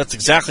 because that's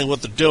exactly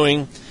what they're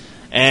doing.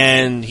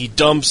 And he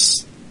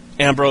dumps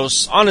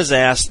Ambrose on his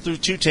ass through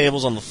two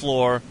tables on the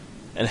floor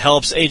and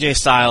helps AJ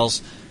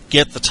Styles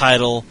get the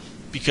title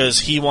because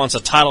he wants a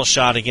title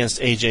shot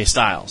against AJ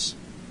Styles.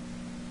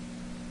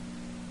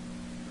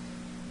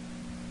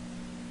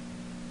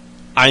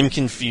 I'm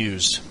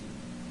confused.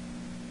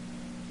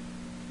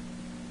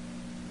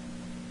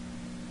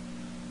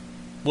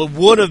 What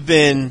would have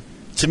been,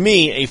 to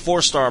me, a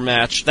 4-star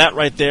match, that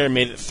right there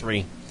made it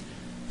 3.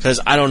 Because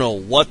I don't know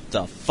what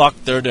the fuck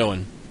they're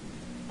doing.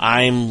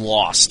 I'm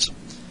lost.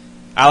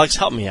 Alex,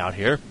 help me out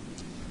here.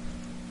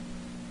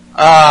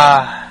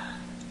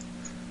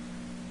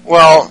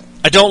 Well,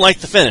 I don't like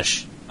the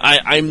finish.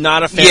 I'm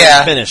not a fan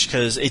of the finish,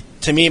 because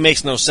to me it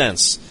makes no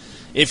sense.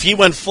 If he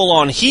went full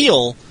on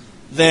heel,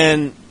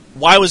 then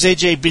why was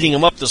AJ beating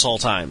him up this whole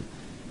time?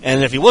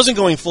 And if he wasn't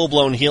going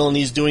full-blown heel and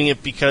he's doing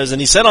it because,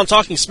 and he said on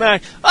Talking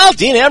Smack, oh,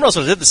 Dean Ambrose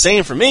did the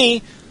same for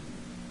me.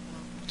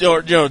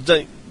 Or,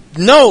 the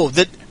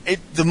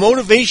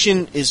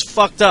motivation is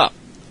fucked up.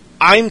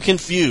 I'm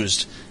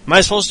confused. Am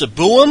I supposed to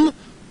boo him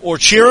or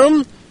cheer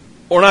him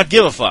or not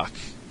give a fuck?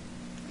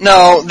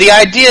 No, the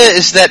idea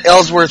is that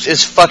Ellsworth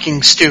is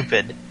fucking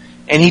stupid,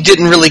 and he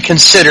didn't really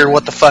consider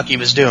what the fuck he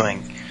was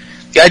doing.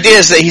 The idea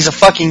is that he's a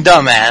fucking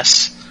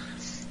dumbass,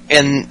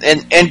 and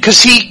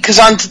because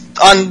on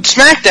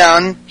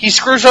SmackDown he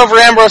screws over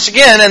Ambrose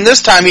again, and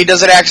this time he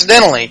does it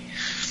accidentally,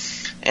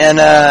 and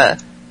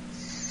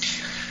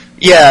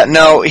yeah,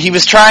 no, he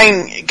was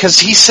trying, because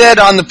he said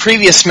on the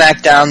previous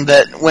SmackDown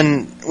that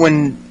when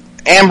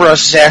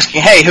Ambrose is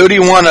asking, hey, who do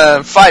you want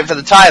to fight for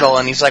the title?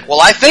 And he's like, well,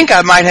 I think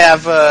I might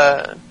have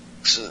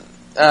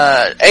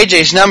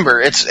AJ's number.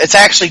 It's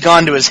actually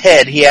gone to his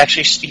head.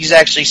 He's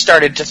actually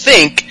started to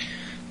think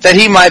that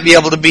he might be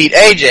able to beat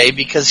AJ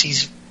because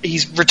he's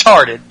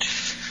retarded.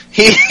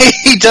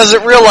 He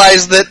doesn't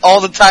realize that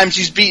all the times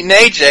he's beaten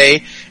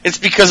AJ, it's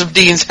because of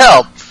Dean's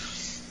help.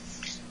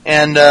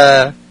 And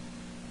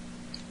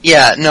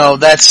yeah, no,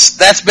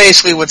 that's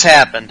basically what's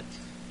happened.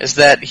 Is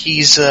that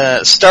he's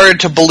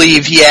started to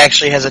believe he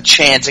actually has a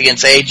chance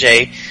against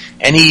AJ,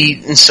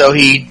 and so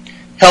he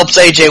helps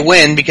AJ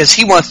win because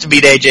he wants to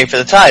beat AJ for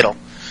the title.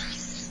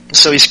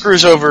 So he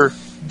screws over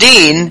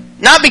Dean,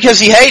 not because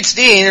he hates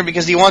Dean or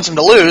because he wants him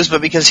to lose,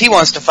 but because he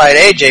wants to fight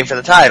AJ for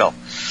the title.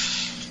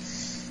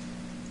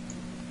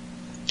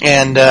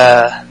 And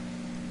yeah,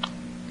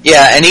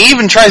 and he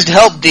even tries to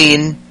help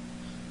Dean,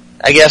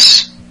 I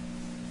guess,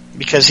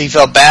 because he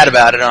felt bad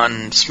about it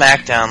on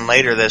SmackDown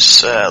later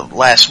this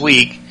last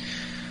week,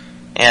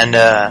 and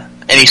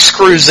he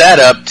screws that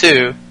up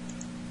too.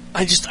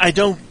 I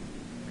don't.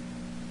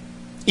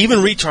 Even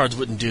retards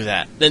wouldn't do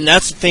that. And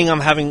that's the thing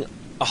I'm having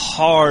a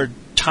hard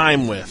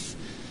time with.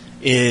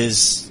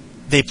 Is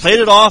they played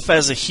it off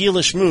as a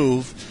heelish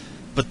move,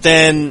 but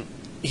then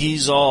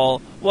he's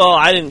all, well,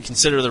 I didn't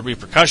consider the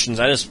repercussions.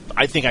 I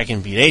think I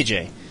can beat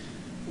AJ.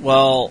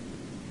 Well,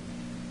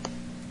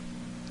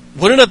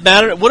 wouldn't it have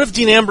mattered? What if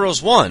Dean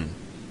Ambrose won?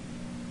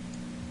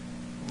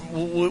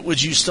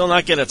 Would you still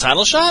not get a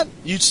title shot?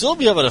 You'd still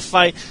be able to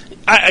fight.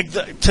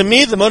 To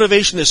me, the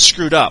motivation is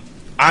screwed up.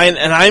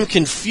 I'm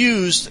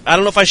confused. I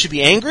don't know if I should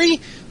be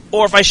angry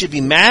or if I should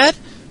be mad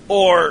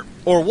or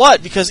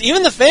what, because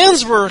even the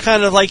fans were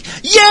kind of like,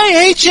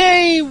 yay,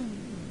 AJ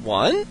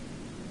won?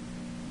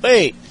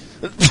 Wait.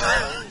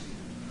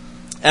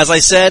 As I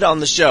said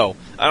on the show,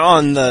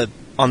 on the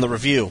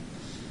review,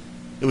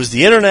 it was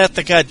the internet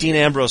that got Dean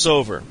Ambrose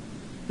over.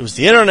 It was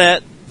the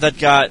internet that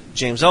got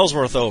James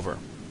Ellsworth over.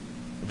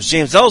 It was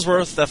James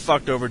Ellsworth that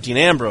fucked over Dean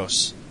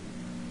Ambrose.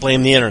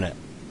 Blame the internet.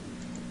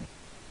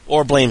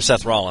 Or blame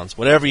Seth Rollins.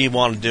 Whatever you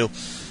want to do.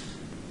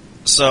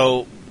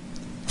 So,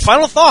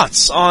 final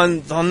thoughts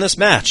on this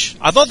match.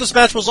 I thought this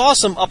match was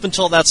awesome up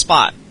until that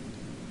spot.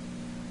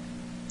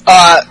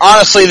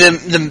 Honestly,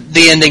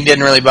 the ending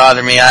didn't really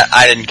bother me.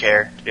 I didn't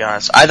care, to be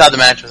honest. I thought the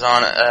match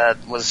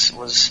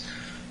was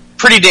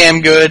pretty damn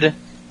good.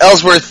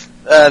 Ellsworth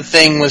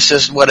thing was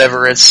just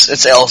whatever.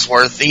 It's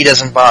Ellsworth. He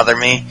doesn't bother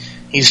me.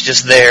 He's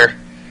just there.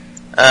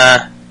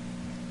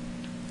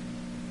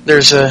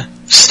 There's a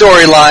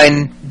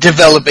storyline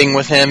developing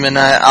with him, and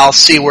I'll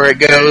see where it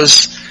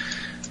goes.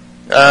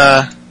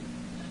 Yeah,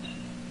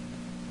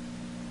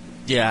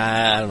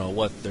 I don't know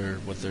what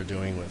they're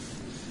doing with.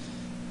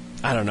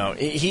 I don't know.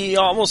 He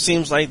almost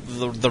seems like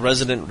the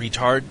resident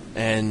retard,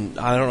 and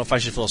I don't know if I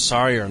should feel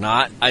sorry or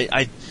not.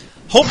 I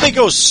hope they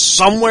go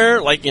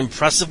somewhere like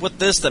impressive with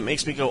this that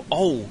makes me go,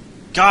 oh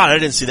God, I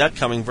didn't see that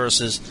coming.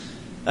 Versus,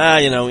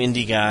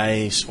 indie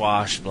guy,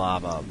 squash, blah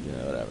blah,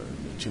 whatever.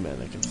 Two men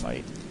that can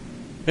fight.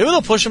 Maybe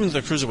they'll push him into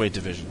the cruiserweight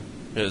division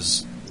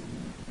because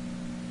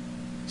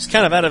he's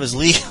kind of out of his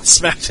league on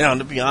SmackDown.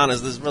 To be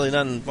honest, there's really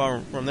nothing far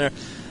from there.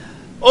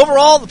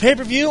 Overall, the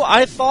pay-per-view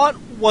I thought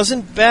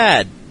wasn't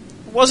bad.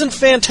 It wasn't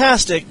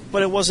fantastic,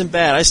 but it wasn't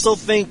bad. I still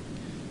think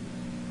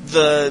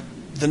the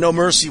No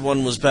Mercy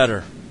one was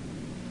better.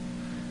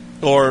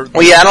 Or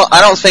well, yeah,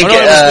 I don't think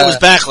it was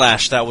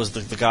Backlash. That was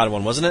the God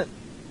one, wasn't it?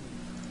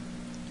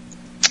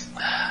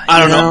 I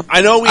don't know.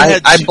 I know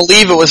I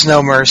believe it was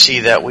No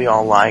Mercy that we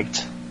all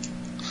liked.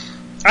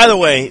 Either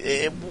way,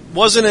 it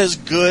wasn't as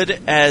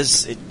good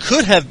as it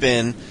could have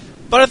been,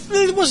 but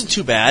it wasn't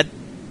too bad.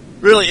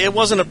 Really, it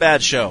wasn't a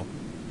bad show.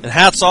 And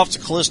hats off to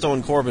Kalisto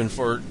and Corbin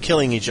for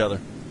killing each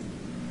other.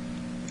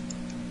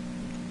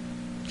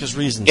 Because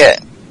reasons. Yeah,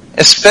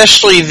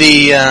 especially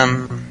the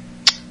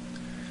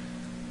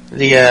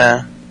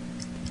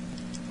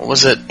what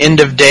was it? End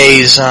of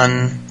days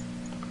on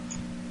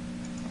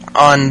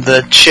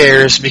the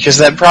chairs, because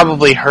that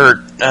probably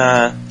hurt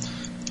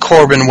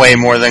Corbin way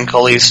more than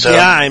Kalisto.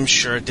 Yeah, I'm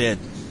sure it did.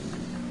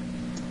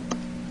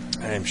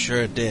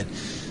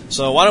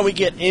 So why don't we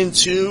get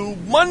into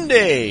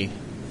Monday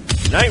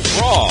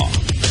Night Raw?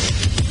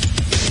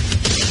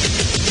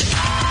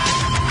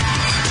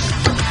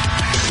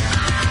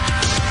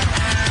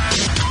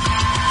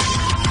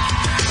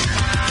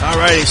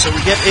 Alrighty, so we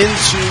get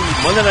into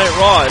Monday Night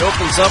Raw. It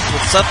opens up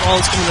with Seth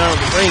Rollins coming out of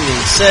the ring, and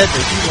he said that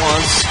he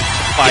wants to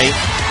fight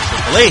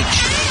Triple H.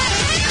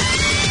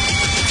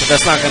 But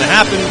that's not going to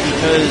happen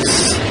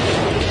because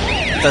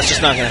that's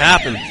just not going to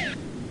happen.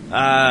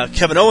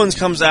 Kevin Owens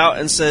comes out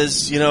and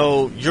says, you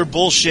know, you're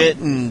bullshit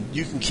and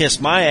you can kiss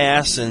my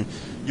ass and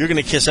you're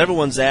going to kiss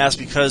everyone's ass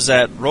because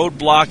at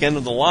Roadblock end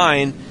of the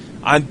line,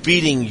 I'm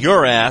beating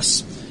your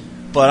ass.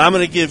 But I'm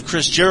going to give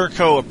Chris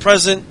Jericho a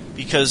present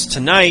because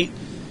tonight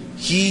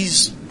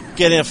he's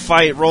going to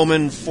fight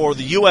Roman for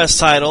the U.S.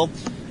 title,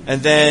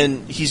 and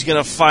then he's going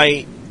to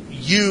fight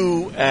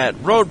you at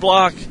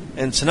Roadblock,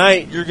 and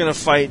tonight you're going to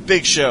fight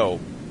Big Show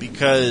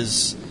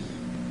because...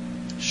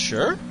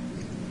 Sure?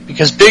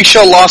 Because Big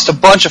Show lost a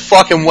bunch of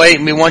fucking weight,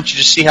 and we want you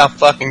to see how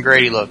fucking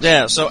great he looks.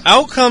 Yeah, so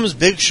out comes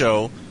Big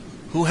Show,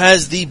 who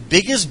has the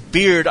biggest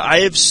beard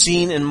I have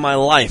seen in my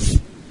life.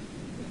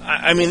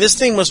 I mean, this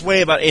thing must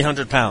weigh about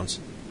 800 pounds.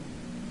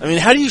 I mean,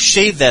 how do you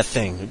shave that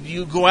thing?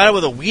 You go at it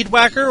with a weed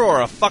whacker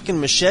or a fucking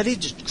machete?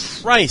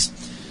 Just Christ.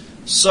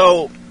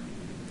 So,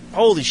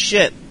 holy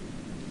shit.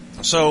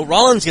 So,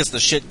 Rollins gets the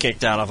shit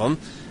kicked out of him,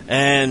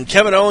 and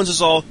Kevin Owens is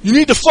all, you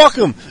need to fuck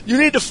him! You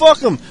need to fuck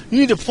him! You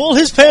need to pull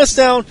his pants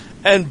down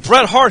and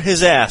Bret Hart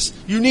his ass!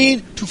 You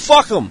need to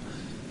fuck him!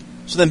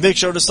 So then Big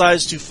Show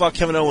decides to fuck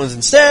Kevin Owens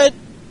instead,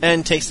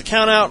 and takes the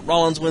count out.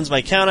 Rollins wins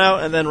by count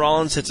out, and then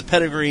Rollins hits a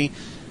pedigree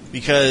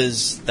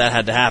because that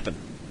had to happen.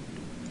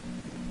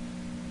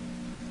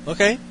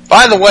 Okay.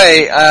 By the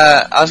way,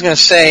 I was going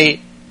to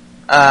say,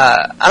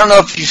 I don't know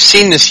if you've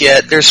seen this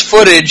yet. There's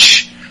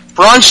footage.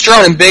 Braun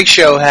Strowman and Big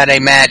Show had a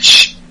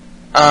match,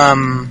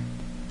 a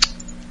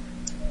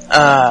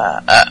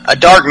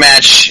dark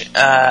match,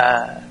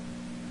 I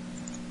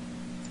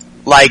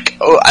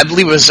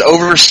believe it was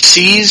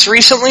overseas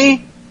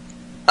recently.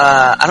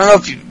 I don't know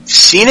if you've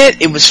seen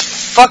it. It was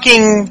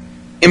fucking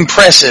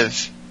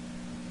impressive.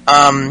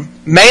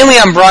 Mainly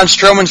on Braun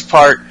Strowman's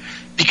part,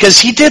 because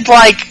he did,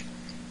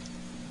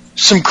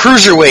 some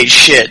cruiserweight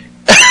shit.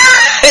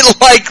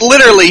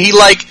 Literally, he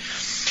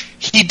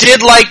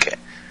did,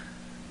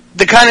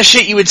 the kind of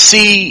shit you would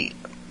see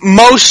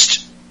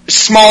most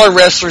smaller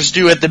wrestlers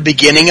do at the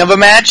beginning of a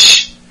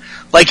match.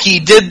 He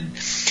did,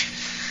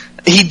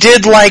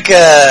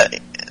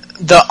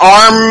 the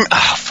arm,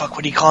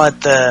 what do you call it,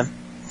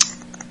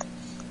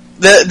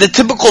 the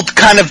typical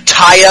kind of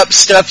tie-up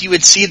stuff you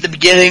would see at the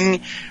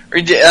beginning, or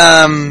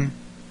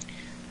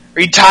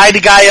he tied a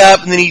guy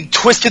up, and then he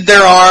twisted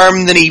their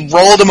arm, then he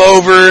rolled him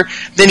over,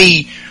 then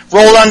he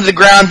rolled onto the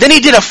ground, then he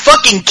did a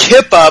fucking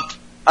kip-up.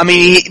 I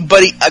mean,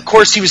 of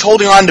course, he was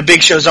holding on to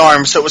Big Show's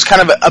arm, so it was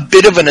kind of a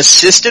bit of an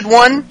assisted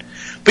one.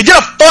 But he did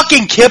a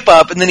fucking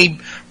kip-up, and then he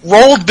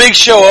rolled Big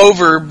Show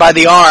over by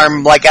the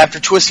arm, after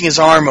twisting his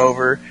arm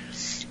over.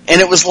 And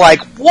it was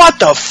like, what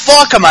the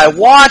fuck am I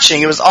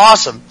watching? It was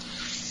awesome.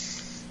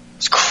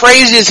 It's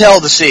crazy as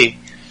hell to see.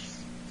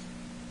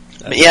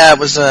 But yeah, it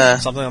was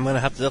something I'm going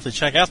to have to definitely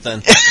check out then.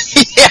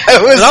 Yeah,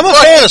 it was. I'm a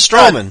fan of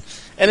Strowman,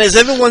 and as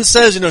everyone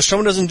says,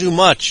 Strowman doesn't do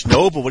much.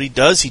 No, but what he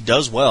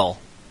does well.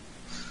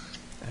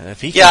 And if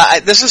he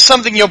can... this is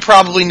something you'll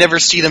probably never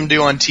see them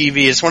do on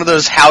TV. It's one of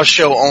those house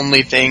show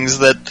only things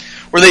where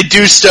they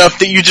do stuff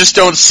that you just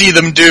don't see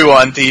them do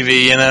on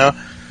TV.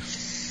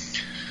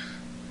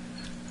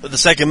 The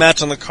second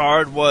match on the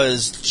card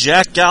was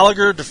Jack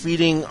Gallagher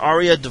defeating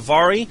Arya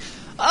Daivari.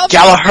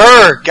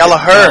 Gallagher.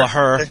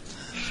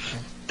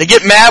 They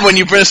get mad when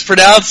you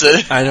mispronounce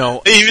it. I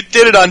know. They even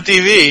did it on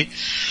TV.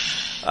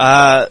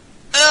 A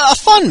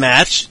fun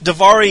match.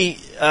 Daivari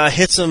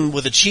hits him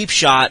with a cheap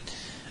shot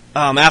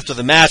after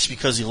the match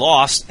because he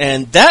lost,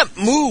 and that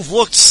move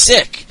looked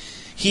sick.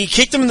 He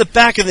kicked him in the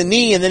back of the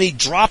knee, and then he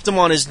dropped him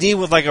on his knee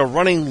with a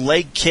running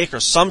leg kick or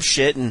some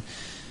shit, and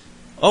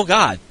oh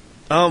god.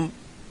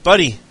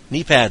 Buddy,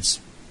 knee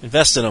pads.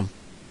 Invest in them.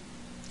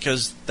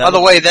 By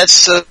the way,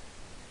 that's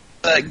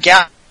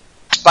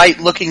despite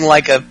looking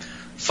like a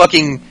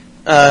fucking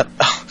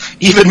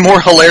even more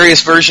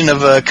hilarious version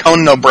of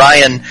Conan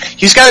O'Brien.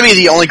 He's got to be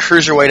the only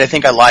cruiserweight I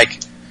think I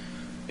like,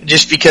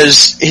 just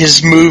because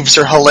his moves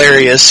are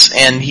hilarious,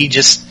 and he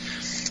just,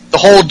 the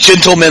whole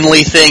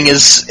gentlemanly thing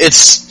is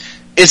it's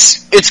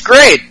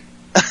great.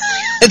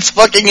 It's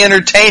fucking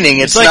entertaining.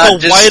 It's like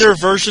not a wider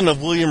version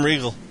of William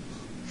Regal.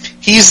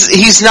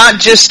 He's not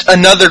just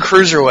another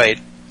cruiserweight.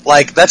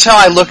 That's how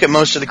I look at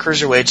most of the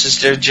cruiserweights, is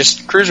they're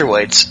just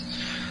cruiserweights.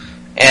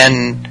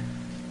 And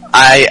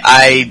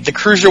the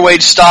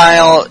cruiserweight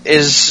style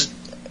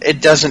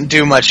it doesn't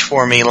do much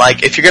for me.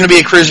 If you're going to be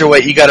a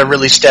cruiserweight, you got to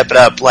really step it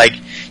up.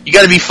 You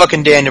got to be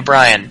fucking Daniel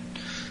Bryan.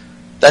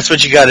 That's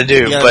what you got to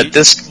do. You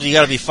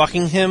got to be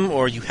fucking him,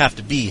 or you have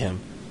to be him.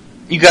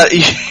 You got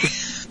you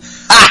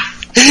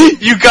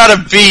got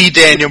to be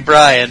Daniel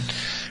Bryan,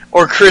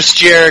 or Chris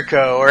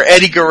Jericho, or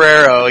Eddie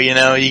Guerrero.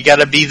 You got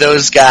to be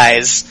those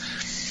guys.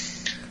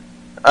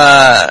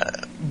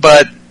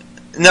 But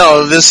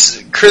no,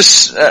 this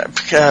Chris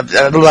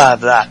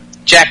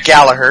Jack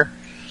Gallagher.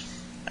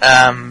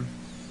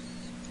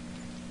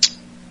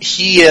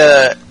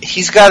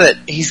 He's got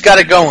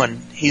it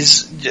going.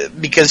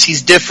 Because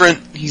he's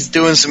different. He's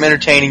doing some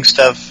entertaining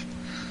stuff.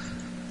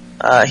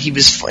 He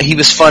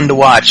was fun to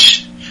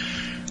watch.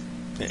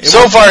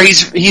 So far,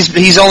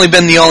 he's only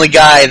been the only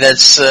guy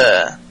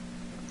that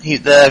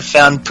I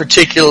found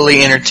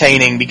particularly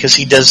entertaining because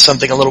he does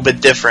something a little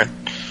bit different.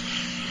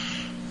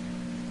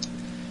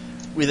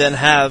 We then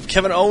have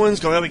Kevin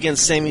Owens going up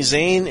against Sami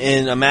Zayn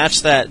in a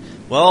match that,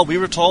 well, we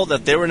were told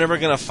that they were never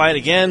going to fight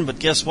again, but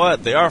guess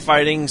what? They are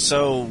fighting,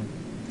 so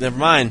never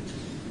mind.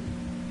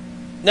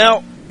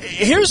 Now,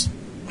 didn't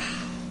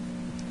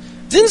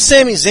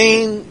Sami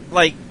Zayn,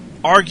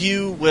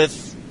 argue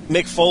with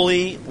Mick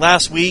Foley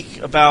last week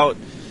about,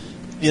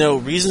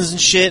 reasons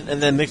and shit,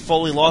 and then Mick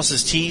Foley lost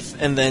his teeth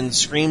and then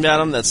screamed at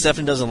him that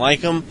Stephanie doesn't like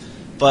him,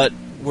 but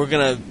we're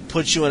going to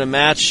put you in a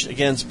match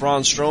against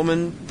Braun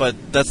Strowman, but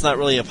that's not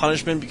really a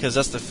punishment because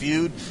that's the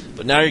feud,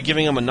 but now you're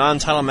giving him a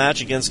non-title match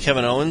against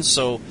Kevin Owens,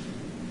 so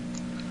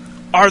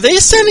are they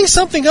setting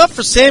something up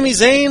for Sami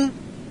Zayn,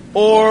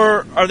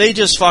 or are they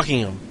just fucking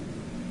him?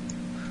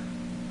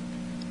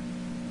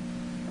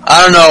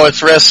 I don't know,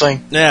 it's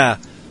wrestling. Yeah,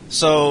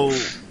 so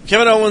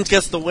Kevin Owens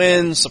gets the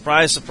win,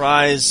 surprise,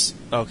 surprise.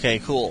 Okay,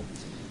 cool.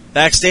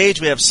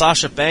 Backstage, we have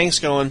Sasha Banks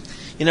going,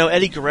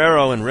 Eddie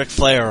Guerrero and Ric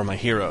Flair are my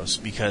heroes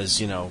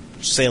because,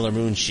 Sailor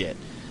Moon shit.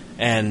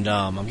 And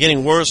I'm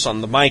getting worse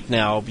on the mic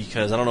now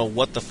because I don't know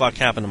what the fuck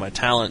happened to my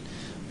talent.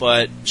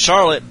 But,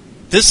 Charlotte,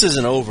 this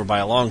isn't over by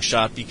a long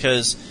shot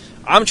because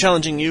I'm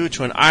challenging you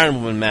to an Iron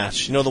Woman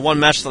match. The one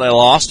match that I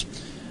lost.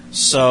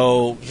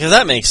 So, because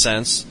that makes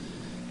sense.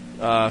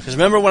 Because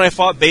remember when I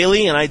fought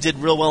Bayley and I did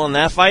real well in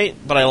that fight,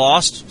 but I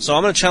lost? So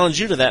I'm going to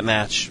challenge you to that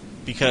match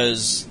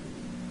because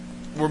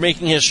we're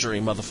making history,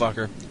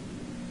 motherfucker.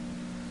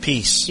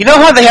 Peace. You know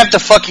how they have to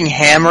fucking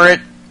hammer it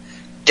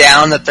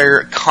down that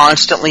they're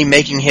constantly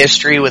making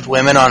history with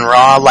women on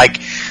Raw?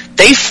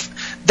 They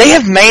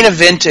have main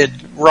evented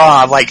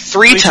Raw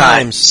three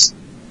times.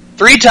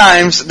 3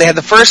 times. They had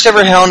the first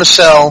ever Hell in a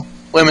Cell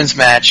women's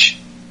match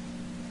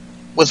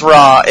with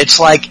Raw. It's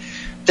like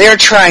they are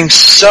trying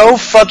so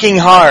fucking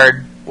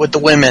hard with the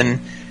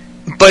women,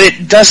 but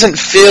it doesn't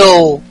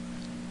feel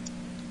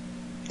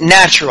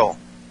natural.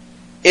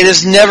 It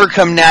has never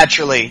come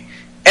naturally.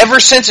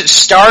 Ever since it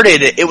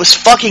started, it was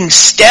fucking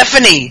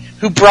Stephanie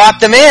who brought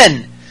them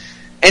in.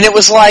 And it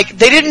was like,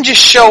 they didn't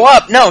just show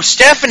up. No,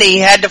 Stephanie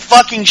had to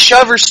fucking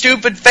shove her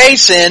stupid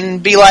face in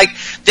and be like,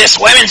 this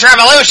women's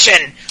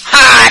revolution!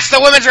 Ha! It's the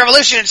women's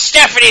revolution! It's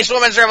Stephanie's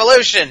women's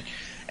revolution!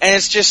 And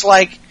it's just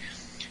like,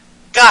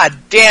 god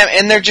damn,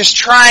 and they're just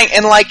trying,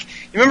 and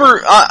you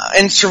remember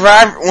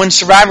when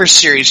Survivor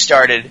Series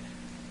started,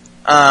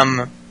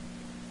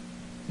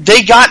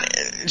 they got,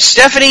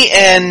 Stephanie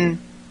and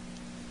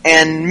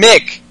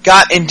Mick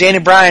got in Danny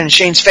Bryan and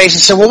Shane's face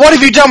and said, well, what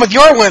have you done with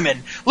your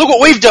women? Look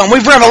what we've done.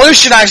 We've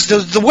revolutionized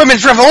the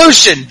women's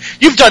revolution.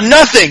 You've done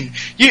nothing.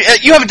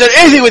 You haven't done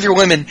anything with your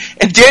women.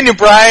 And Daniel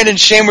Bryan and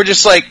Shane were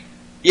just like,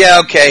 yeah,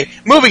 okay,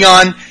 moving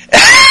on.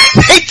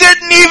 They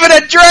didn't even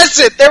address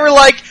it. They were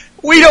like,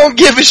 we don't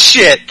give a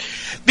shit.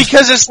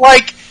 Because it's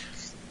like,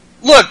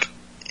 look,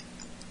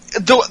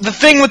 the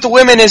thing with the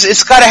women is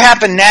it's got to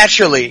happen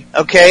naturally,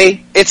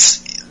 okay?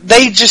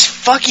 They just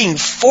fucking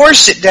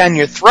force it down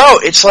your throat.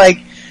 It's like,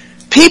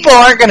 people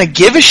aren't going to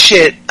give a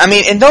shit. I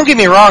mean, and don't get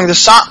me wrong,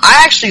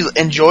 I actually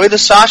enjoy the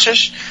Sasha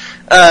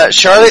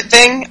Charlotte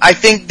thing. I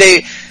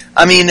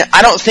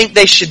don't think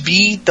they should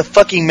be the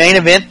fucking main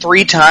event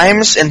 3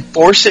 times and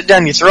force it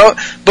down your throat.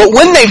 But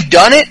when they've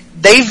done it,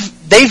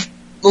 they've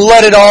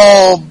let it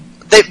all.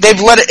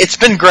 They've let it. It's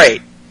been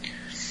great.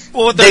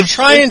 Well, what they're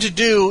trying to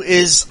do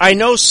is, I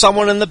know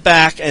someone in the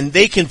back, and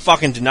they can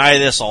fucking deny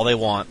this all they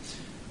want.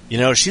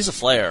 She's a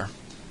Flair.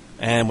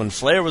 And when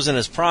Flair was in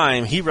his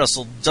prime, he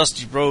wrestled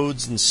Dusty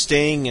Rhodes and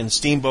Sting and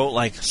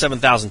Steamboat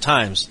 7,000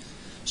 times.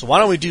 So why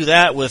don't we do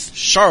that with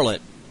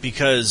Charlotte?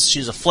 Because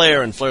she's a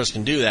Flair and Flairs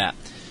can do that.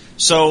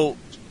 So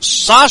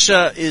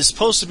Sasha is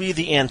supposed to be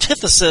the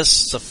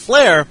antithesis of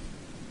Flair,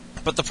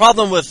 but the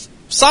problem with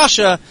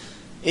Sasha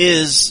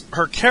is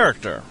her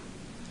character.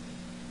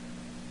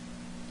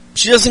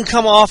 She doesn't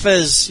come off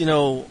as,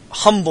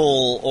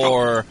 humble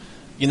or,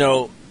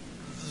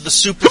 the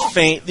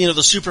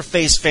super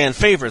face fan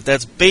favorite.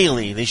 That's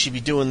Bayley. They should be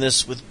doing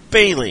this with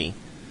Bayley,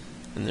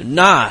 and they're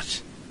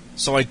not.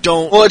 So I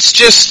don't. Well, it's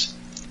just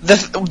the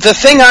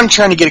thing I'm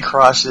trying to get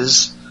across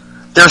is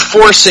they're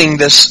forcing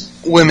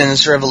this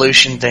women's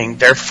revolution thing.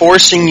 They're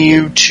forcing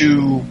you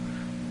to.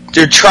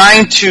 They're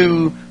trying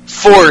to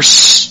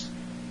force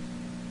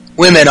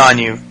women on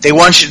you. They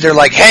want you. They're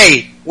like,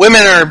 hey,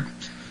 women are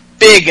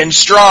big and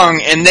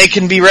strong, and they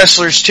can be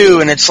wrestlers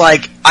too. And it's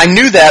like, I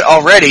knew that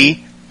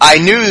already. I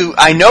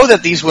know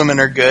that these women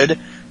are good.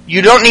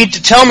 You don't need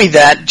to tell me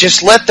that.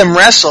 Just let them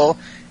wrestle,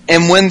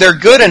 and when they're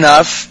good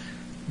enough,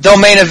 they'll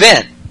main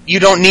event.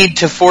 You don't need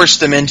to force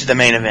them into the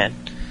main event.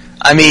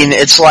 I mean,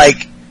 it's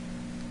like,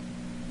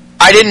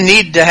 I didn't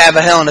need to have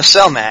a Hell in a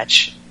Cell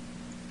match.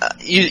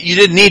 You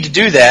didn't need to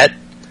do that,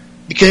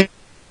 because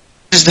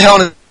the Hell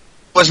in a Cell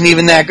wasn't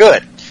even that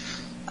good.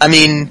 I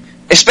mean,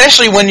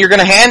 especially when you're going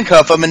to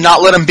handcuff them and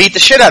not let them beat the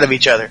shit out of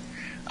each other.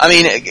 I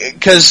mean,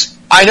 because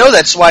I know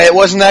that's why it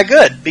wasn't that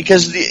good.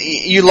 Because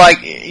you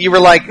were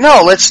like,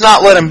 no, let's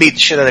not let them beat the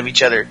shit out of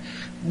each other.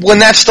 When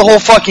that's the whole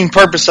fucking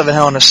purpose of a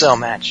Hell in a Cell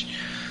match.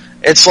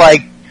 It's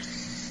like,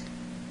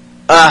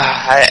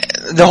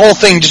 the whole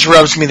thing just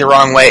rubs me the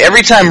wrong way.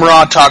 Every time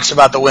Raw talks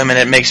about the women,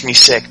 it makes me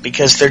sick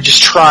because they're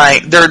just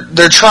trying.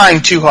 They're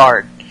trying too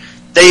hard.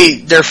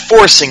 They're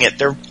forcing it.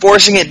 They're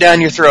forcing it down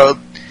your throat,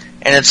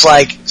 and it's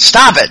like,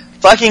 stop it,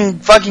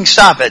 fucking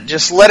stop it.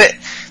 Just let it.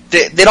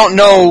 They don't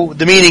know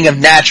the meaning of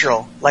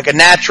natural, like a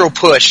natural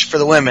push for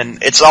the women.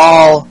 It's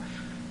all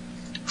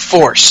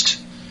forced.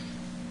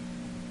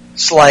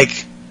 It's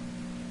like,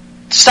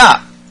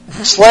 stop.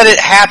 Just let it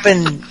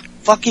happen.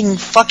 Fucking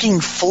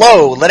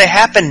flow. Let it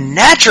happen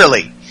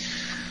naturally.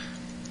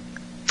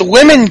 The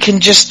women can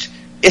just.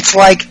 It's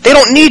like they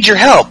don't need your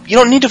help. You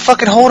don't need to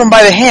fucking hold them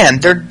by the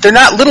hand. They're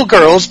not little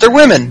girls. They're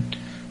women.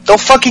 They'll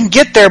fucking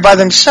get there by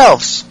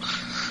themselves.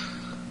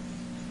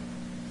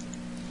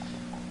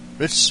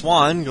 Rich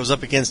Swann goes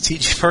up against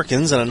T.J.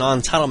 Perkins in a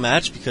non-title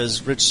match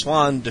because Rich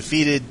Swann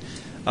defeated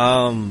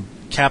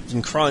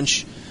Captain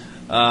Crunch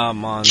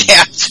on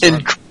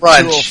Captain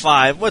Crunch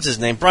 205. What's his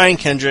name? Brian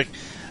Kendrick.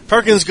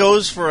 Perkins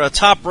goes for a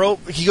top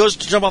rope. He goes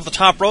to jump off the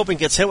top rope and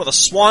gets hit with a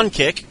Swan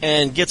kick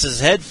and gets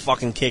his head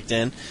fucking kicked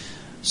in.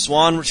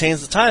 Swann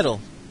retains the title.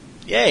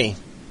 Yay.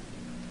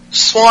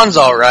 Swan's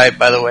alright,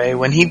 by the way.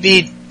 When he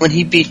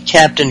beat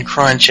Captain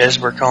Crunch, as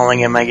we're calling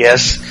him, I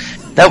guess,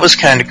 that was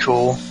kind of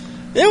cool.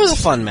 It was a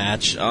fun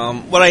match.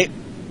 On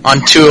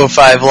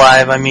 205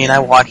 Live, I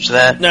watched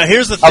that. Now,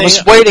 here's the thing. I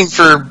was waiting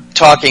for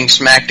Talking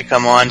Smack to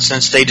come on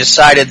since they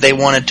decided they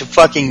wanted to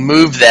fucking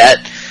move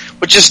that,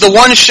 which is the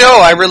one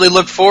show I really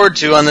look forward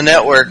to on the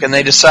network, and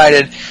they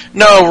decided,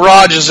 no,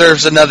 Raw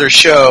deserves another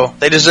show.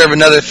 They deserve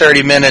another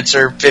 30 minutes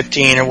or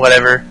 15 or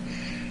whatever.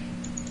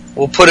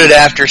 We'll put it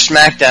after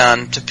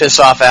SmackDown to piss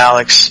off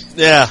Alex.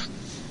 Yeah,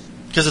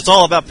 because it's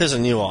all about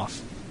pissing you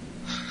off.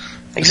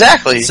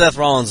 Exactly. It's Seth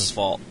Rollins'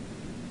 fault.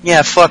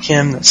 Yeah, fuck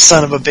him, that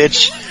son of a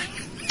bitch.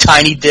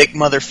 Tiny dick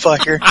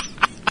motherfucker.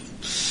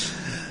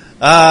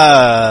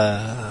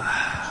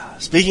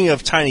 Speaking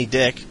of tiny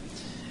dick,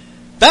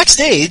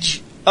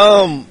 backstage,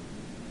 Enzo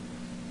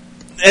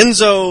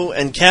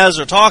and Kaz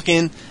are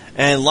talking,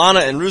 and Lana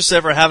and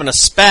Rusev are having a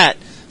spat,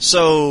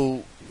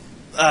 so,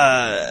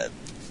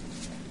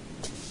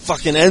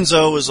 fucking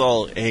Enzo is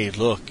all, hey,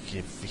 look,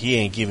 if he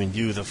ain't giving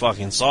you the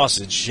fucking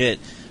sausage shit,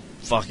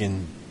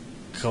 fucking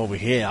come over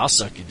here, I'll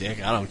suck your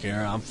dick, I don't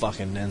care, I'm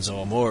fucking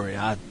Enzo Amore,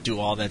 I do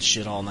all that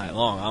shit all night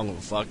long, I don't give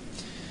a fuck.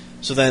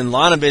 So then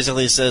Lana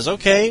basically says,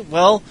 okay,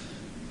 well,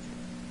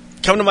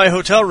 come to my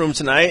hotel room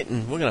tonight,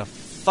 and we're gonna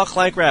fuck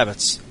like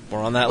rabbits.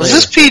 More on that later.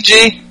 Was this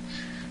PG?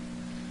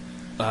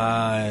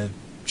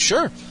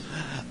 Sure.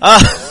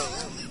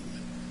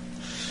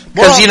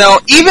 Because,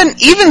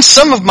 even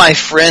some of my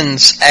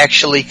friends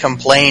actually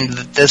complained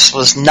that this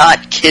was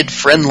not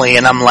kid-friendly,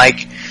 and I'm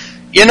like,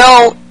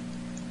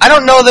 I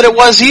don't know that it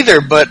was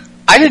either, but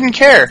I didn't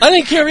care. I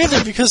didn't care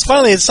either, because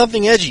finally it's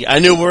something edgy. I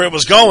knew where it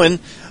was going,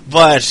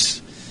 but...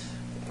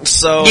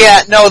 So...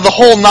 Yeah, no, the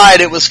whole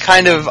night it was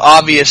kind of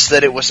obvious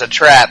that it was a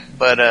trap,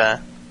 but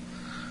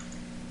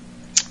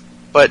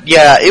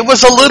yeah, it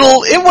was a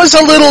little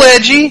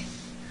edgy,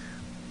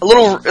 a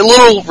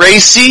little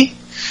racy.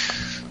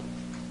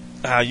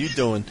 How you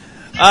doing?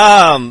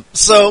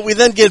 So we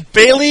then get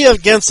Bayley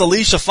against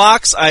Alicia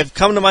Fox. I've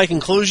come to my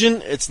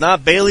conclusion. It's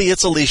not Bayley,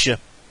 it's Alicia.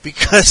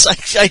 Because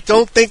I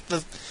don't think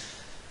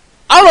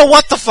I don't know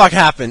what the fuck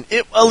happened.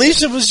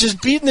 Alicia was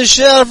just beating the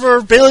shit out of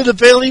her. Bayley to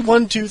Bayley,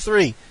 1, 2,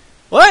 3.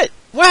 What?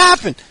 What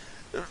happened?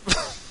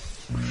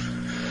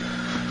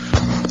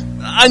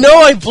 I know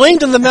I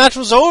blinked and the match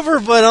was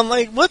over, but I'm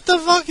like, what the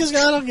fuck is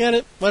going on? I don't get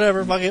it.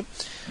 Whatever, fuck it.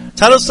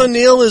 Titus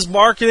O'Neil is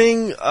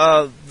marketing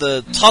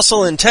the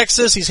tussle in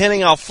Texas. He's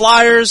handing out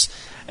flyers,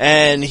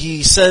 and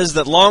he says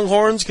that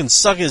Longhorns can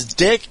suck his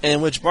dick,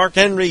 in which Mark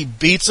Henry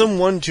beats him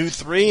 1, 2,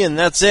 3, and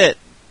that's it.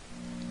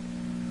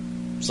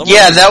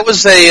 Yeah, that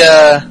was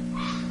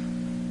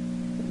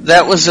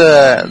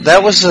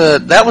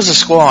a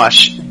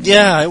squash.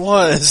 Yeah, it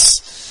was.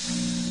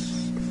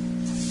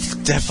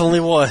 Definitely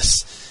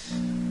was.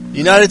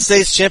 United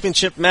States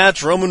Championship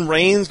match, Roman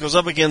Reigns goes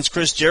up against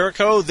Chris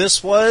Jericho.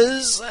 This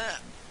was...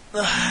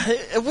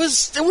 it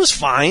was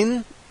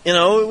fine. It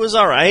was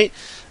alright.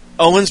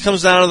 Owens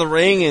comes down to the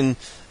ring and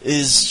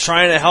is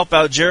trying to help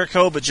out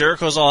Jericho, but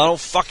Jericho's all, I don't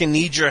fucking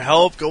need your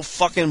help. Go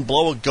fucking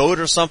blow a goat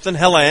or something.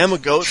 Hell, I am a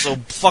goat, so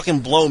fucking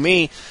blow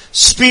me.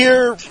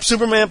 Spear,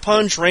 Superman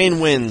punch, Reigns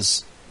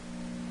wins.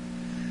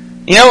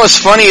 What's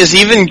funny is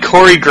even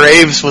Corey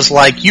Graves was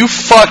like, you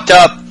fucked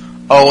up,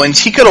 Owens.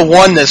 He could have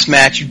won this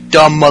match, you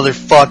dumb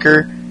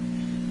motherfucker.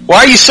 Why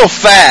are you so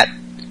fat?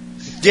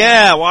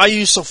 Yeah, why are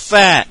you so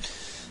fat?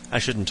 I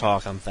shouldn't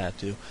talk, I'm fat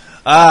too.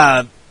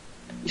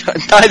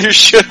 Neither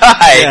should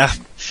I. Yeah.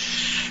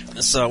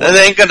 So that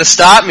ain't gonna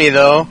stop me,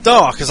 though.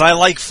 No, because I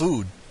like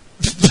food.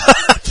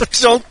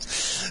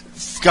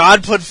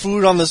 God put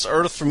food on this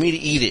earth for me to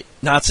eat it,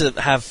 not to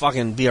have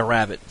fucking be a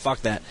rabbit.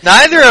 Fuck that.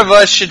 Neither of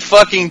us should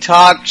fucking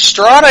talk.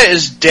 Strata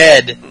is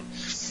dead.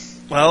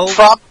 Well,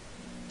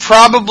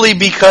 probably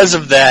because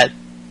of that.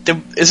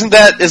 Isn't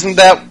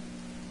that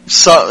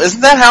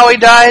how he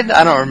died?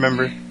 I don't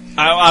remember.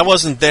 I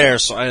wasn't there,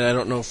 so I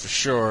don't know for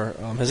sure.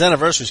 His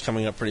anniversary's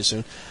coming up pretty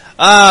soon.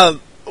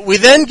 We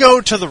then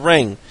go to the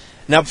ring.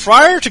 Now,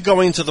 prior to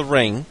going to the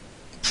ring,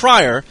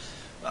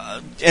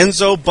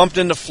 Enzo bumped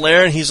into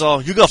Flair, and he's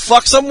all, "You gonna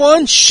fuck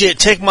someone? Shit,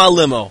 take my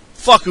limo.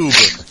 Fuck Uber."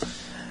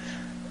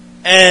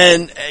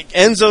 And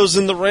Enzo's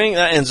in the ring.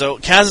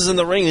 Kaz is in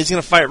the ring, and he's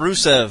gonna fight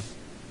Rusev.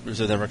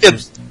 Rusev never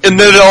comes. And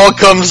then it all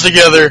comes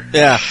together.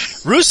 Yeah.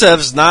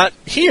 Rusev's not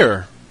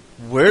here.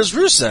 Where's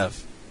Rusev?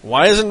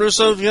 Why isn't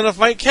Rusev gonna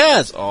fight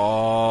Kaz?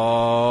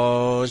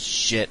 Oh,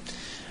 shit.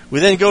 We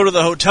then go to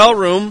the hotel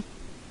room,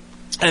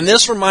 and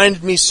this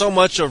reminded me so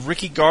much of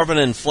Ricky Garvin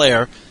and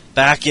Flair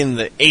back in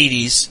the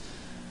 80s,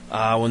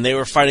 when they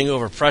were fighting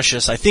over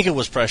Precious. I think it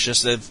was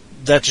Precious.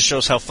 That just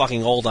shows how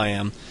fucking old I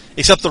am.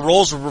 Except the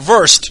roles were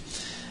reversed.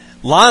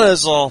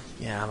 Lana's all,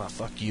 "Yeah, I'm gonna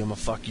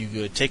fuck you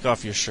good. Take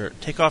off your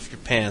shirt. Take off your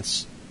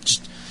pants.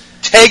 Just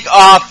take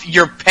off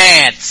your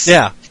pants."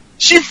 Yeah.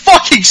 She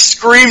fucking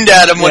screamed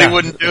at him when he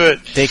wouldn't do it.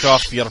 "Take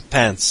off your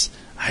pants."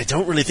 "I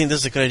don't really think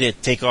this is a good idea.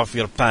 Take off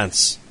your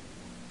pants."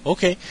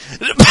 "Okay."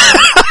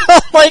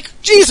 Like,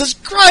 Jesus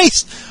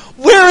Christ!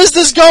 Where is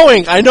this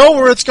going? I know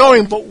where it's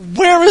going, but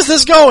where is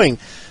this going?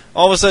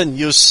 All of a sudden,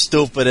 "You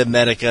stupid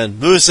American.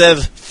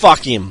 Rusev,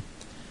 fuck him."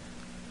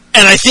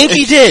 And I think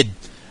he did.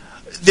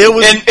 There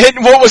was,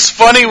 and what was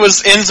funny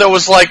was Enzo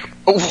was like,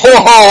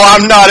 "Whoa,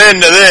 I'm not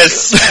into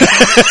this."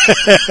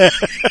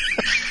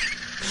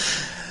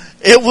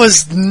 It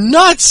was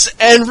nuts,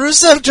 and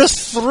Rusev just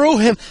threw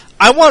him.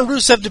 I want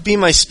Rusev to be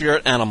my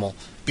spirit animal,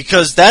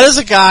 because that is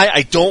a guy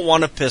I don't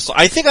want to piss off.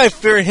 I think I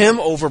fear him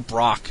over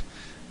Brock,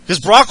 because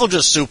Brock will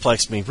just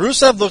suplex me.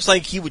 Rusev looks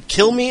like he would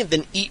kill me,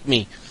 then eat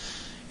me.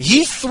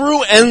 He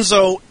threw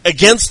Enzo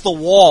against the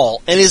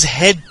wall, and his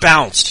head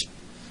bounced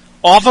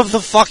off of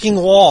the fucking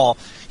wall.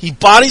 He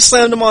body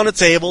slammed him on a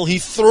table. He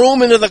threw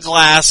him into the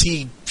glass.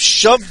 He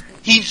shoved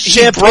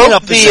champagne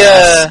up his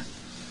ass.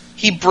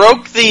 He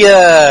broke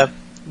the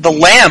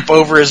lamp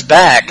over his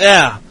back.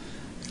 Yeah.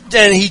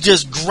 And he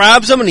just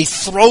grabs him and he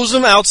throws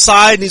him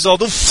outside, and he's all,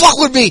 "Don't fuck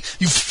with me,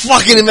 you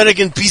fucking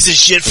American piece of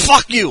shit.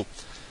 Fuck you."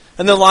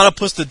 And then Lana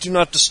puts the "Do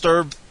Not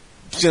Disturb,"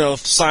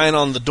 sign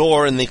on the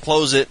door, and they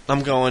close it.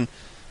 I'm going,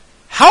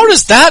 how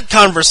does that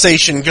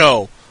conversation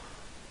go?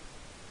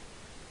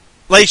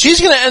 Like, she's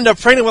going to end up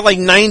pregnant with like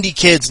 90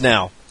 kids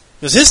now,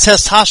 because his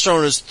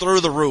testosterone is through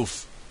the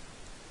roof.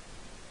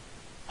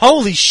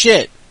 Holy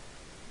shit.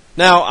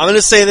 Now, I'm going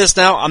to say this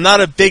now. I'm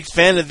not a big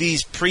fan of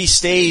these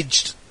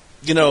pre-staged,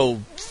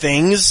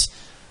 things.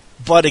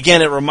 But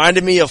again, it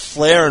reminded me of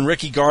Flair and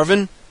Ricky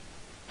Garvin.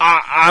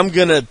 I'm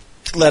going to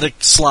let it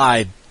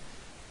slide.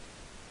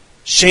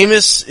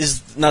 Rusev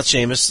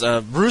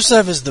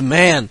is the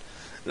man.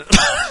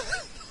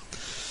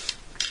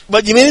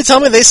 But you mean to tell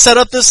me they set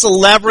up this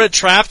elaborate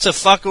trap to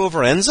fuck over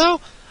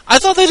Enzo? I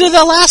thought they did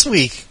that last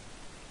week.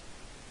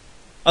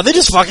 Are they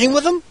just fucking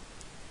with him?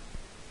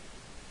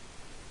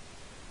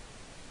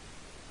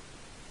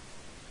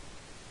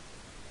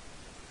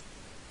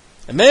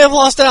 I may have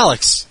lost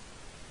Alex.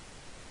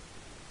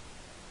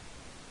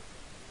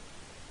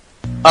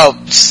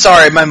 Oh,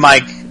 sorry, my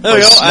mic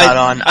was not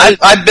on.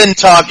 I've been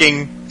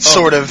talking,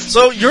 sort of.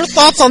 So, your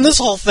thoughts on this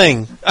whole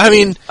thing? I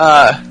mean,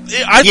 I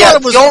thought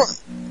it was...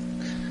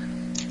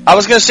 I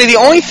was going to say, the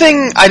only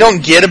thing I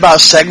don't get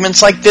about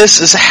segments like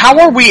this is how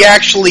are we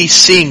actually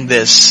seeing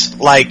this?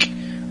 Like,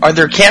 are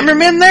there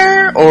cameramen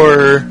there,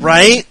 or...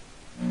 Right?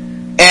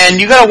 And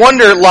you gotta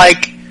wonder,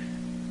 like,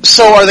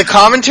 so are the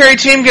commentary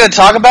team gonna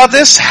talk about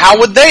this? How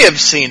would they have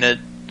seen it?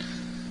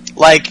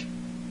 Like,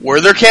 were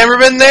there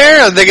cameramen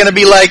there? Are they gonna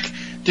be like,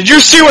 "Did you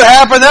see what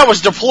happened? That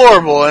was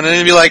deplorable." And then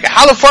they'd be like,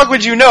 "How the fuck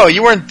would you know?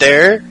 You weren't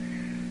there."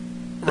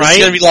 Right? It's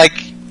gonna be like...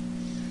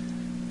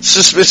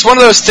 It's one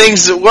of those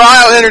things that,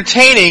 while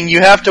entertaining,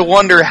 you have to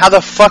wonder how the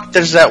fuck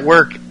does that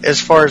work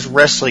as far as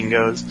wrestling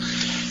goes.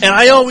 And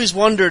I always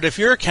wondered, if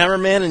you're a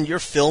cameraman and you're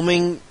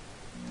filming...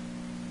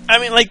 I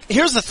mean, like,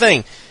 here's the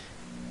thing.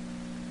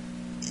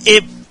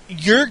 If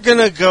you're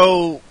gonna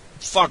go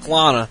fuck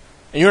Lana,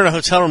 and you're in a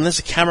hotel room and there's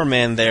a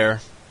cameraman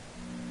there,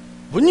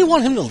 wouldn't you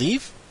want him to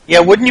leave? Yeah,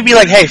 wouldn't you be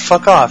like, "Hey,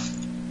 fuck off.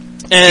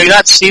 Do you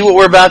not see what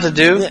we're about to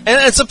do?"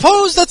 And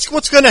suppose that's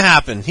what's gonna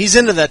happen. He's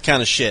into that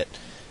kind of shit.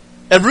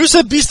 And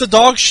Rusev beats the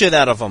dog shit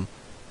out of him.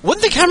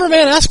 Wouldn't the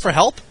cameraman ask for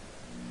help?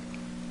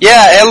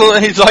 Yeah,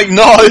 he's like,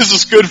 "No, this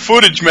is good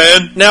footage,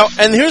 man." Now,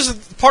 and here's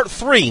part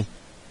 3.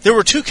 There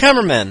were 2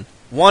 cameramen.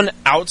 One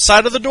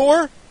outside of the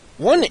door,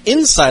 one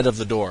inside of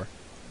the door.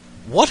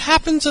 What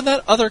happened to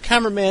that other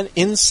cameraman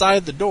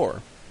inside the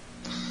door?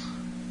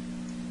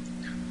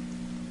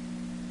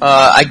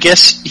 I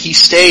guess he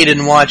stayed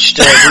and watched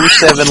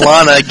Rusev and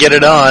Lana get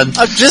it on.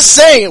 I'm just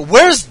saying,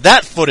 where's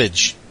that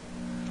footage?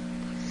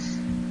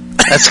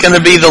 That's going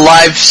to be the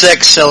live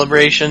sex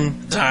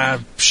celebration.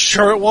 I'm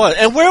sure it was.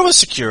 And where was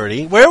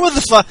security? Where was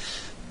the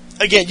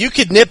Again, you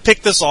could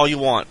nitpick this all you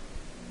want.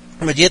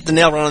 But you hit the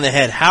nail right on the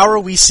head. How are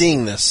we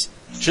seeing this?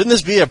 Shouldn't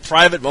this be a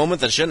private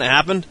moment that shouldn't have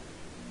happened?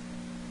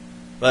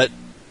 But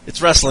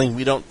it's wrestling.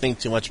 We don't think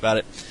too much about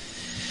it.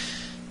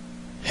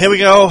 Here we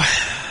go.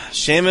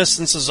 Sheamus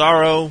and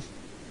Cesaro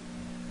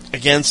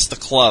against the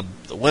Club.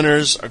 The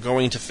winners are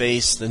going to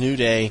face the New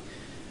Day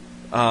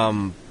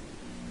for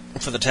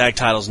the tag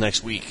titles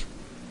next week.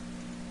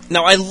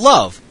 Now,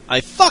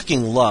 I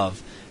fucking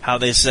love how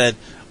they said,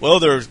 well,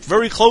 they're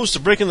very close to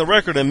breaking the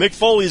record, and Mick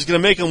Foley's going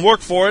to make them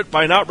work for it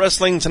by not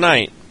wrestling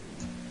tonight.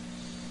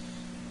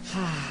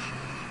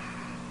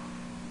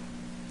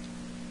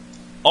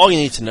 All you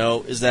need to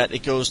know is that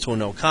it goes to a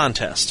no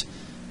contest.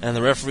 And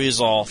the referee's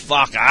all,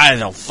 fuck, I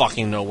don't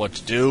fucking know what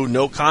to do.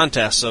 No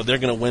contest, so they're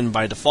going to win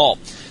by default.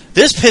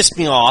 This pissed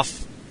me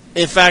off.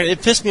 In fact,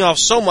 it pissed me off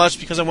so much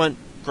because I went,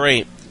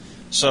 great.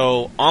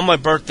 So, on my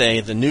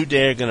birthday, the New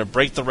Day are going to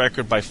break the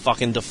record by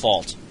fucking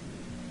default.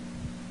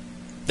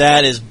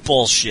 That is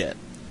bullshit.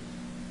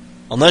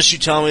 Unless you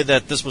tell me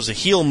that this was a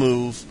heel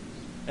move,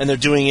 and they're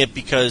doing it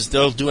because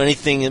they'll do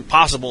anything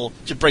possible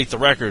to break the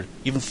record,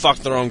 even fuck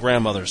their own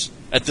grandmothers.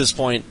 At this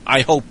point,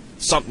 I hope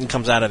something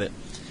comes out of it.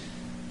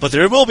 But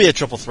there will be a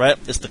triple threat.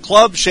 It's the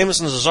Club, Sheamus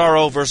and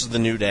Cesaro versus the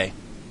New Day.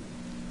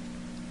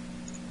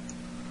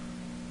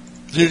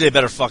 The New Day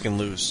better fucking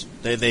lose.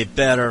 They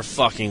better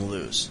fucking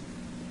lose.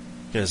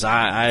 Because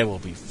I will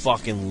be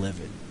fucking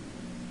livid.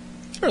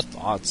 Your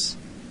thoughts?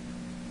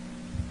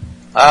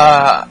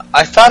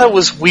 I thought it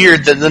was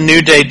weird that the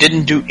New Day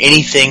didn't do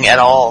anything at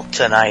all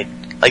tonight.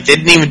 Like, they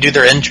didn't even do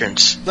their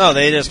entrance. No,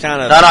 they just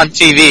kind of... Not on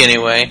TV,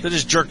 anyway. They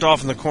just jerked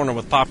off in the corner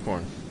with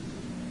popcorn.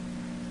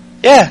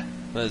 Yeah.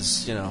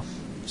 That's,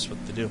 that's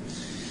what they do.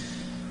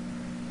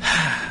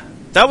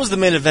 That was the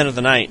main event of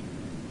the night.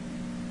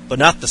 But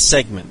not the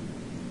segment.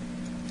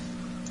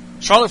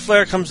 Charlotte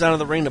Flair comes down to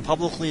the ring to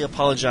publicly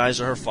apologize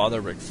to her father,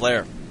 Ric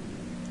Flair.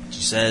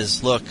 She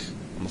says, look,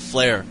 I'm a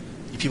Flair.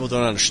 You people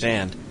don't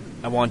understand.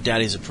 I want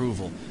Daddy's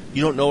approval.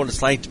 You don't know what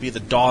it's like to be the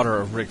daughter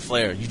of Ric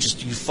Flair. You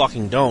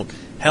fucking don't.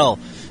 Hell,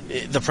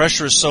 the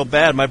pressure is so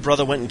bad, my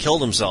brother went and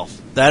killed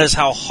himself. That is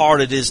how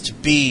hard it is to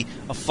be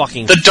a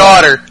fucking the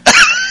daughter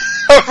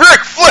of Ric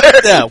Flair.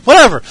 Yeah,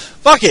 whatever.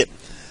 Fuck it.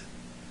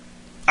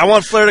 I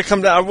want Flair to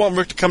come down. I want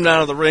Rick to come down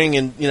to the ring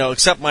and,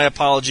 accept my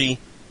apology.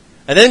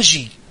 And then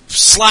she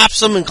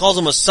slaps him and calls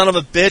him a son of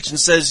a bitch and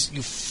says,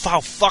 how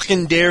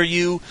fucking dare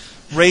you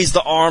raise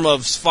the arm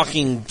of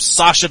fucking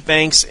Sasha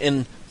Banks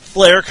in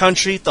Flair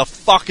country? The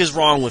fuck is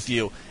wrong with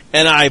you?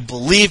 And I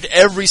believed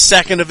every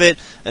second of it.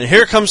 And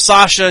here comes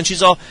Sasha, and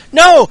she's all,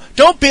 no,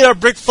 don't beat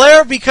up Ric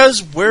Flair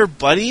because we're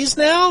buddies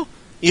now?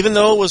 Even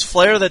though it was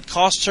Flair that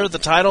cost her the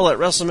title at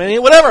WrestleMania.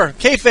 Whatever,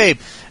 kayfabe.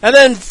 And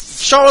then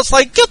Charlotte's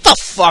like, get the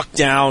fuck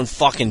down,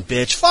 fucking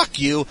bitch. Fuck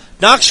you.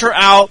 Knocks her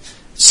out,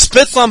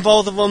 spits on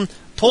both of them,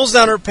 pulls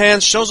down her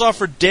pants, shows off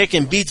her dick,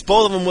 and beats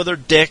both of them with her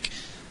dick.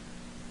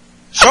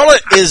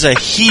 Charlotte is a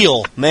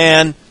heel,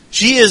 man.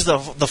 She is the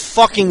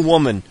fucking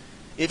woman.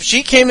 If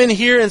she came in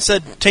here and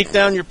said, take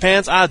down your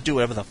pants, I'd do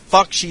whatever the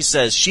fuck she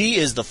says. She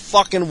is the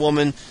fucking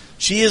woman.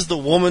 She is the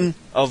woman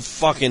of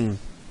fucking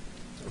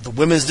the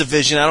women's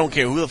division. I don't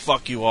care who the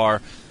fuck you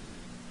are.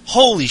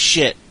 Holy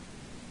shit.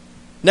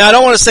 Now, I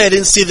don't want to say I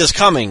didn't see this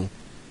coming,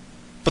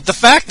 but the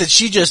fact that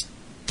she just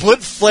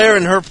put Flair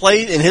in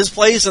his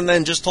place and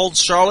then just told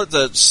Sasha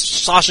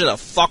to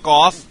fuck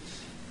off.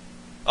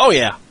 Oh,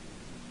 yeah.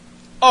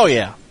 Oh,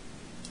 yeah.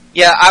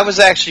 Yeah, I was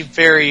actually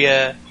very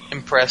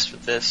impressed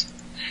with this.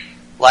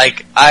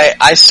 Like,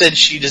 I said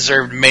she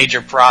deserved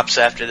major props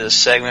after this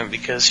segment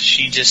because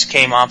she just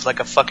came off like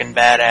a fucking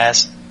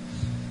badass.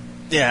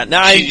 Yeah,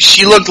 now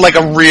she looked like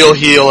a real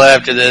heel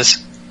after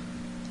this.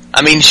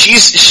 I mean,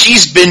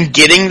 she's been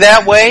getting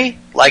that way,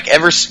 like,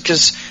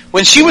 because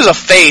when she was a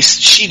face,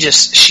 she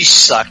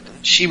sucked.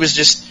 She was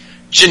just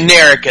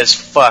generic as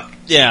fuck.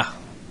 Yeah.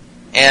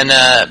 And,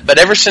 but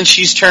ever since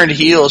she's turned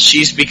heel,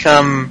 she's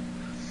become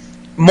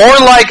more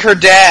like her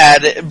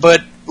dad,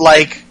 but,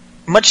 like,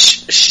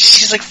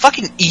 she's like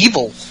fucking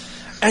evil.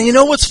 And you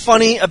know what's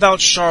funny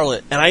about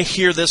Charlotte, and I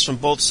hear this from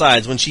both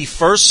sides, when she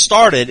first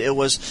started, it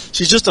was,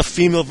 she's just a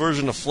female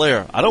version of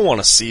Flair. I don't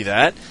want to see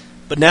that.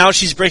 But now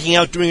she's breaking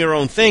out doing her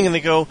own thing, and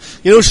they go,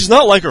 she's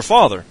not like her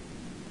father.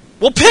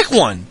 Well, pick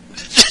one.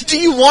 Do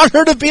you want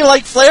her to be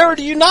like Flair, or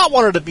do you not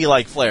want her to be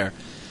like Flair?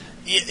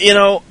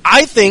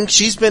 I think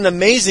she's been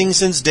amazing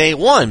since day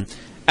one.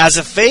 As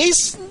a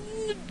face,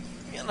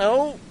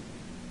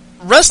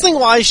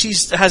 wrestling-wise, she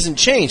hasn't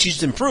changed.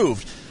 She's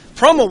improved.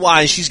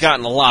 Promo-wise, she's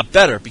gotten a lot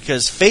better,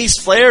 because face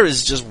Flair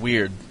is just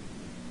weird.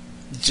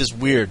 It's just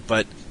weird,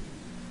 but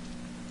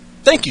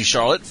thank you,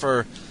 Charlotte,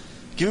 for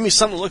giving me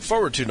something to look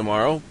forward to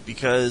tomorrow,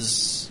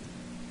 because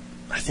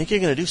I think you're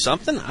going to do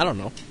something. I don't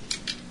know.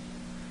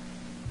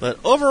 But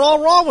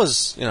overall, Raw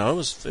was, it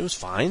was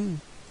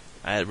fine.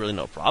 I had really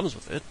no problems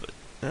with it, but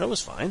it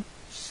was fine.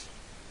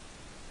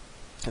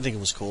 I think it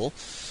was cool.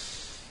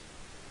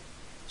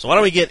 So why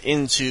don't we get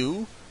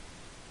into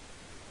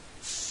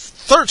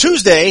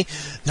Tuesday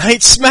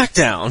Night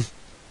SmackDown.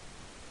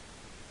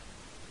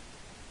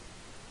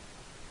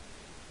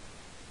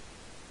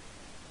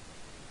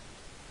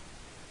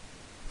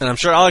 And I'm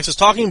sure Alex is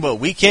talking, but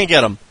we can't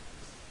get him.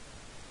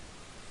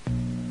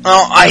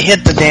 Oh, I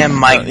hit the damn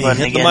mic button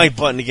hit again. the mic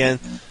button again.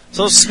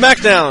 So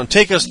SmackDown,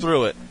 take us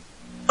through it.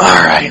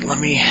 Alright, let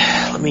me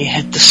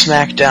hit the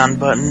SmackDown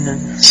button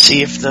and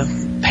see if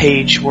the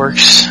page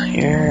works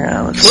here.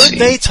 Let's see. Could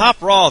they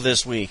top Raw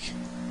this week?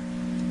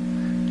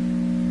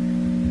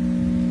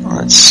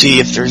 Let's see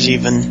if there's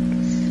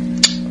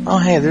even... Oh,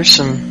 hey, there's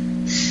some...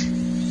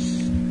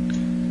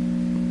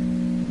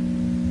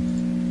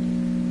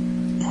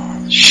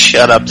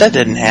 Shut up, that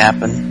didn't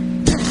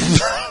happen.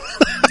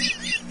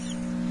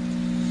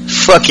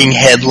 Fucking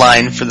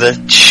headline for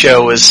the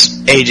show is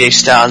AJ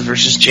Styles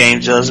versus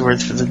James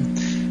Ellsworth for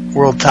the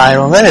world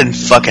title. That didn't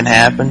fucking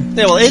happen.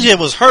 Yeah, well, AJ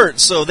was hurt,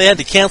 so they had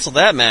to cancel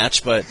that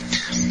match, but...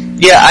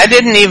 Yeah, I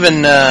didn't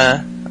even,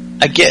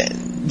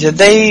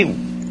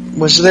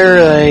 was there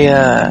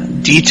a,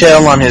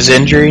 detail on his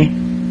injury?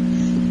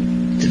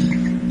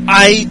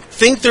 I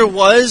think there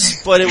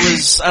was, but it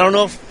was, I don't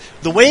know if...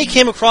 The way it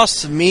came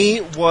across to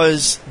me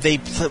was they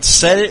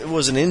said it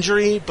was an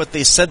injury, but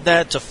they said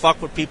that to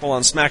fuck with people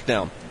on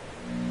SmackDown.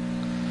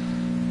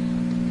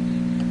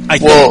 I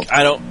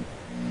don't...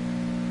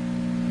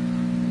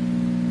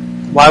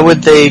 Why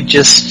would they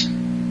just...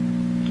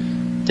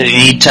 Did he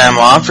need time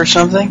off or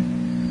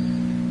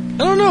something?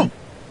 I don't know.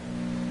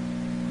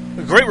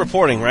 Great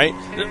reporting, right?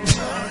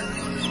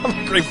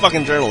 I'm a great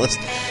fucking journalist.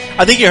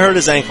 I think he hurt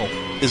his ankle,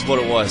 is what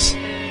it was.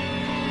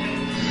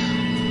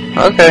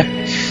 Okay.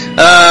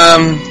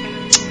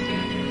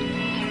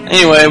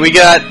 Anyway, we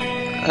got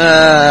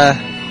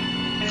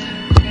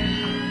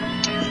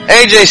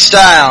AJ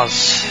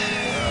Styles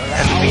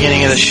at the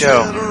beginning of the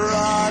show.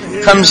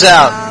 Comes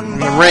out in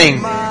the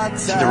ring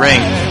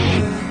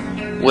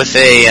with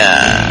a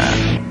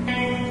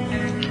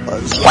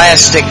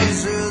plastic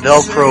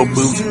Velcro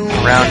boot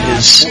around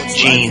his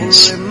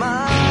jeans. You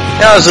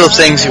know those little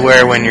things you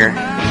wear when your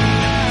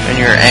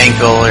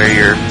ankle or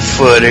your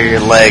foot or your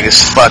leg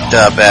is fucked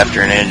up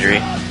after an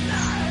injury.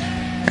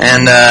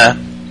 And,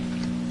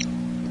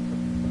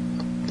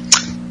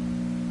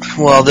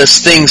 well, this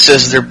thing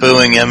says they're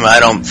booing him. I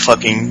don't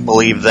fucking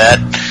believe that.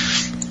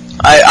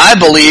 I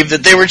believe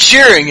that they were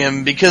cheering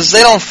him because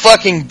they don't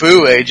fucking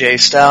boo AJ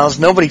Styles.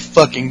 Nobody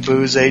fucking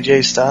boos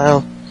AJ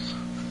Styles.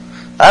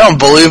 I don't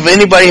believe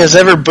anybody has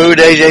ever booed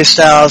AJ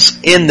Styles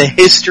in the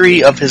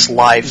history of his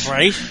life.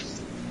 Right.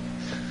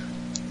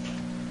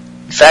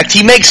 In fact,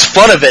 he makes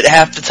fun of it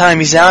half the time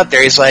he's out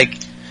there. He's like,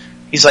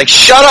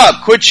 shut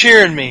up, quit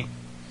cheering me.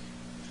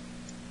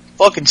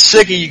 Fucking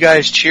sick of you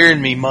guys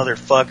cheering me,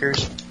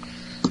 motherfuckers.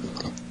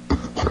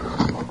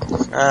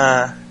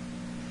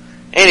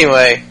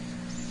 Anyway,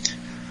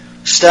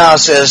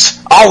 Styles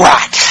says,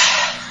 alright,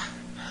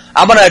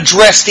 I'm gonna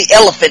address the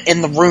elephant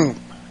in the room.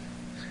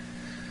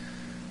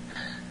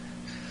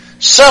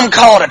 Some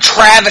call it a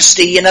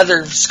travesty and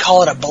others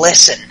call it a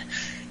blessing.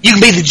 You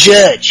can be the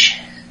judge.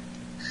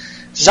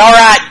 Says,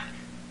 alright,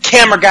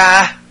 camera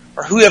guy,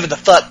 or whoever the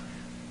fuck,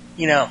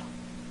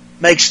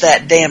 makes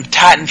that damn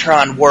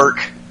Titantron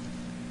work.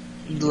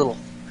 You little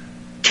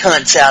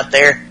cunts out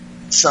there,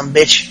 some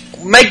bitch.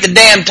 Make the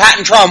damn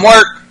Titantron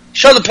work.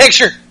 Show the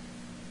picture.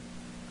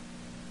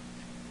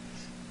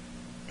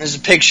 There's a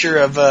picture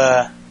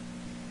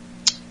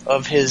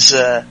of his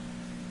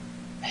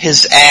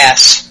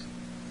ass,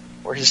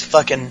 where his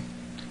fucking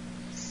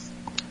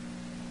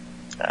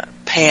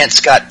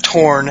pants got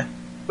torn.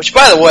 Which,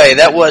 by the way,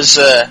 that was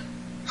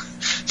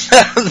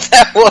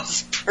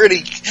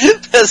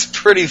that's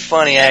pretty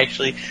funny,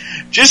 actually.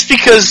 Just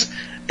because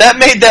that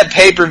made that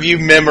pay-per-view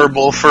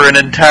memorable for an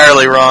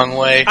entirely wrong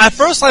way. At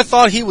first I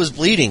thought he was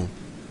bleeding.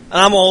 And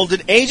I'm all,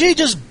 did AJ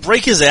just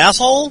break his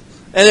asshole?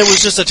 And it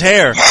was just a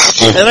tear.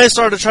 And then I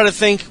started to try to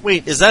think,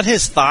 wait, is that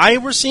his thigh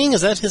we're seeing?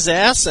 Is that his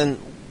ass? And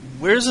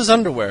where's his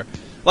underwear?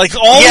 Like,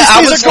 all these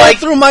things are going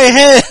through my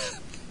head.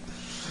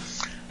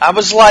 I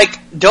was like,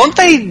 don't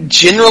they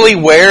generally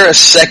wear a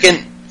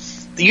second...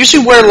 They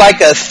usually wear, like,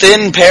 a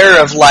thin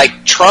pair of,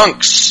 like,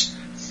 trunks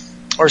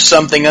or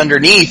something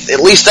underneath. At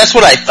least that's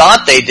what I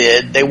thought they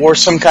did. They wore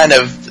some kind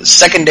of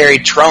secondary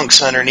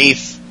trunks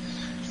underneath.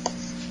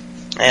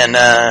 And,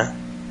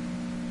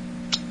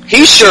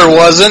 he sure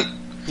wasn't.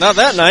 Not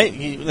that night.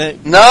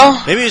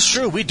 No? Maybe it's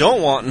true. We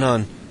don't want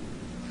none.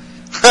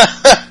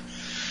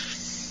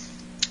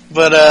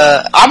 But,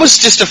 I was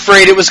just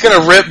afraid it was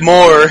gonna rip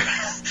more.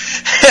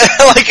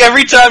 Like,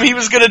 every time he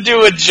was gonna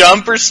do a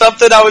jump or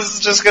something, I was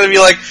just gonna be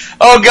like,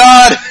 oh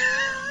god!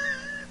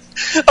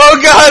 Oh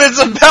god, it's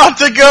about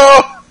to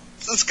go!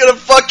 It's gonna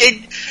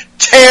fucking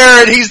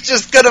tear, and he's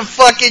just gonna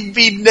fucking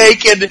be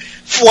naked,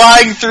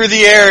 flying through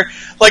the air.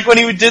 Like when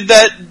he did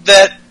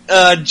that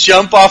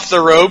jump off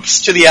the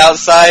ropes to the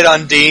outside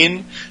on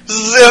Dean.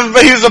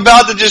 He was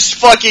about to just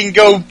fucking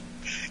go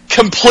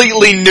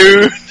completely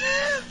nude.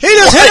 He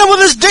just hit him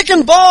with his dick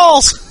and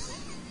balls!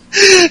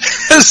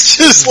 It's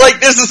just like,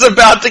 this is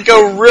about to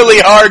go really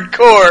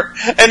hardcore,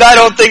 and I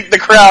don't think the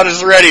crowd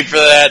is ready for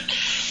that.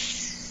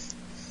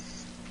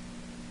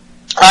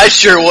 I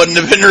sure wouldn't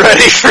have been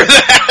ready for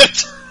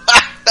that.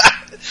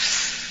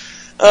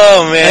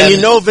 Oh, man.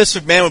 And Vince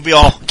McMahon would be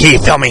all, can you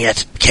film me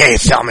it? Can you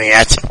film me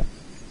it?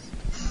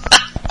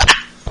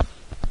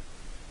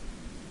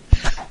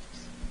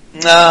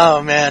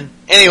 Oh, man.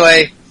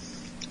 Anyway,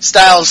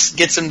 Styles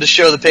gets him to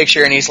show the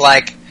picture, and he's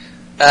like,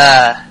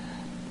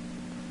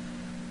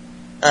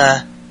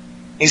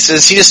 he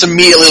says, he just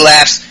immediately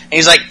laughs, and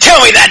he's like,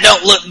 tell me that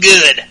don't look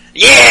good.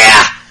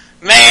 Yeah!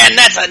 Man,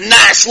 that's a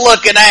nice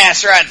looking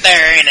ass right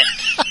there, ain't it?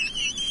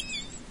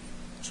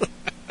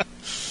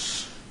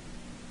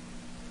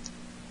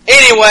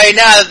 Anyway,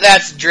 now that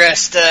that's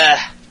addressed,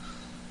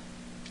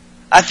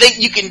 I think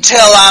you can tell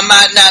I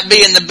might not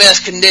be in the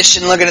best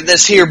condition looking at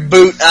this here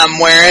boot I'm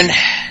wearing.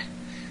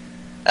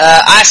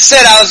 I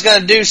said I was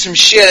going to do some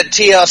shit at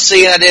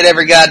TLC, and I did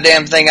every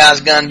goddamn thing I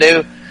was going to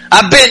do.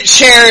 I bent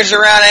chairs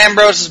around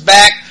Ambrose's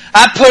back.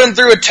 I put him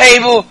through a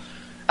table.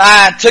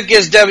 I took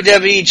his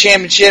WWE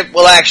Championship.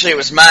 Well, actually, it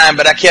was mine,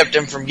 but I kept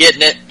him from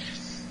getting it.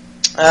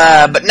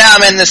 But now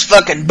I'm in this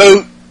fucking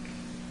boot.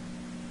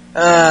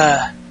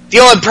 The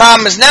only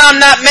problem is now I'm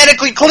not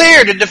medically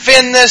clear to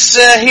defend this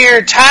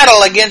here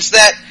title against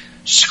that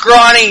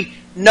scrawny,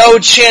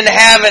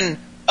 no-chin-having,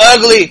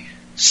 ugly,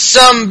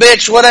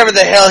 sumbitch, whatever the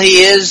hell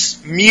he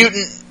is,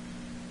 mutant,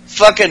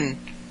 fucking,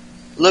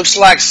 looks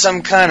like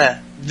some kind of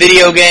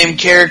video game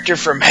character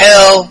from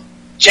hell,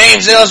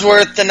 James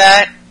Ellsworth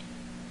tonight.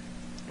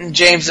 And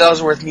James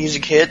Ellsworth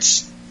music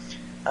hits.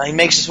 He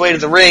makes his way to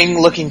the ring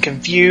looking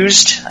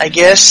confused, I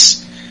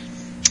guess.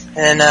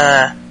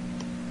 And,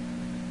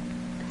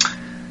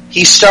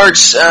 he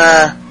starts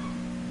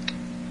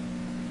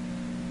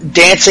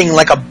dancing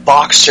like a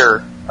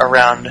boxer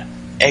around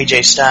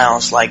AJ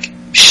Styles, like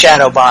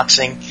shadow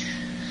boxing.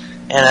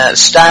 And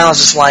Styles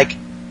is like,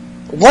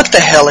 what the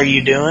hell are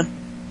you doing?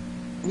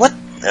 What?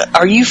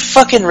 Are you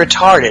fucking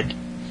retarded?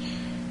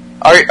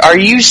 Are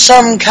you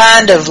some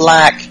kind of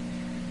like...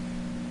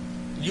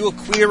 You a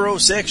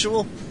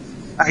queerosexual?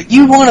 Are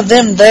you one of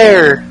them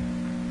there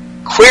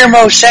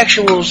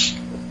queermosexuals?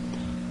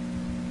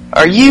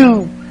 Are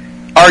you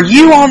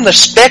on the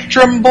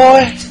spectrum,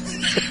 boy?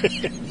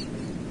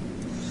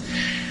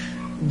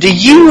 Do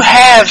you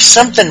have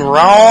something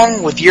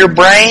wrong with your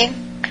brain?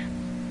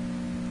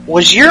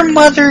 Was your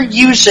mother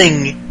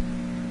using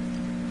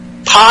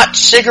pot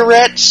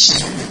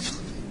cigarettes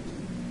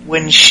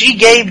when she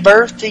gave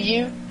birth to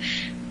you?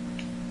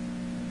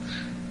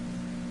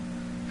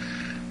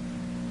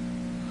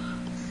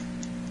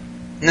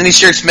 And then he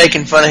starts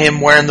making fun of him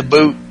wearing the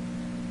boot.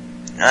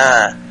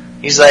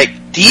 He's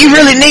like, do you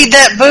really need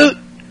that boot?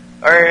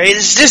 Or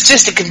is this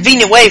just a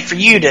convenient way for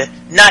you to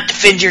not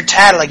defend your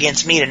title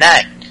against me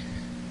tonight?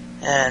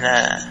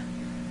 And,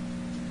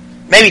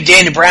 maybe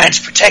Daniel Bryan's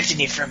protecting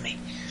you from me.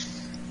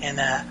 And,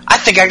 I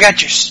think I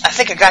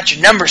got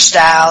your number,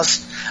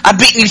 Styles. I've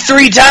beaten you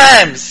 3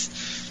 times.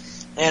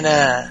 And,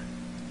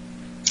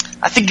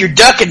 I think you're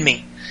ducking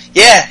me.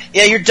 Yeah,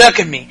 you're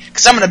ducking me.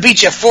 Cause I'm gonna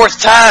beat you a 4th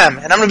time.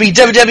 And I'm gonna be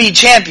WWE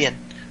champion.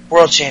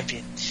 World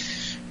champion.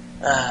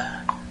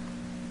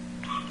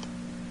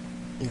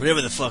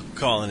 Whatever the fuck we're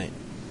calling it.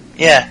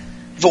 Yeah.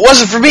 If it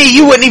wasn't for me,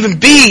 you wouldn't even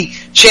be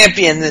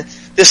champion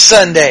this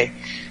Sunday.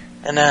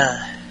 And,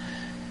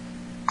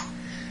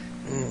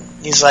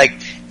 he's like,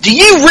 do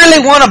you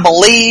really want to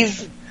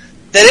believe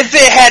that if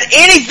it had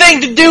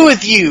anything to do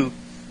with you,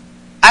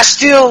 I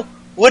still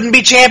wouldn't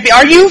be champion?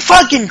 Are you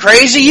fucking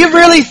crazy? You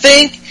really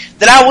think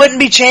that I wouldn't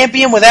be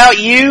champion without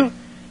you?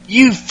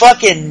 You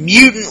fucking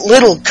mutant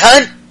little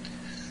cunt.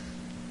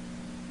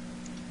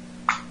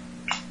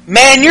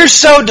 Man, you're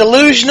so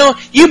delusional.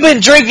 You've been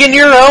drinking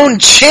your own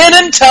gin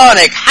and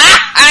tonic.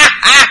 Ha ha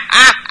ha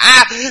ha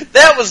ha.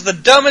 That was the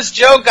dumbest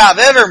joke I've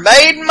ever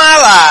made in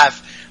my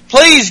life.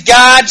 Please,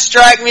 God,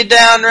 strike me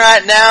down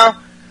right now.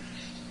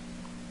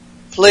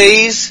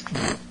 Please.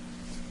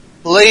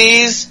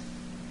 Please.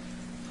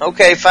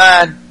 Okay,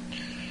 fine.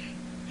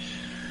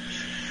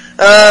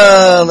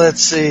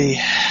 Let's see.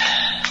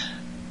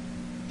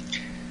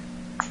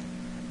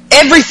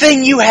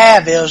 Everything you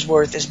have,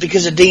 Ellsworth, is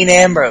because of Dean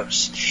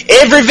Ambrose.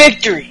 Every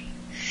victory.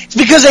 It's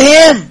because of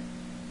him.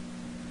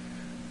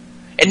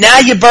 And now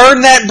you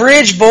burn that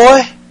bridge,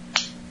 boy.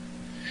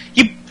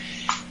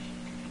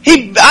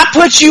 I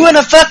put you in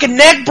a fucking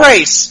neck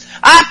brace.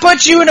 I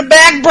put you in a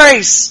back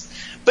brace.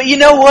 But you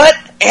know what?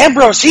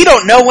 Ambrose, he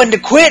don't know when to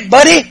quit,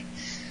 buddy.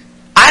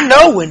 I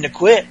know when to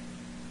quit.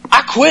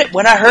 I quit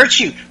when I hurt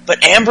you.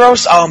 But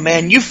Ambrose, oh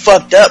man, you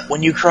fucked up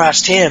when you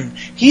crossed him.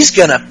 He's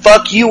gonna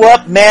fuck you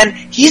up, man.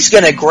 He's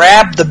gonna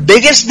grab the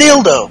biggest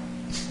dildo.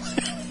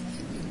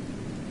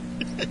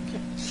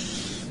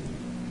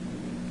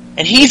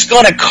 And he's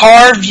gonna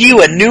carve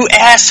you a new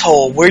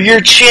asshole where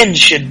your chin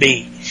should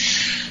be.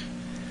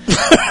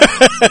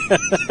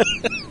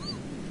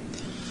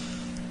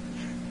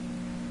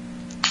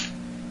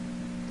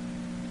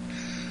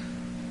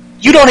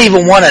 You don't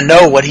even want to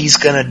know what he's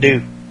gonna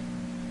do.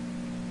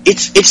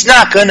 It's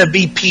not gonna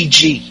be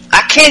PG.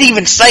 I can't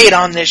even say it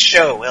on this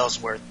show,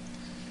 Ellsworth.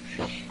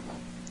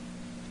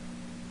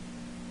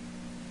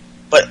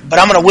 But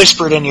I'm gonna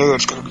whisper it in your ear.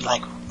 It's gonna be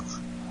like, fuck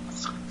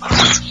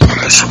you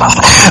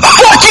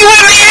in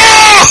the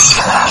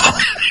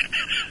ass!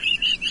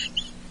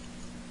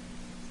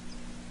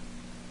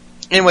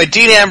 Anyway,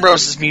 Dean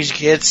Ambrose's music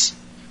hits,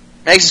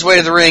 makes his way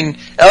to the ring.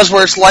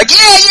 Ellsworth's like, yeah,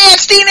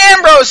 it's Dean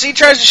Ambrose. He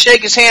tries to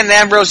shake his hand, and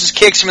Ambrose just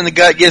kicks him in the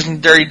gut, gives him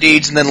dirty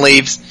deeds, and then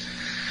leaves.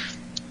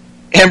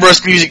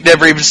 Ambrose music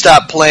never even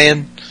stopped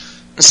playing.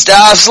 And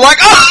Styles is like,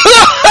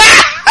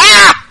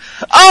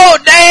 oh,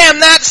 damn,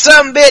 that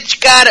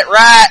sumbitch got it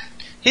right.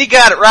 He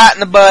got it right in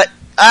the butt.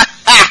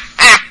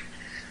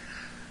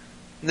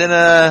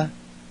 Then,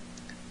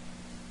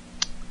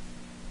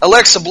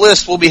 Alexa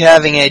Bliss will be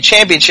having a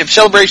championship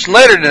celebration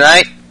later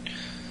tonight.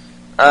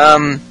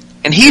 And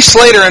Heath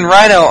Slater and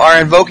Rhino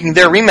are invoking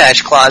their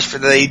rematch clause for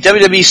the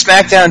WWE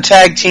SmackDown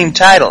Tag Team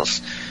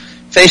titles,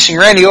 facing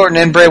Randy Orton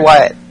and Bray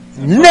Wyatt.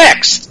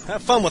 Next!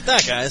 Have fun with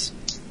that, guys.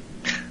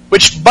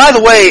 Which, by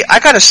the way, I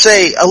gotta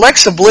say,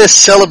 Alexa Bliss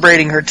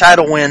celebrating her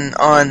title win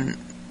on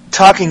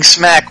Talking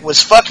Smack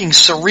was fucking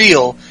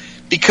surreal,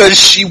 because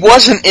she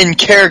wasn't in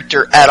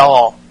character at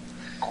all.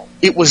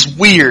 It was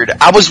weird.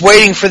 I was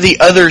waiting for the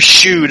other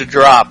shoe to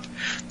drop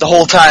the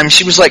whole time.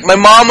 She was like, my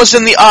mom was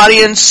in the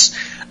audience.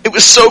 It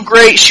was so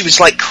great. She was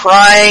like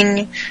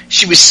crying.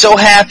 She was so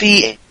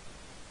happy.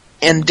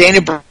 And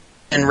Dana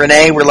and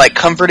Renee were like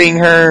comforting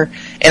her.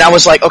 And I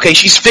was like, okay,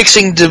 she's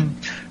fixing to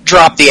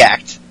drop the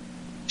act.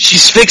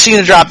 She's fixing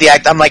to drop the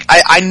act. I'm like,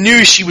 I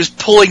knew she was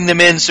pulling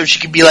them in so she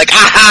could be like,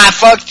 aha,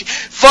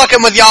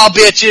 fucking with y'all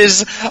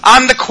bitches.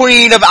 I'm the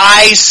queen of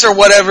ice or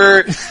whatever.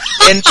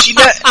 And she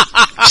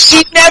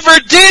never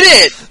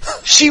did it.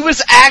 She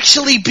was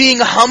actually being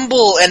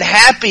humble and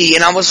happy.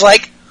 And I was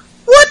like,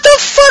 what the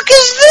fuck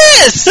is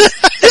this?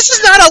 This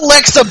is not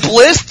Alexa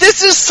Bliss.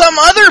 This is some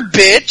other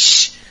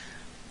bitch.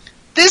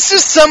 This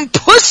is some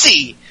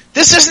pussy.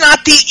 This is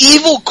not the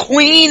evil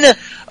queen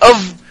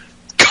of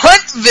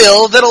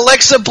Cuntville that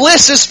Alexa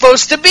Bliss is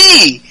supposed to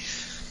be.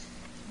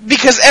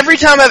 Because every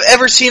time I've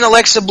ever seen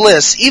Alexa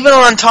Bliss, even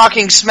on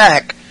Talking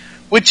Smack,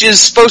 which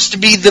is supposed to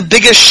be the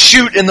biggest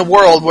shoot in the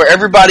world, where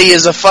everybody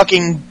is a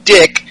fucking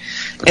dick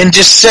and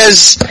just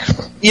says,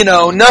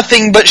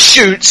 nothing but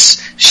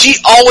shoots, she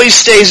always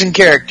stays in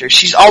character.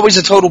 She's always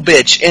a total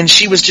bitch. And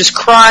she was just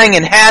crying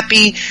and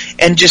happy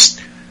and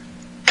just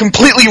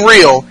completely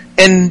real.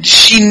 And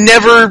she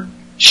never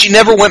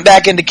went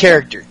back into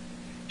character.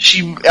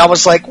 I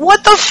was like,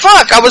 what the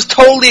fuck? I was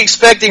totally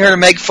expecting her to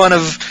make fun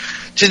of,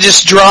 to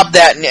just drop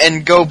that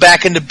and go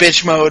back into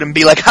bitch mode and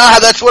be like,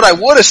 that's what I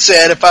would have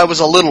said if I was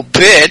a little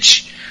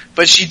bitch.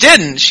 But she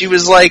didn't. She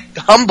was like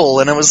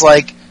humble, and it was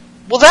like,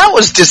 well, that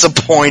was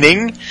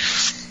disappointing.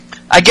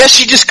 I guess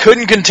she just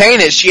couldn't contain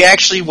it. She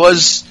actually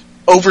was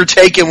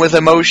overtaken with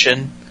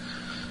emotion.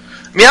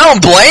 I mean, I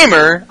don't blame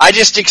her. I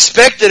just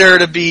expected her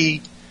to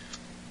be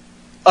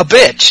a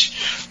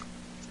bitch.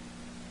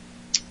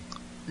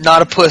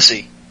 Not a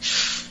pussy.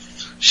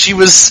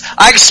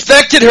 I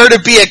expected her to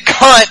be a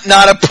cunt,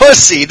 not a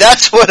pussy.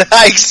 That's what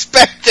I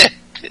expected.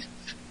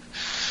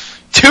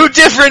 Two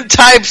different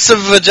types of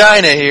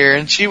vagina here,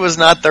 and she was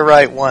not the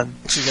right one.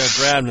 She got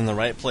grabbed in the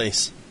right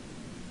place.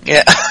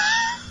 Yeah.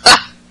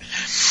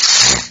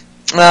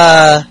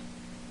 By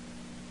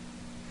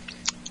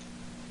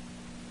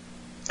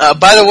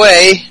the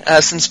way,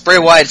 since Bray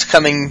Wyatt's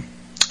coming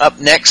up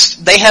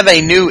next, they have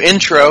a new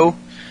intro.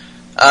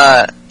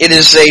 It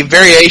is a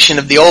variation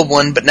of the old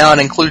one, but now it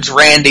includes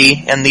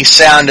Randy, and the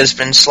sound has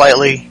been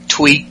slightly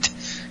tweaked.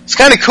 It's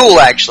kind of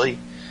cool, actually.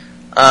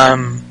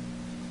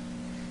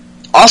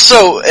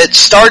 Also, it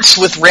starts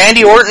with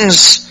Randy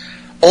Orton's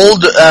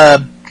old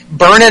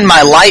Burnin'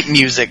 My Light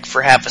music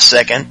for half a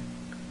second.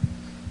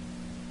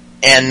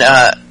 And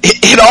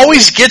it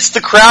always gets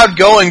the crowd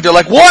going. They're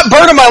like, what?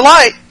 Burnin' My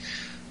Light?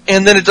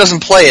 And then it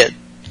doesn't play it.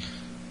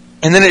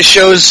 And then it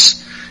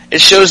shows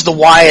the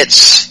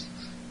Wyatts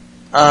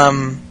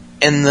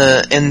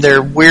in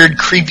their weird,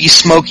 creepy,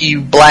 smoky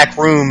black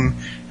room,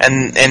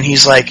 and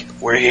he's like,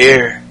 we're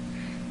here.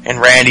 And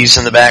Randy's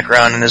in the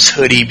background in his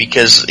hoodie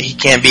because he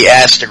can't be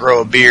asked to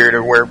grow a beard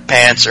or wear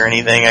pants or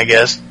anything, I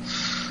guess.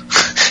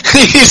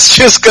 He's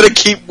just gonna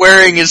keep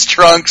wearing his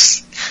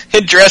trunks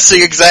and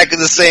dressing exactly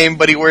the same,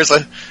 but he wears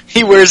a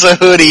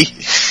hoodie.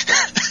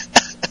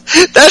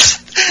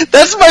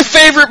 That's my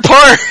favorite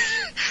part.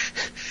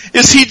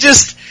 Is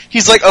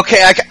he's like,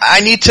 okay,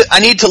 I need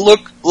to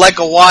look like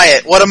a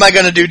Wyatt. What am I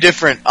gonna do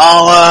different?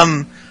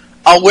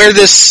 I'll wear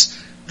this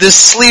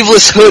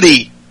sleeveless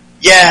hoodie.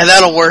 Yeah,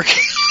 that'll work.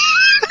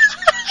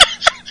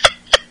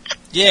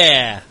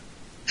 Yeah.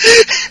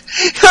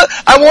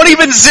 I won't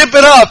even zip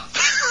it up.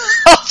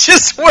 I'll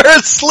just wear a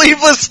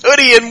sleeveless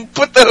hoodie and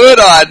put the hood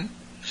on.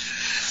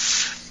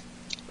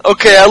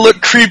 Okay, I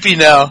look creepy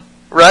now,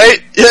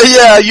 right?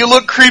 Yeah, you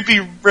look creepy,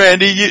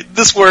 Randy.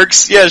 This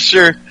works. Yeah,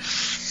 sure.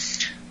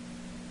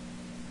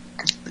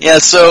 Yeah,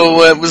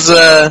 so it was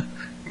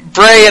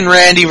Bray and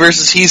Randy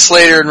versus Heath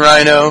Slater and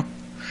Rhino.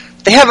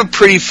 They have a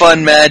pretty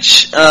fun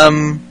match.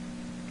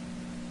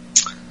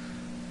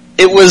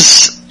 It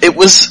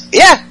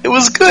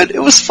was good. It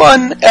was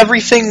fun.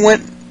 Everything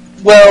went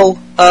well.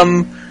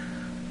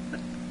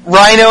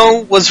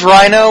 Rhino was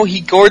Rhino. He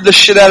gored the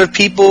shit out of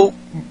people.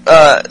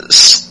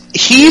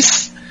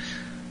 Heath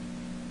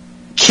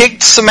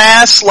kicked some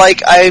ass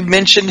like I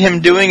mentioned him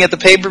doing at the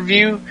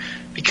pay-per-view,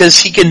 because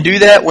he can do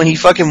that when he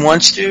fucking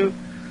wants to.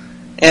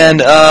 And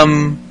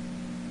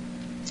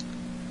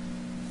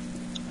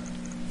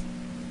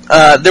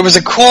there was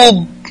a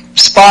cool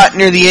spot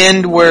near the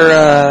end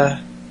where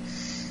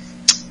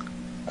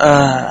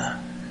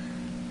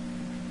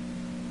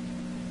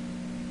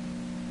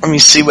let me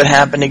see what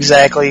happened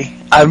exactly.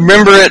 I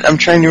remember it. I'm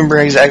trying to remember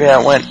exactly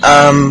how it went.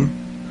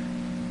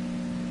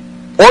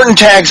 Orton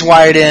tags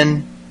Wyatt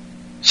in.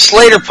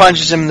 Slater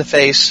punches him in the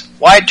face.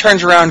 Wyatt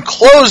turns around,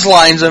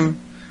 clotheslines him.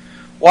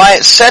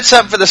 Wyatt sets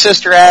up for the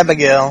Sister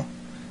Abigail.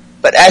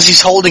 But as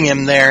he's holding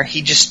him there,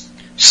 he just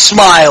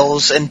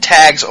smiles and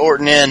tags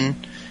Orton in.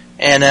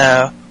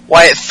 And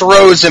Wyatt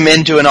throws him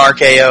into an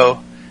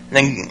RKO.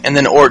 And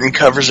then Orton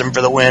covers him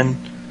for the win.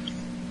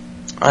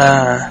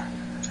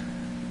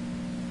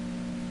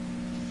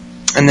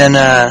 And then,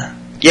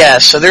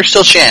 so they're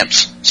still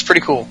champs. It's pretty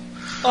cool.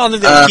 Oh,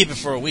 they're going to keep it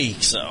for a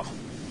week, so.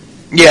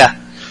 Yeah.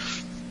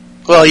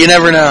 Well, you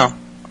never know.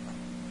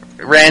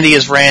 Randy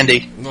is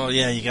Randy. Well,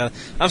 yeah, you got.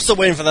 I'm still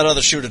waiting for that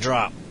other shoe to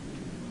drop.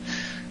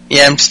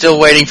 Yeah, I'm still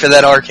waiting for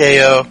that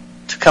RKO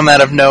to come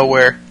out of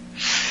nowhere.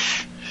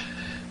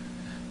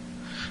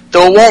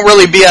 Though it won't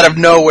really be out of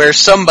nowhere.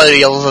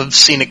 Somebody will have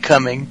seen it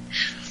coming.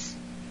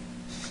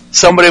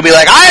 Somebody will be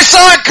like, I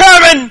saw it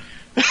coming!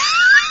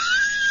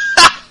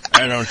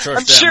 I don't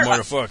trust that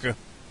motherfucker.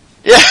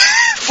 Yeah,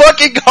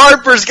 fucking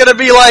Harper's gonna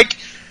be like,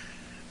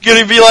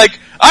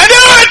 I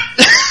knew it!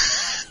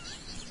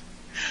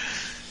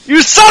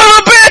 You son of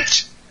a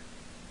bitch!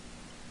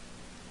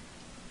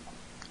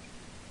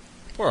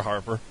 Poor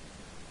Harper.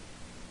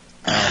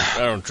 I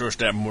don't trust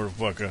that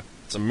motherfucker.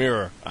 It's a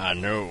mirror. I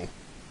know.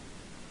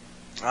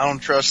 I don't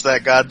trust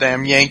that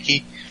goddamn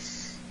Yankee.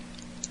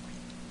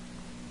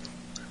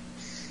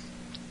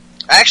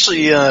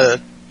 Actually,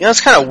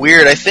 it's kind of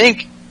weird. I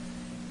think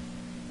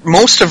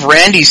most of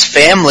Randy's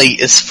family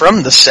is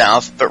from the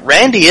South, but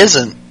Randy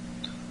isn't.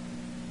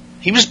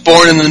 He was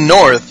born in the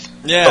North.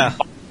 Yeah.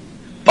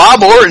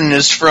 Bob Orton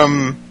is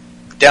from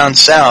down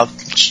South,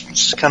 which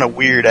is kind of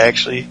weird,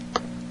 actually.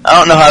 I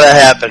don't know how that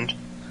happened.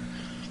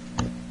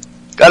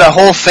 Got a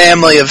whole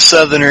family of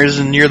Southerners,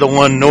 and you're the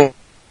one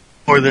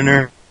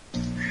Northerner.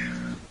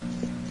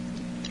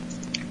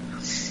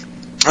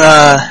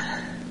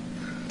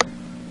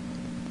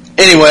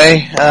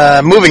 Anyway,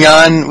 moving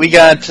on, we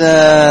got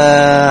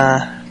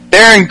Baron.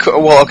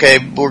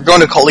 We're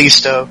going to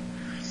Kalisto.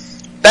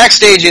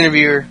 Backstage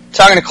interviewer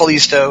talking to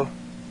Kalisto,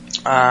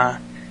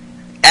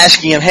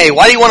 asking him, "Hey,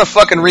 why do you want a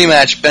fucking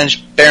rematch,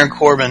 Baron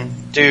Corbin?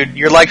 Dude,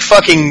 you're like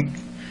fucking,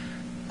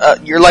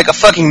 you're like a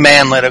fucking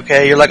manlet,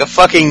 okay? You're like a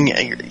fucking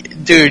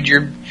dude.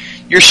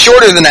 You're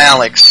shorter than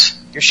Alex.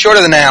 You're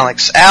shorter than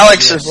Alex.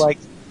 Alex is like,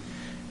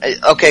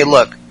 okay,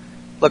 look,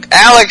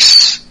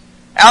 Alex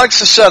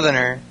the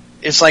Southerner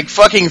is like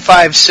fucking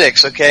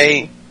 5'6",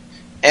 okay?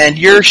 And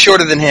you're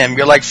shorter than him.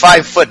 You're like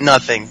 5 foot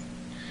nothing.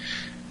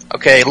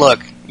 Okay, look,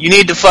 you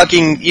need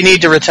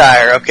to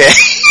retire, okay?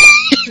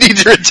 You need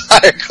to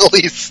retire,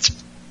 Kalisto.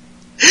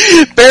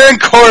 Baron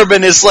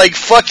Corbin is like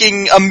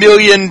fucking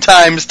 1,000,000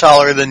 times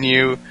taller than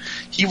you.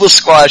 He will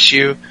squash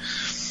you.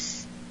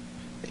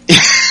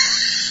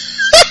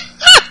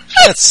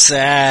 That's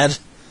sad.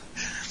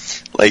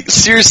 Like,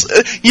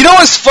 seriously. You know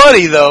what's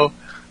funny, though?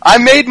 I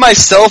made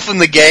myself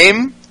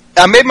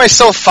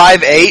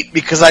 5'8",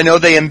 because I know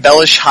they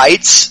embellish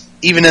heights,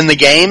 even in the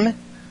game.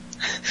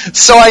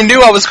 So I knew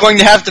I was going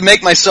to have to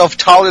make myself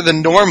taller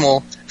than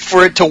normal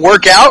for it to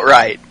work out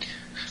right.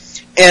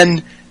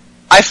 And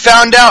I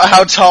found out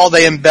how tall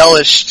they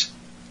embellished,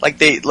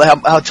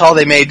 how tall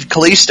they made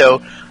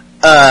Kalisto.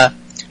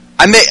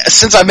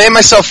 Since I made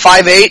myself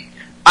 5'8",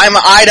 I'm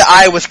eye to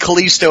eye with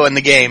Kalisto in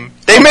the game.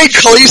 They made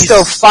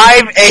Kalisto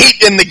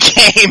 5'8" in the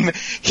game.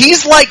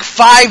 He's like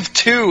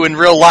 5'2" in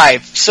real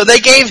life. So they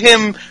gave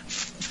him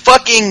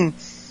fucking,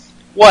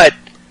 5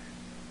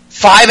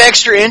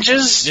 extra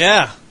inches?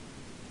 Yeah.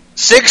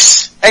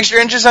 6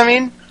 extra inches, I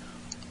mean?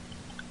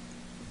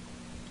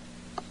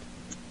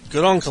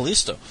 Good on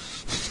Kalisto.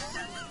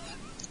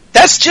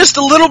 That's just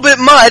a little bit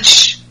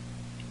much.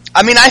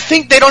 I mean, I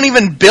think they don't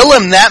even bill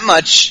him that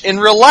much in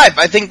real life.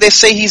 I think they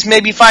say he's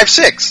maybe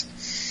 5'6".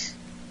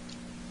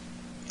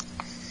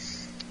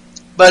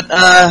 But,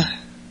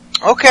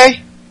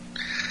 okay.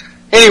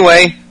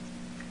 Anyway,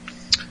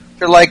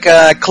 they're like,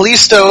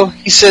 Kalisto,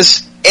 he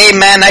says, "Hey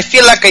man, I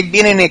feel like I've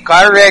been in a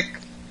car wreck.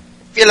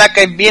 At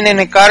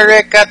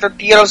the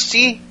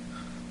TLC.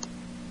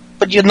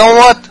 But you know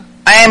what?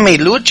 I am a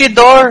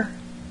luchador.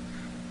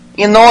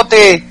 You know what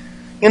a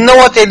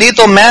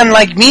little man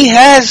like me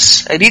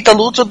has? A little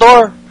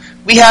luchador.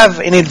 We have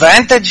an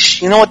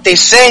advantage. You know what they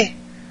say?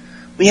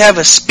 We have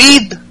a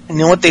speed. And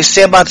you know what they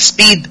say about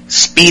speed?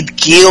 Speed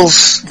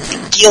kills.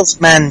 It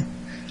kills, man.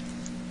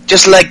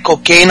 Just like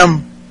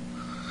cocaine.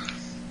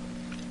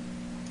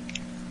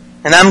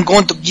 And I'm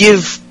going to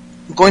give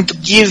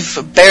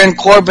Baron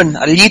Corbin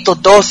a little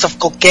dose of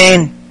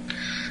cocaine.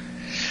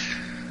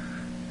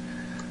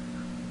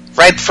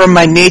 Right from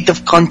my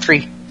native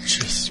country."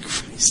 Jesus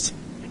Christ.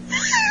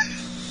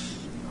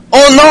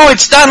 "Oh no,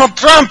 it's Donald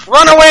Trump!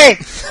 Run away!"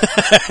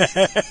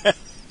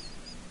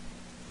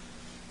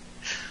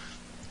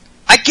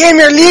 I came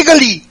here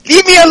legally.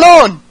 Leave me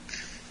alone.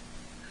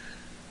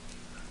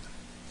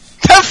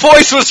 That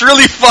voice was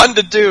really fun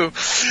to do.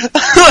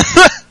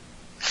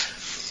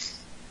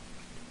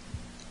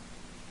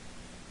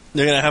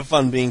 They're going to have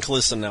fun being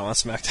Callisto now on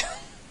SmackDown.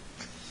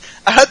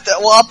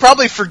 I'll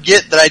probably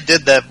forget that I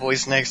did that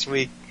voice next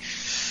week.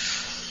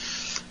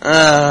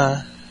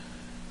 I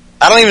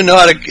don't even know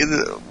how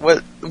to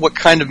what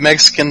kind of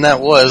Mexican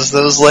that was.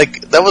 That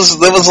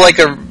was like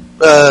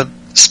a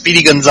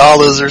Speedy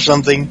Gonzalez or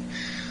something.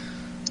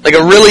 Like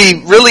a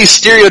really, really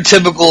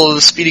stereotypical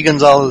Speedy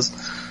Gonzalez.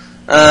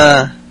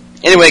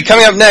 Anyway,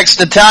 coming up next,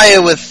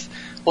 Natalya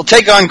will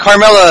take on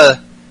Carmella.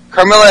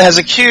 Carmella has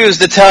accused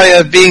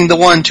Natalya of being the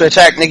one to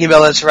attack Nikki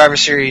Bella at Survivor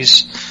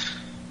Series.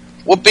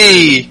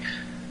 Whoopee.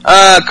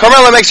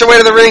 Carmella makes her way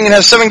to the ring and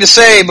has something to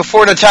say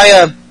before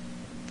Natalya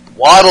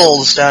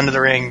waddles down to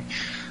the ring.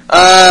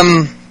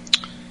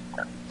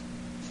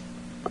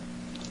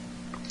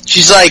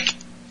 She's like,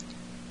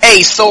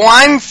 hey, so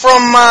I'm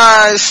from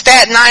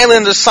Staten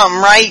Island or something,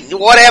 right?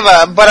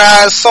 Whatever. But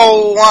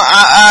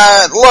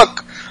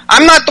look,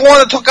 I'm not the one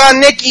that took on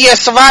Nikki at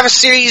Survivor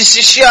Series.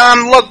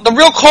 Look, the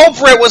real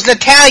culprit was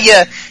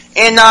Natalya,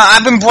 and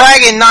I've been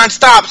bragging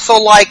nonstop. So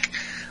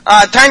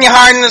Tanya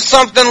Hardin or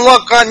something.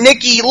 Look,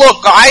 Nikki,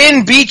 look, I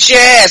didn't beat your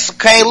ass.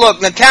 Okay,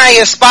 look,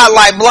 Natalya,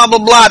 Spotlight, blah blah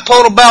blah,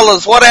 Total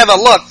Bellas, whatever.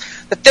 Look.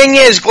 The thing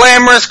is,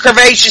 glamorous,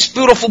 curvaceous,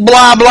 beautiful,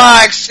 blah,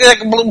 blah,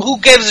 who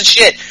gives a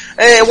shit?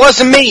 It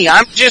wasn't me.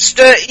 I'm just,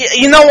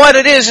 you know what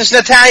it is? It's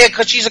Natalya,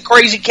 because she's a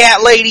crazy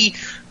cat lady,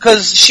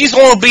 because she's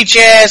going to beat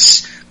your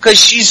ass, because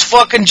she's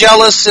fucking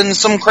jealous and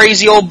some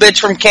crazy old bitch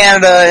from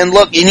Canada, and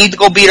look, you need to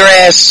go beat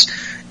her ass,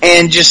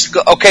 and just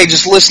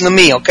listen to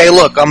me, okay?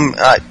 Look,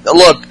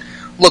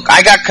 look,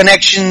 I got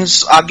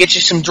connections, I'll get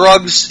you some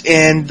drugs,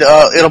 and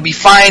it'll be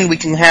fine. We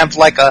can have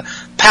like a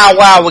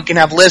powwow, we can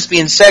have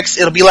lesbian sex,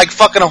 it'll be like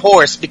fucking a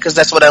horse, because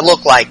that's what I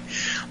look like.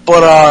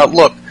 But,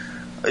 look,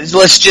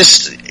 let's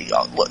just,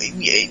 look,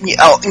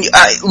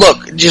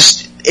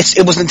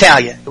 it was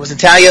Natalya. It was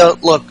Natalya,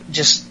 look,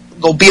 just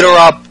go beat her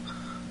up.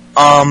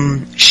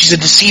 She's a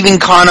deceiving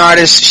con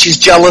artist, she's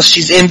jealous,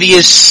 she's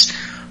envious.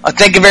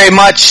 Thank you very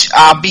much.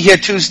 I'll be here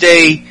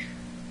Tuesday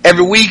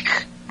every week.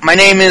 My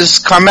name is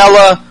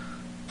Carmella.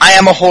 I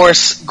am a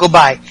horse.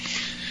 Goodbye.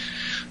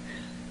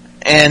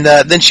 And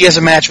then she has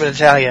a match with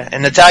Natalya.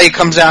 And Natalya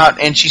comes out,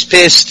 and she's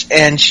pissed,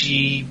 and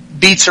she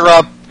beats her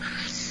up.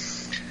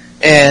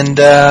 And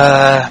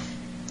I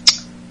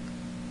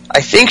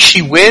think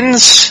she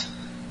wins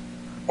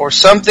or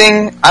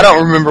something. I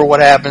don't remember what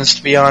happens,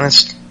 to be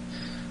honest.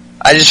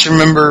 I just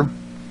remember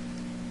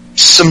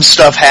some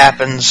stuff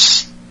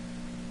happens.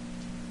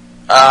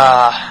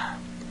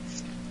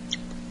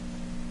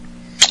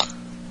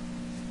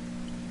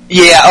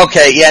 Yeah,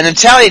 okay, yeah,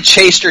 Natalya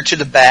chased her to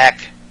the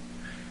back,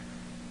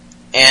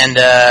 and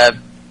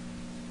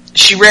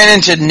she ran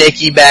into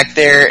Nikki back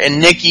there, and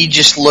Nikki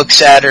just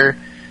looks at her,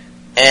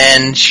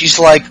 and she's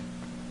like,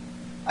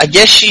 I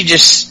guess she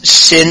just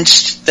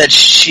sensed that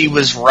she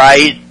was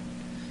right.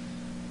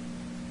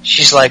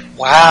 She's like,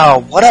 wow,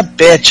 what a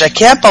bitch, I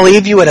can't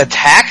believe you would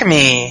attack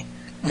me.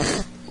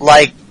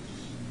 Like,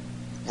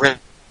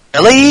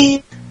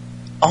 really?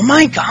 Oh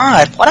my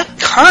god, what a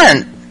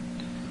cunt.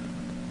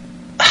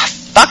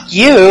 Fuck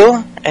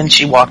you! And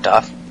she walked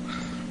off.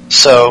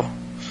 So,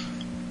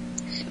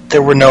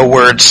 there were no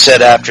words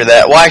said after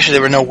that. Well, actually,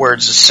 there were no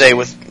words to say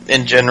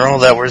in general.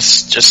 That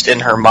was just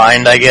in her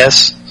mind, I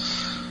guess.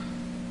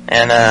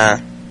 And,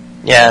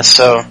 yeah,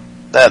 so,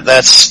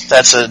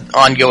 that's an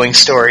ongoing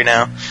story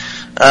now.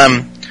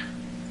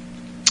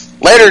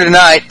 Later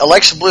tonight,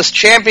 Alexa Bliss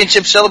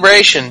Championship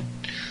Celebration.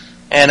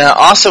 And,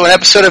 also an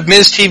episode of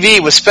Miz TV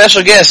with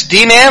special guest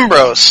Dean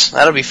Ambrose.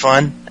 That'll be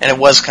fun. And it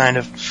was kind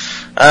of.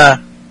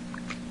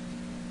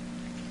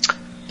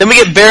 Then we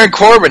get Baron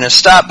Corbin is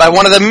stopped by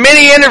one of the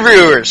many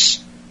interviewers.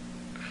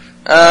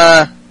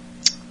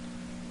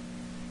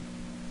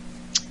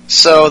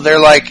 So they're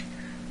like,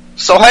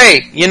 so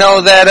hey, you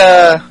know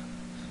that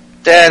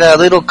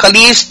little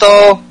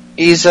Kalisto,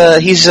 he's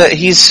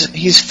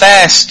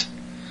fast.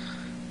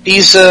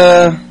 He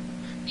says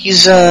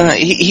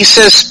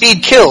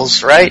speed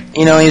kills, right?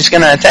 You know, he's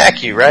gonna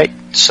attack you, right?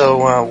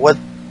 So what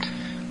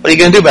are you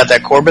gonna do about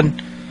that,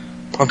 Corbin?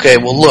 Okay,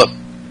 well look,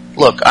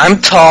 I'm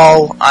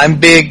tall, I'm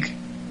big,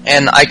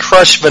 and I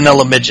crush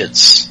vanilla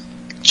midgets.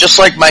 Just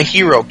like my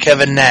hero,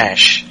 Kevin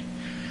Nash.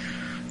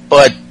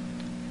 But,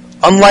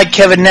 unlike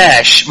Kevin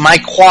Nash, my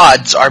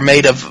quads are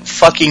made of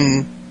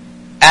fucking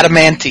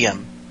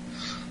adamantium.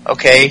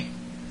 Okay?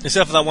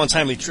 Except for that one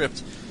time he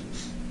tripped.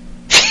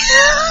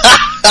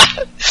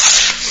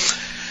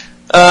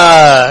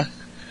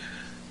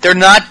 They're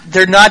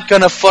not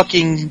gonna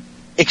fucking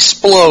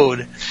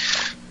explode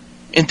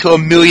into a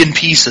million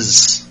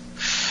pieces.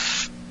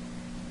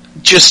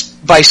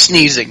 Just by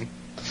sneezing.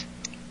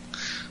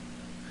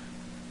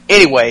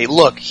 Anyway,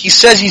 look, he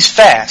says he's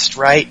fast,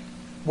 right?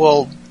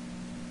 Well,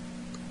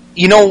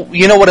 you know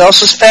what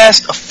else is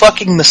fast? A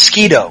fucking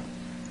mosquito.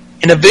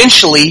 And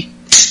eventually,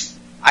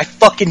 I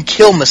fucking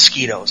kill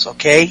mosquitoes,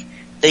 okay?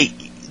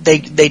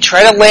 They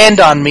try to land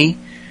on me,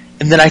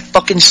 and then I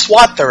fucking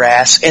swat their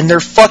ass, and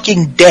they're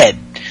fucking dead.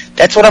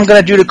 That's what I'm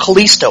going to do to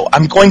Kalisto.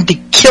 I'm going to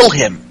kill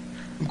him.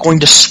 I'm going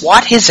to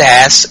swat his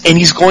ass, and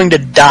he's going to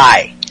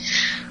die.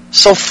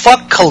 So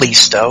fuck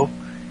Kalisto.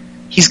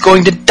 He's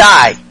going to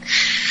die.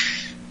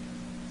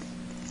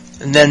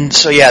 And then,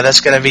 so yeah, that's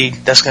gonna be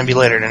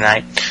later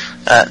tonight.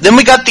 Then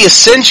we got the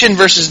Ascension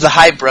versus the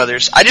Hype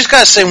Brothers. I just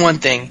gotta say one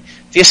thing.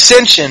 The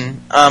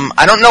Ascension,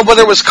 I don't know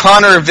whether it was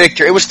Connor or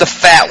Victor. It was the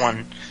fat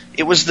one.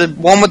 It was the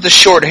one with the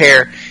short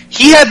hair.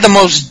 He had the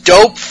most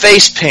dope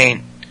face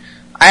paint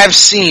I have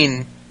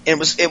seen. It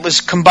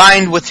was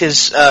combined with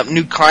his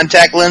new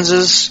contact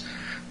lenses,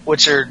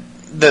 which are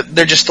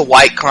they're just the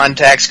white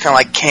contacts, kind of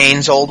like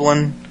Kane's old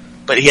one,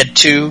 but he had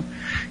two.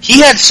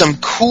 He had some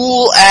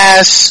cool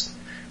ass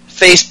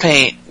face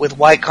paint with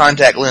white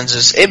contact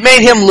lenses. It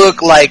made him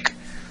look like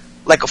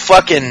a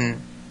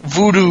fucking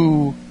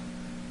voodoo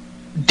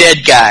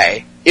dead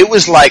guy. It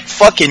was like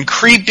fucking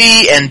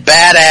creepy and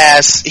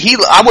badass.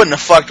 I wouldn't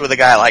have fucked with a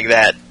guy like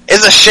that.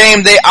 It's a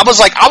shame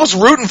I was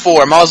rooting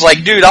for him. I was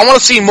like, dude, I want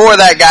to see more of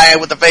that guy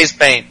with the face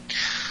paint.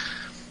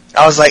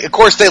 I was like, of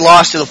course they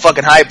lost to the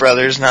fucking Hype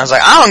Brothers, and I was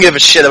like, I don't give a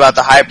shit about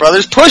the Hype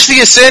Brothers. Push the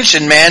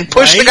Ascension, man.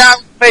 Push the guy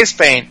with the face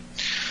paint.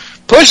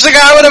 Push the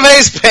guy with a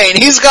face paint.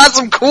 He's got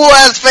some cool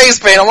ass face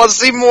paint. I want to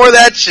see more of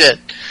that shit.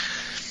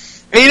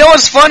 And you know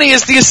what's funny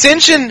is the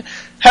Ascension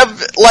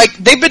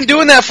they've been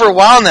doing that for a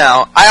while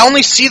now. I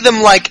only see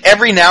them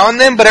every now and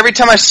then, but every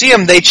time I see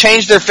them, they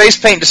change their face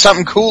paint to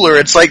something cooler.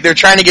 It's like they're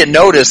trying to get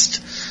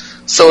noticed.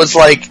 So it's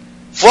like,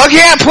 fuck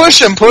yeah, push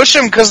them,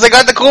 because they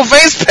got the cool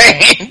face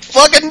paint.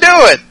 Fucking do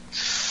it.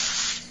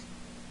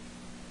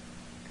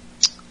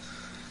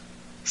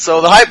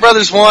 So the Hype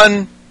Brothers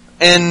won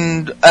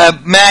in a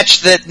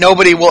match that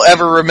nobody will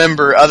ever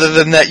remember, other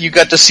than that you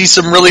got to see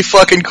some really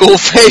fucking cool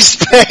face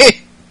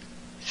paint.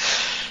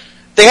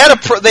 They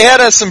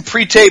had some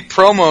pre-taped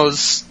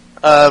promos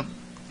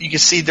you can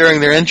see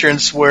during their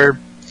entrance where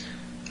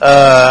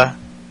the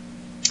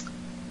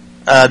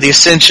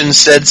Ascension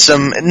said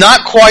some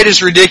not quite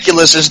as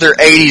ridiculous as their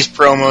 80s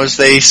promos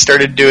they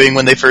started doing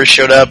when they first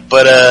showed up,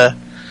 but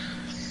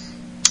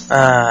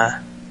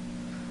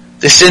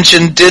the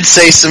Ascension did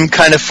say some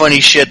kind of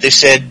funny shit. They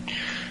said,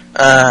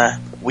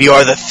 we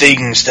are the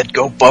things that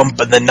go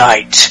bump in the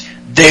night.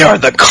 They are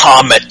the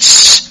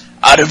comets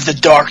out of the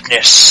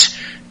darkness.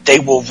 They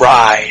will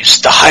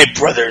rise. The Hype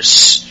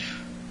Brothers,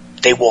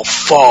 they will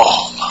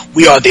fall.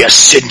 We are the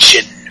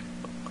Ascension.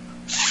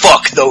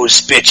 Fuck those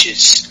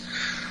bitches.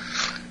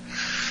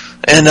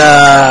 And,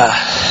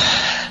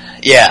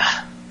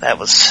 yeah, that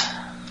was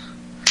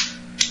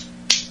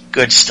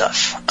good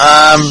stuff.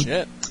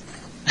 Shit.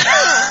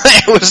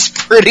 It was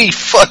pretty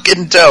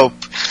fucking dope.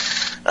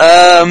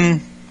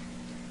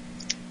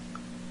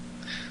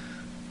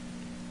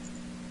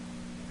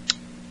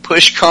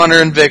 Push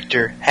Connor and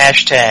Victor.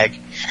 Hashtag.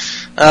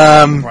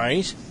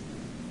 Right.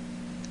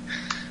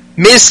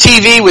 Miz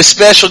TV with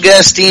special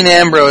guest Dean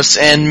Ambrose,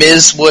 and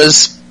Miz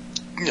was,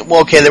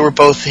 well, okay, they were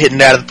both hitting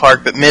it out of the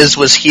park, but Miz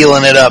was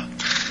healing it up.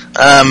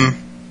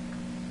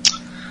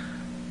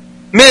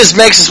 Miz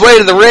makes his way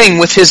to the ring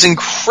with his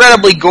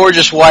incredibly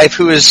gorgeous wife,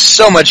 who is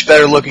so much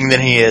better looking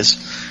than he is.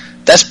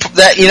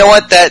 You know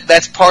what?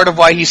 That's part of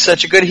why he's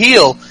such a good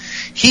heel.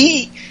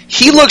 He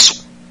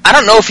looks, I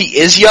don't know if he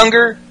is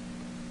younger.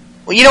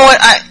 Well, you know what?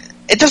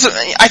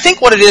 I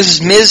think what it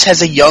is Miz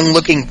has a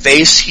young-looking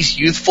face. He's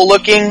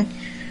youthful-looking.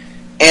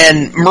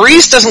 And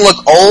Maurice doesn't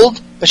look old,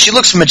 but she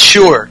looks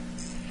mature.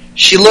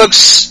 She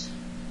looks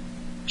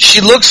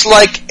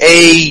like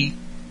a...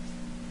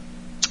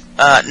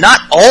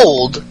 not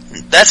old.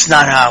 That's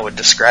not how I would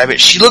describe it.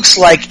 She looks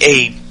like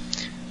a...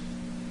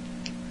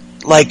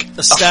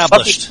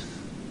 established.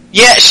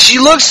 Yeah, she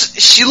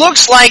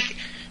looks like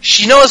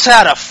she knows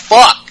how to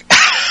fuck.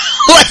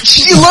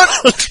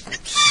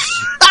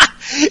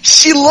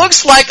 She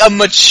looks like a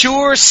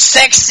mature,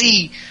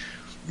 sexy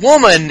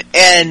woman,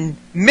 and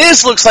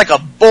Miz looks like a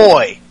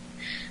boy.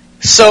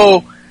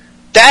 So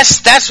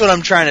that's what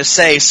I'm trying to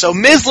say. So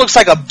Miz looks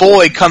like a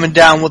boy coming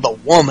down with a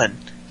woman,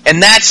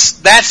 and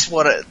that's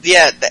what.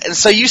 And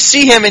so you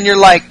see him, and you're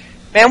like,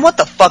 man, what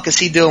the fuck is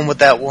he doing with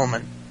that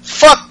woman?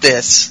 Fuck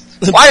this.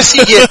 Why is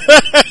he getting?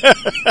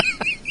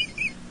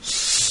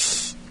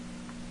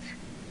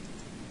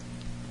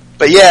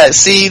 But yeah,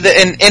 see,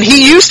 and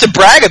he used to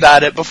brag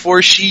about it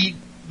before she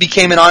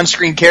became an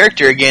on-screen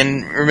character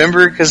again.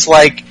 Remember, because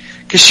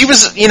she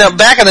was,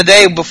 back in the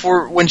day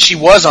before when she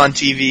was on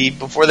TV,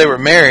 before they were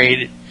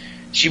married,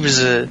 she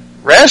was a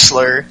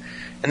wrestler,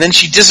 and then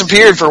she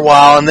disappeared for a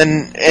while, and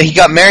then he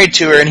got married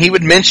to her, and he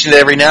would mention it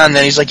every now and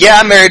then. He's like, "Yeah,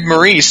 I married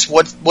Maurice.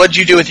 What'd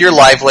you do with your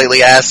life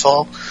lately,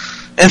 asshole?"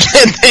 And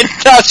then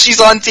now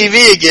she's on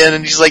TV again,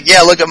 and he's like,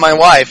 "Yeah, look at my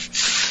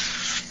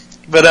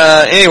wife." But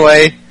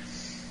anyway.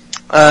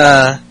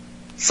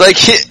 It's like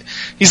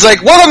he's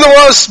like, welcome to the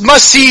most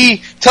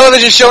must-see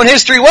television show in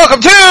history.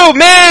 Welcome to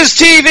Miz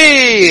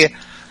TV.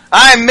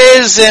 I'm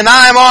Miz, and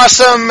I'm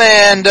awesome.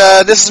 And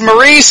this is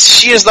Maurice.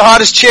 She is the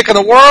hottest chick in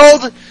the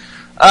world.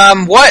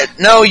 What?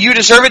 No, you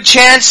deserve it,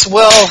 Chance.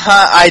 Well,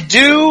 I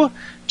do.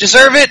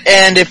 deserve it,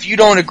 and if you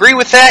don't agree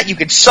with that, you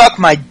can suck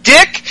my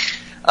dick.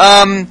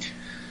 I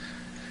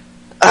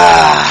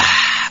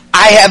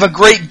have a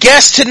great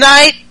guest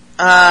tonight,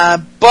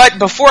 but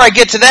before I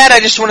get to that, I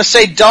just want to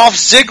say Dolph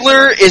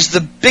Ziggler is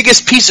the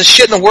biggest piece of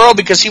shit in the world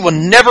because he will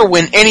never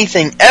win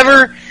anything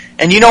ever,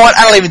 and you know what?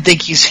 I don't even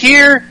think he's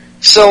here,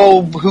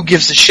 so who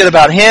gives a shit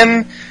about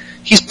him?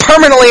 He's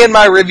permanently in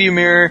my review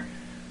mirror.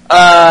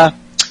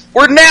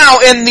 We're now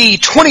in the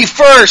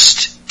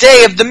 21st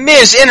day of the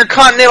Miz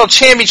Intercontinental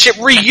Championship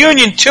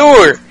Reunion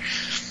Tour.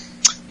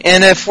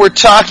 And if we're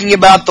talking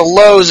about the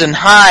lows and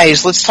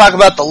highs, let's talk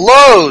about the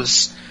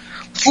lows.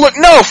 Let's look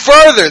no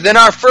further than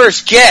our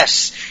first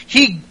guest.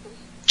 He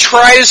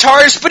tried his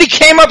hardest, but he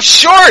came up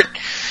short.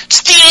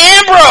 It's Dean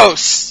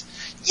Ambrose!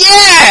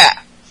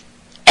 Yeah!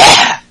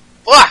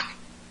 Fuck!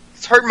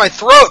 It's hurting my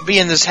throat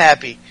being this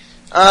happy.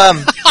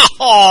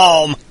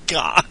 Oh, my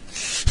God.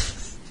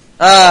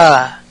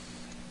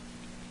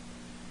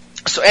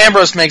 So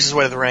Ambrose makes his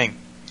way to the ring.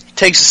 He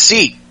takes a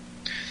seat.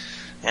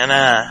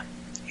 And,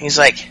 he's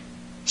like,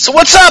 so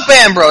what's up,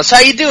 Ambrose?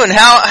 How you doing?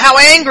 How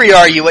angry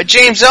are you at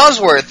James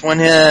Ellsworth when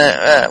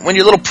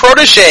your little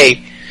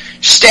protege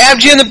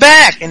stabbed you in the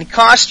back and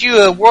cost you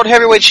a World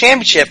Heavyweight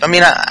Championship? I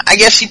mean, I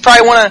guess he'd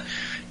probably want to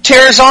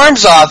tear his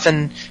arms off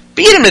and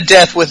beat him to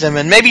death with him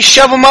and maybe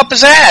shove him up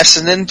his ass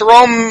and then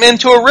throw him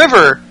into a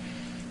river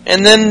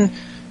and then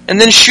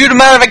shoot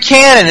him out of a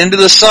cannon into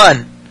the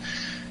sun.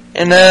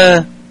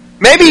 And,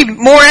 maybe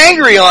more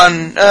angry at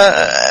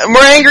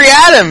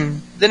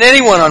him than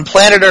anyone on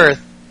planet Earth.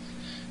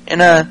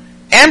 And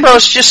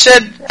Ambrose just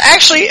said,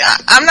 actually,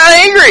 I'm not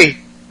angry.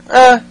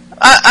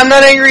 I'm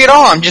not angry at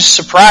all. I'm just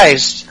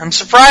surprised. I'm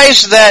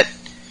surprised that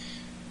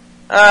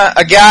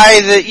a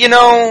guy that, you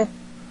know,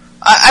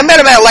 I met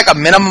him at like a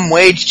minimum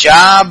wage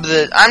job.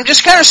 That I'm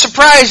just kind of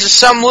surprised that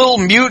some little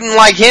mutant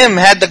like him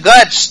had the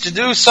guts to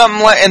do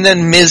something like. And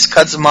then Miz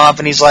cuts him off,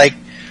 and he's like,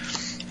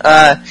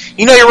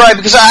 you know, you're right,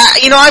 because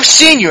I've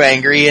seen you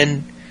angry,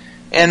 and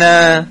you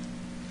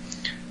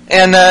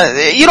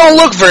don't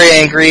look very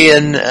angry,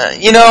 and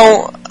you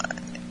know,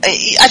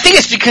 I think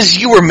it's because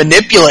you were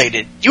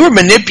manipulated. You were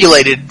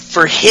manipulated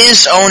for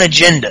his own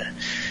agenda.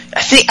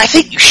 I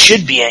think you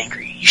should be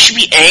angry. You should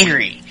be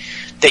angry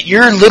that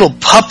your little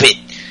puppet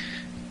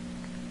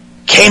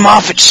came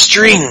off its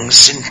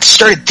strings and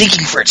started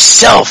thinking for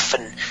itself,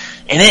 and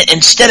it,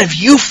 instead of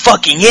you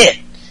fucking it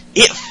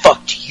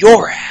fucked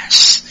your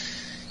ass.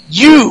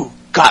 You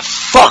got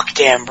fucked,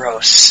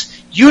 Ambrose.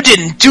 You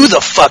didn't do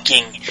the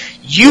fucking.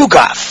 You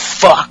got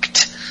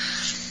fucked.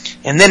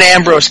 And then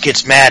Ambrose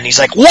gets mad and he's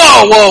like,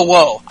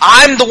 whoa.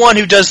 I'm the one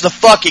who does the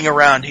fucking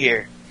around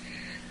here.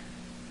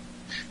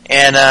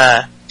 And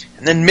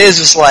then Miz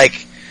is like,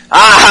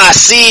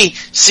 see,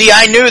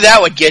 I knew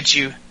that would get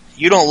you.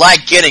 You don't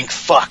like getting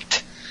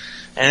fucked.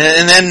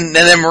 And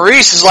then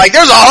Maurice is like,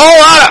 there's a whole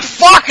lot of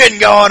fucking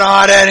going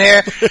on in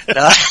here.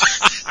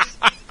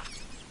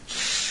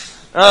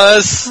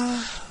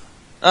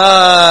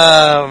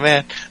 Oh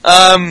man.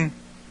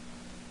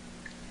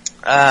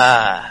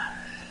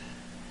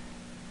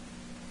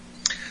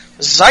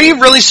 Are you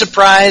really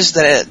surprised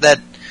that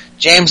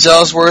James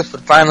Ellsworth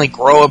would finally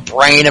grow a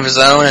brain of his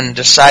own and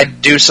decide to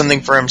do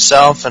something for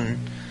himself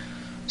and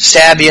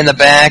stab you in the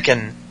back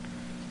and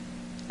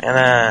you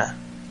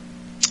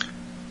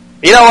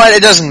know what?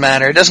 It doesn't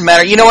matter. It doesn't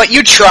matter. You know what?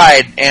 You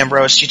tried,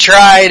 Ambrose. You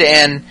tried,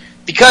 and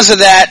because of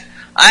that,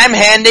 I'm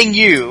handing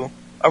you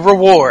a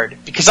reward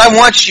because I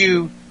want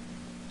you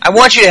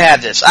to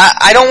have this.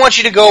 I don't want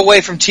you to go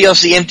away from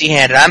TLC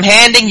empty-handed. I'm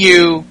handing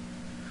you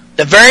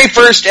the very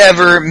first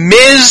ever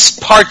Miz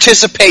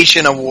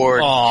Participation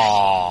Award.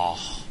 Aww.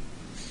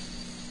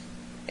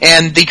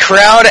 And the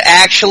crowd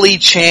actually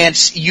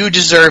chants, "You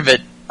deserve it,"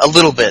 a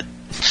little bit.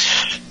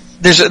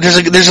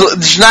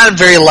 There's not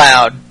very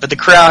loud, but the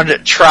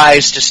crowd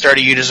tries to start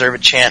a "You deserve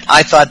it" chant.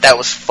 I thought that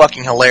was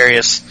fucking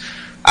hilarious.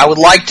 I would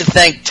like to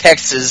thank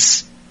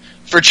Texas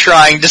for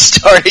trying to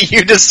start a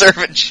 "You deserve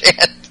it"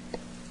 chant.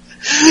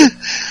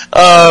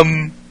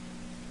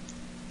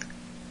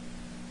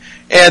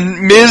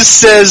 And Miz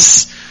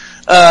says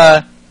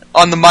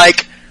on the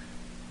mic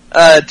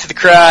to the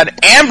crowd,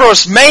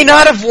 Ambrose may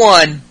not have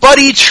won, but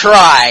he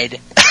tried.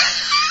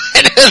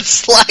 And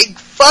it's like,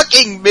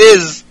 fucking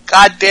Miz,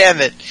 god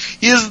damn it.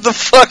 He is the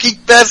fucking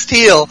best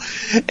heel.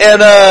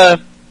 And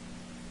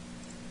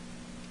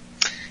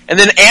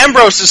then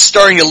Ambrose is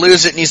starting to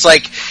lose it, and he's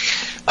like,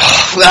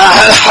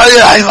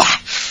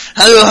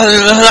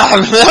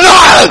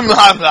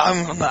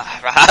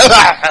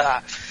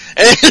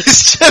 and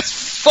he's just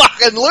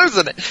fucking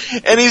losing it.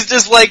 And he's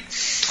just like,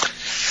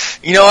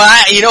 you know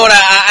what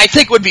I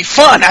think would be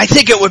fun. I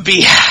think it'd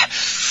be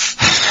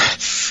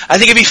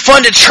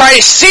fun to try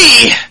to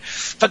see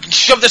if I can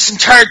shove this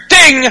entire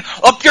thing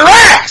up your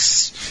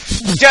ass,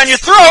 down your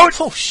throat.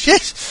 Oh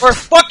shit! Or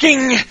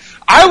fucking,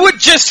 I would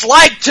just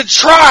like to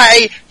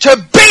try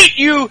to beat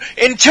you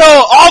until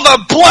all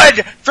the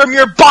blood from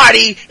your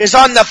body is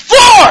on the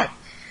floor.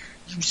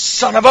 You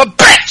son of a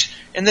bitch!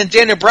 And then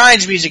Daniel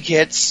Bryan's music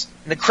hits,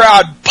 and the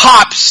crowd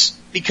pops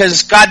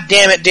because, god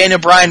damn it, Daniel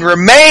Bryan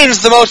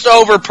remains the most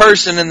over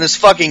person in this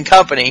fucking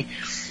company.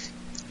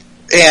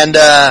 And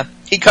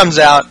he comes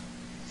out,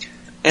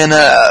 and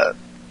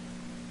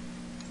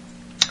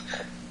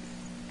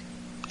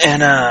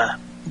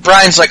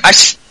Bryan's like, I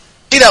see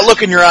that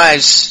look in your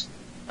eyes,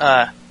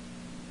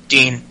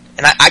 Dean,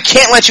 and I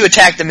can't let you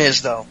attack The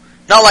Miz, though.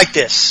 Not like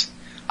this.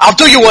 I'll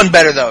do you one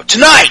better, though.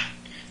 Tonight,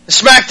 the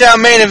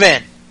SmackDown main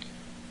event.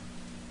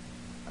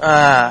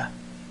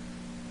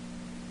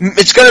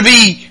 It's gonna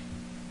be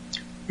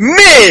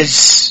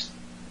Miz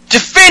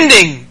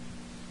defending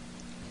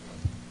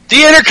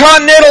the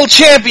Intercontinental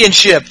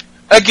Championship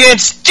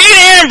against Dean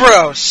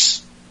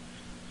Ambrose.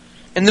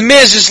 And The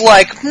Miz is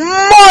like,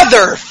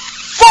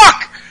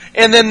 motherfuck!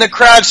 And then the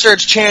crowd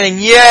starts chanting,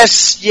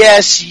 yes,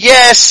 yes,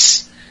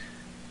 yes.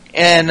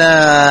 And,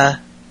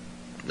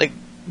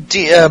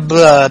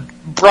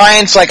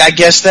 Bryan's like, I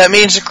guess that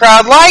means the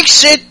crowd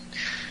likes it.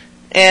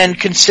 And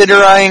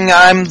considering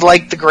I'm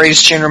like the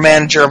greatest general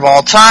manager of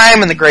all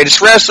time and the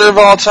greatest wrestler of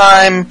all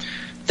time,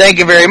 thank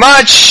you very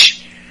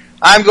much.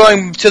 I'm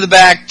going to the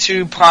back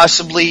to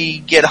possibly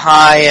get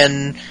high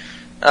and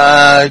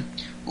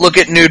look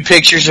at nude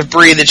pictures of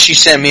Brie that she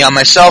sent me on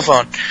my cell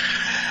phone.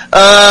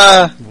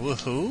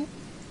 Woohoo?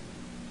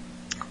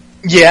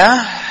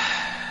 Yeah.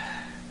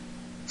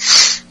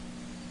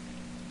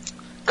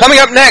 Coming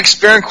up next,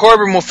 Baron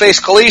Corbin will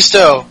face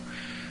Kalisto.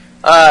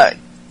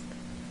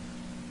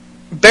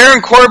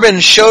 Baron Corbin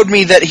showed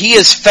me that he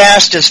is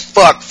fast as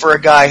fuck for a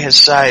guy his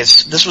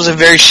size. This was a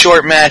very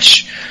short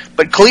match,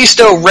 but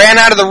Kalisto ran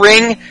out of the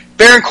ring.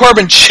 Baron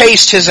Corbin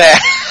chased his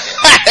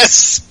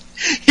ass.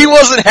 He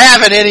wasn't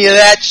having any of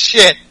that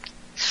shit.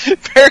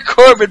 Baron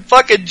Corbin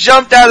fucking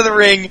jumped out of the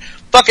ring,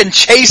 fucking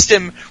chased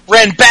him,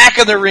 ran back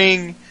in the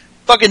ring,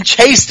 fucking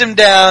chased him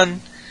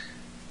down,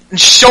 and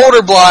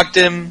shoulder blocked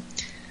him.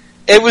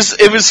 It was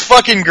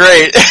fucking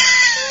great.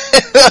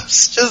 It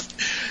was just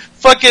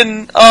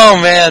fucking, oh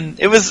man.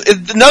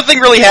 Nothing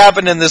really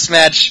happened in this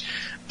match,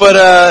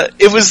 but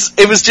it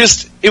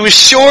was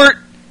short,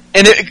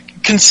 and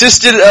it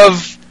consisted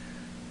of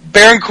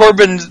Baron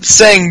Corbin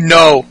saying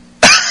no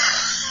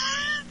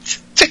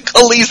to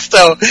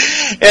Kalisto.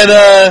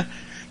 And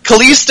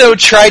Kalisto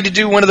tried to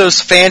do one of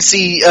those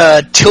fancy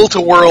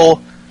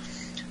tilt-a-whirl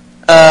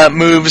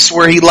moves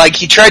where he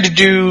tried to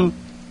do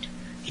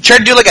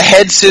like a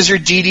head scissor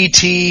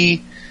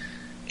DDT,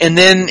 and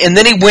then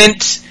he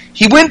went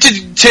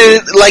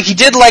to like he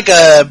did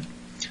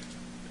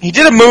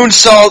a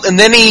moonsault, and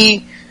then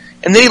he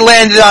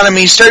landed on him.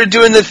 He started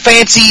doing the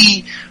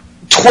fancy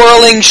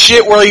twirling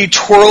shit where he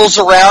twirls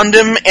around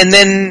him, and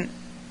then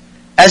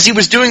as he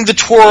was doing the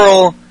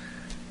twirl,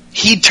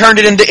 he turned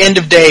it into End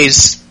of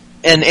Days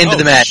and into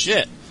the match.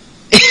 Shit.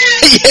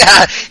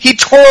 Yeah, he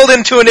twirled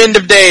into an End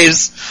of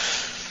Days.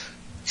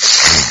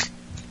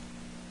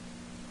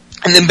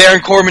 And then Baron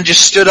Corbin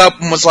just stood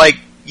up and was like,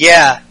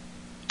 yeah,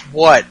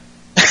 what?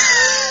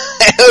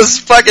 It was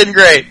fucking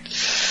great.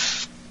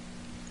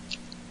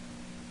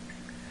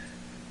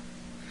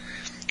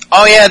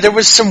 Oh yeah, there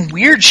was some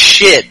weird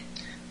shit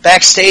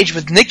backstage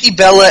with Nikki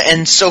Bella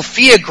and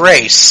Sophia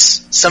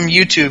Grace, some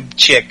YouTube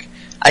chick,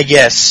 I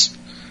guess.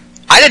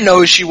 I didn't know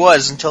who she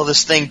was until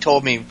this thing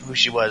told me who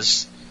she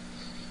was.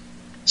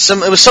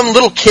 It was some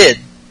little kid.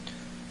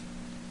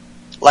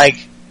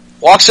 Like,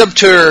 walks up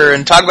to her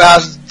and talk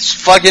about how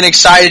fucking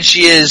excited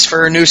she is for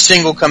her new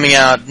single coming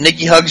out.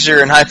 Nikki hugs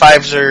her and high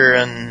fives her,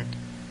 and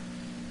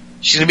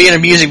she's gonna be in a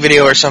music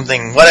video or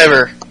something.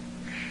 Whatever.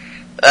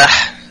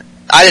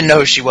 I didn't know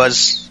who she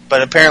was,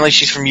 but apparently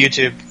she's from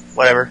YouTube.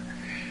 Whatever.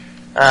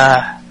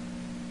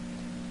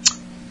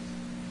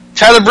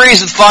 Tyler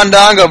Breeze with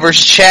Fandango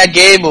versus Chad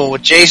Gable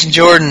with Jason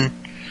Jordan.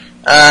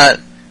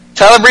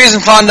 Tyler Breeze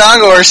and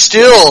Fandango are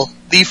still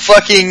the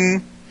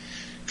fucking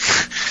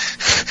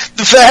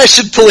the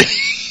fashion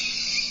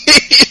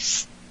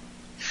police.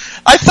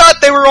 I thought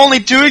they were only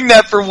doing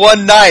that for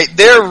one night.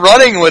 They're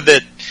running with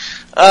it.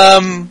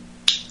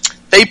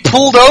 They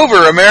pulled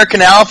over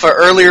American Alpha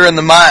earlier in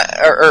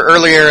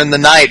the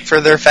night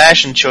for their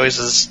fashion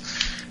choices,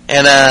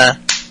 and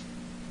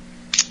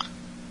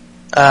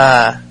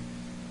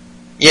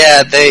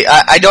yeah,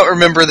 I don't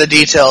remember the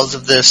details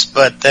of this,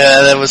 but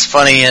that was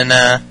funny, and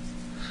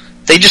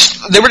they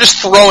were just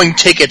throwing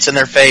tickets in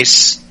their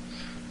face,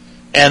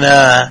 and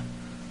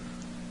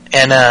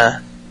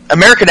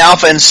American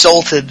Alpha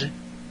insulted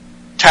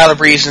Tyler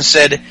Breeze and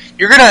said,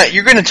 "You're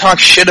gonna talk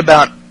shit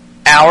about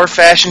our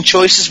fashion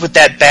choices with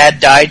that bad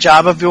dye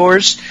job of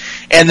yours,"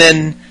 and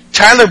then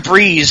Tyler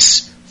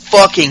Breeze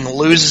fucking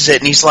loses it,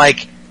 and he's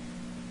like,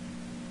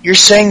 "You're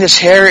saying this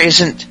hair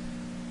isn't?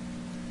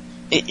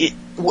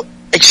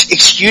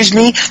 Excuse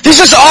me? This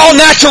is all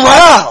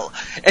natural!"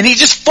 And he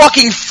just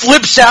fucking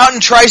flips out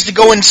and tries to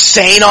go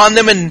insane on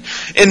them, and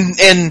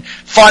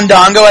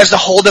Fandango has to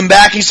hold him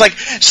back. He's like,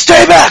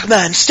 "Stay back,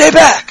 man, stay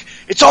back.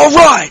 It's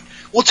alright.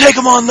 We'll take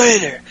him on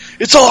later.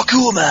 It's all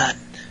cool, man.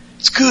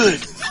 It's good."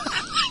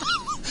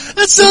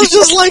 That sounds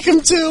just like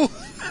him, too.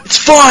 "It's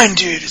fine,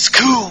 dude. It's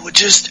cool. We'll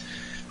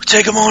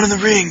take him on in the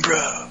ring,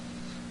 bro."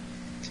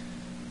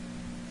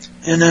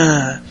 And,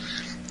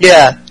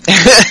 Yeah.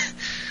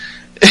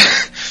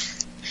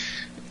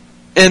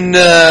 And,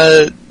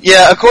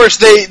 yeah, of course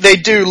they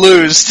do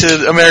lose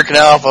to American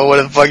Alpha.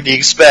 What the fuck do you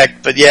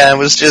expect? But yeah, it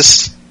was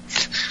just...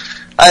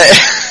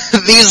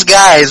 These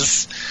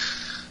guys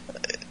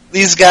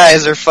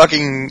are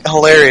fucking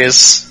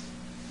hilarious.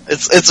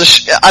 It's a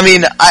shame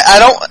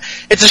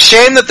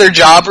that they're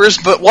jobbers,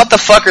 but what the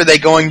fuck are they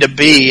going to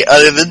be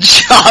other than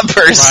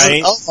jobbers?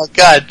 Right. Oh my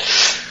god.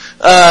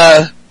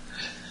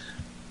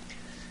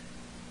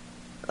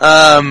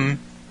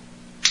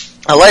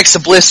 Alexa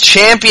Bliss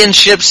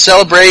Championship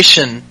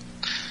Celebration.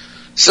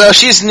 So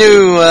she's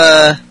new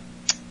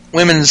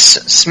Women's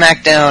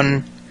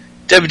SmackDown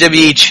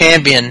WWE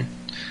Champion.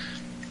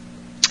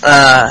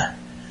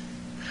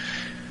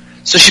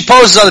 So she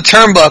poses on the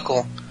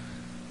turnbuckle.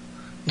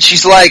 And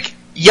she's like,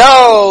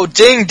 "Yo,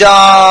 ding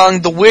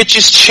dong, the witch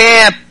is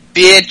champ,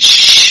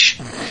 bitch."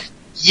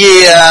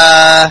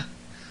 Yeah.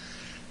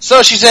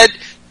 So she said,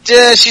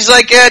 she's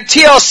like,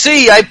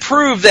 TLC, I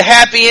prove the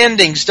happy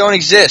endings don't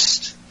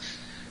exist.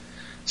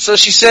 So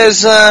she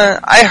says,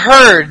 I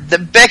heard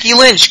that Becky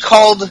Lynch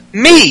called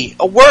me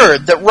a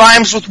word that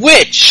rhymes with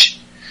witch.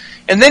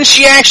 And then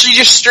she actually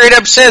just straight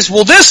up says,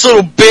 well, this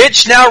little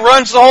bitch now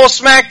runs the whole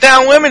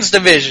SmackDown women's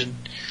division.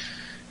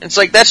 And it's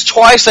like, that's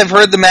twice I've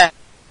heard them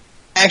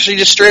actually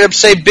just straight up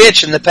say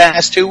bitch in the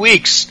past 2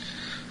 weeks.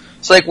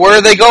 It's like, where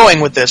are they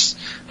going with this?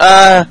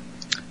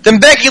 Then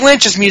Becky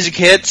Lynch's music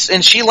hits,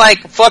 and she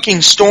like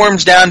fucking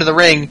storms down to the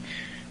ring.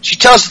 She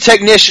tells the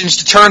technicians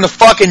to turn the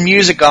fucking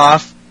music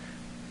off.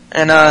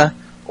 And,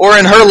 or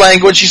in her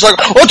language, she's like,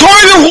 I'll turn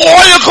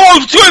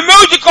the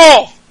music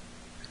off!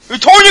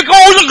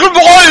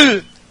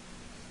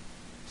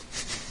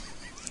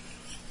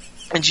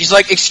 And she's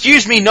like,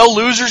 excuse me, no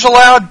losers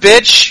allowed,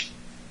 bitch?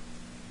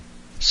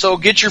 So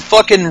get your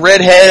fucking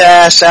redhead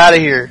ass out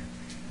of here,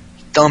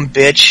 dumb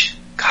bitch.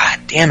 God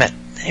damn it.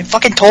 They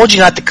fucking told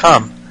you not to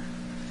come.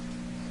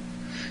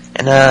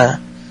 And,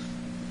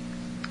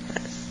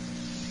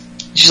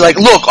 she's like,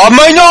 look, I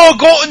may not have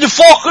gotten the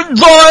fucking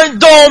line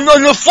down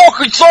on the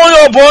fucking sign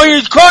up, but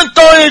you can't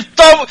do this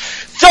stuff.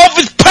 Self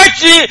is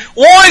petty.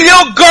 One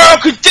little girl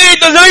could see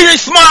the leader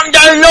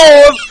SmackDown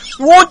North.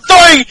 One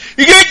day,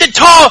 you get the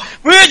top,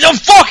 read the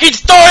fucking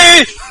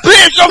story,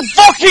 please some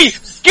fucking,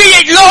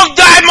 get it long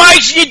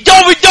damage, you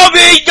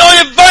WWE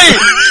don't invade.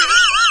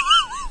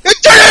 You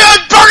did it on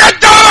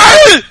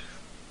Burger.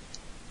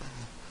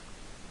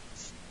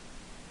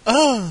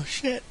 Oh,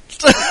 shit.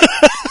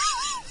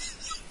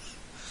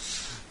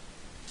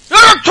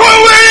 You're two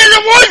winning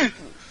the one!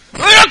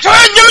 You're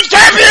two new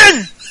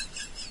champion!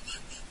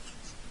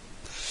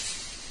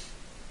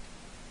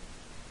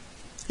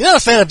 You're not a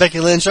fan of Becky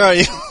Lynch, are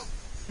you?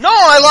 No,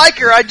 I like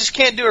her, I just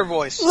can't do her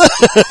voice.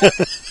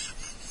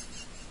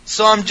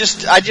 So I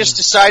just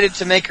decided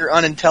to make her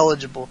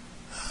unintelligible.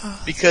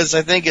 Because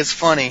I think it's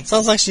funny.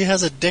 Sounds like she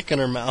has a dick in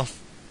her mouth.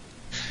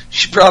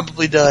 She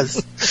probably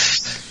does.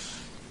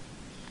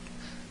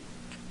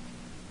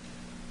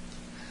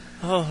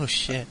 Oh,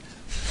 shit.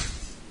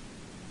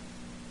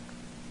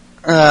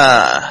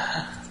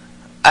 I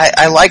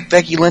like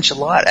Becky Lynch a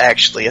lot,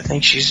 actually. I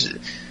think she's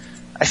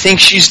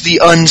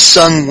the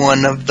unsung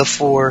one of the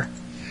four.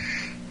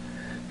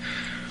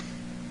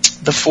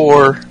 The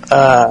four,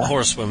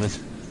 horsewomen.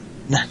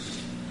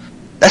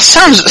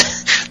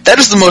 That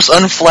is the most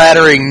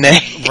unflattering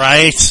name.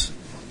 Right.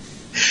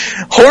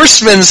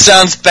 Horseman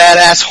sounds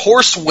badass.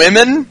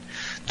 Horsewomen?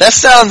 That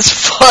sounds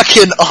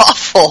fucking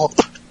awful.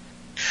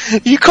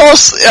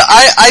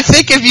 I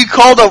think if you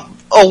called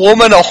a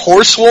woman a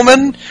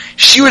horsewoman,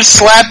 she would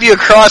slap you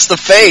across the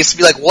face and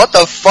be like, what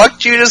the fuck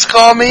did you just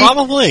call me?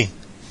 Probably.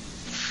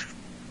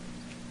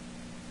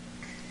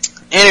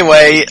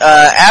 Anyway,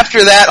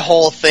 after that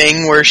whole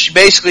thing where she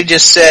basically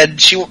just said,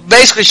 she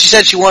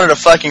said she wanted a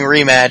fucking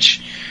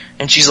rematch.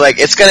 And she's like,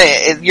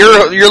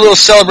 your little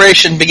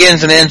celebration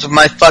begins and ends with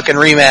my fucking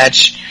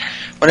rematch.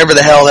 Whenever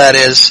the hell that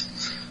is.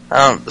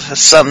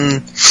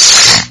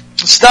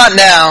 It's not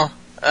now.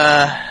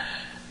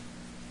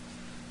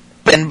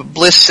 And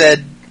Bliss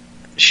said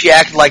she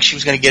acted like she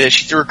was going to get it.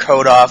 She threw her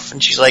coat off,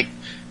 and she's like,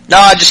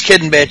 "Nah, just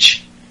kidding,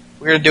 bitch.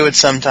 We're going to do it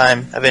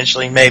sometime,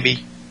 eventually,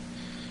 maybe.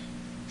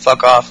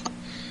 Fuck off."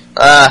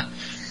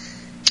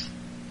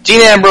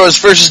 Dean Ambrose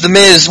versus The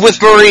Miz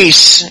with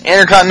Maurice,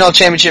 Intercontinental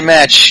Championship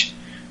match.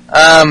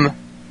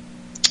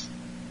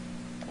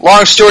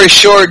 Long story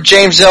short,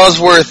 James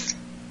Ellsworth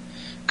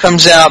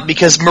comes out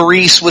because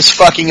Maurice was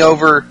fucking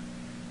over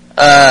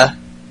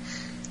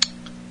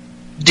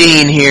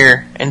Dean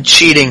here and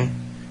cheating.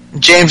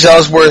 James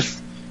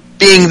Ellsworth,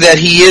 being that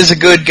he is a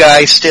good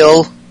guy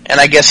still, and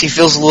I guess he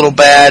feels a little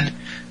bad,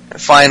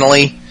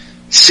 finally,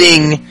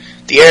 seeing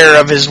the error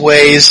of his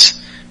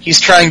ways, he's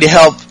trying to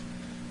help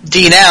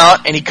Dean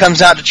out, and he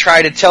comes out to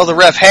try to tell the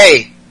ref,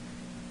 hey,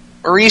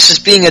 Maurice is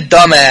being a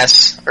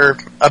dumbass, or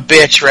a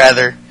bitch,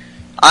 rather.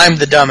 I'm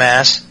the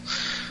dumbass.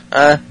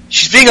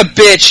 She's being a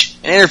bitch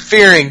and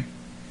interfering,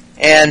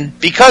 and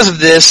because of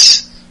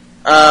this,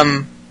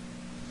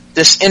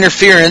 this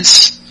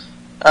interference,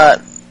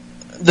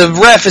 the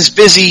ref is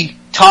busy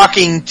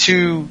talking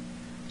to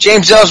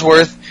James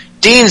Ellsworth.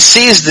 Dean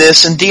sees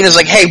this, and Dean is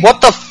like, hey,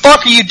 what the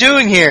fuck are you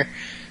doing here?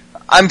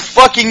 I'm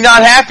fucking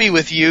not happy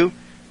with you.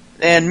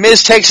 And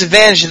Miz takes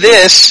advantage of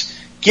this,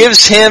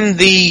 gives him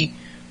the,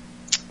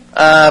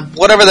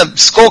 whatever, the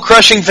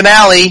skull-crushing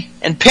finale,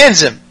 and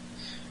pins him.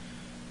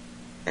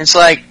 And it's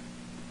like,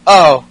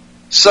 oh,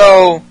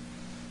 so...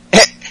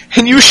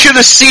 And you should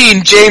have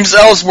seen James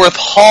Ellsworth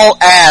haul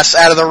ass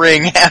out of the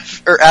ring,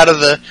 or out of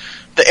the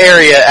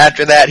area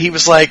after that. He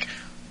was like,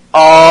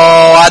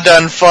 oh, I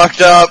done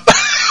fucked up.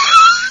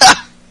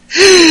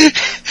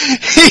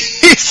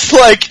 He's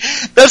like,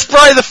 that's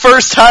probably the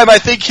first time I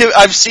think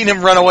I've seen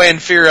him run away in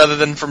fear other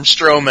than from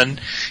Strowman.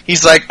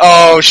 He's like,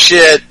 oh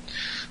shit.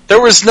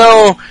 There was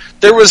no,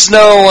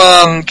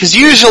 cause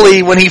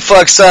usually when he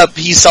fucks up,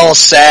 he's all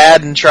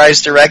sad and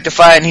tries to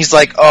rectify it, and he's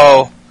like,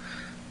 oh,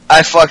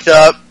 I fucked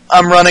up.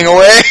 I'm running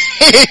away.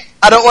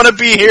 I don't want to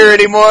be here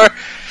anymore.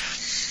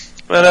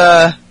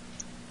 But,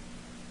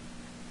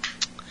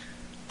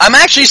 I'm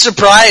actually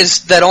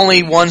surprised that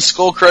only one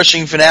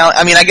skull-crushing finale.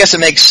 I mean, I guess it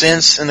makes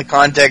sense in the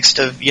context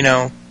of, you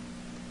know,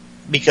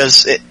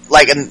 because I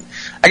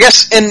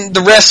guess in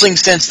the wrestling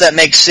sense that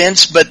makes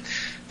sense, but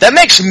that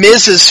makes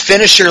Miz's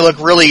finisher look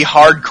really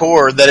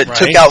hardcore, that it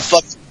took out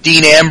fucking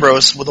Dean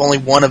Ambrose with only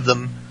one of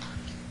them.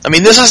 I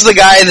mean, this is the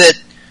guy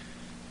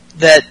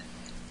that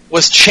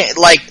was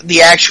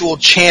the actual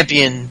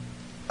champion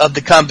of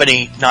the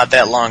company not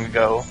that long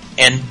ago,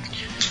 and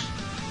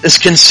is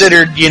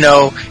considered, you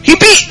know,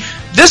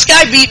 this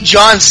guy beat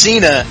John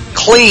Cena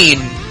clean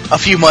a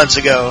few months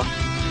ago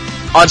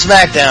on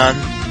SmackDown,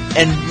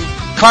 and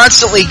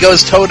constantly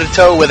goes toe to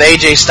toe with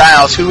AJ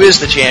Styles, who is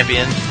the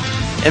champion,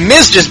 and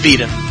Miz just beat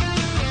him.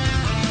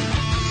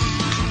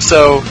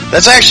 So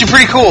that's actually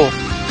pretty cool,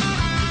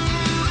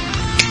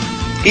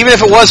 even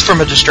if it was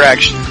from a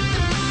distraction.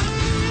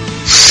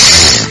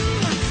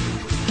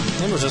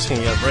 We're just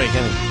gonna get a break,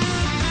 anyway.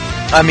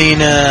 I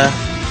mean,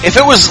 if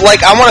it was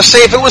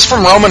if it was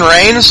from Roman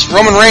Reigns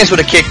would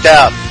have kicked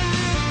out.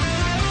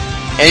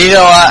 And you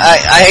know,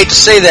 I hate to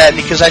say that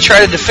because I try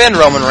to defend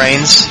Roman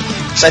Reigns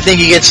because I think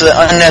he gets an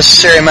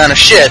unnecessary amount of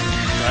shit.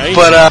 Right.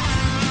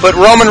 But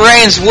Roman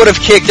Reigns would have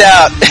kicked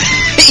out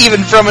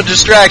even from a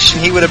distraction.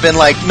 He would have been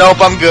like, nope,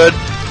 I'm good.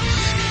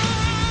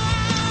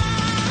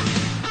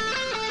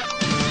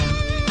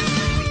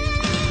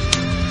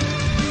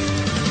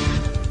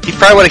 He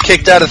probably would have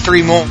kicked out of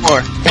 3 more.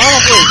 Probably,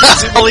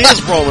 because it really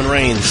is Roman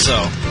Reigns,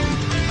 so.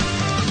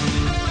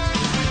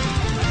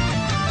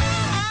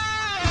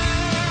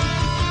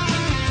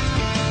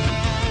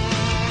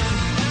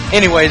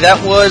 Anyway,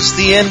 that was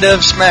the end of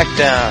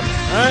SmackDown.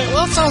 Alright,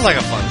 well, it sounds like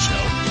a fun show.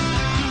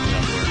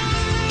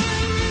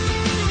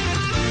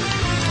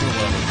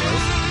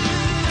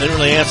 Didn't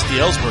really answer the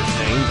Ellsworth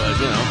thing, but,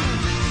 you know.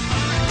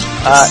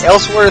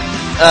 Ellsworth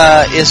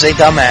is a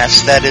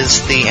dumbass. That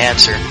is the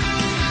answer.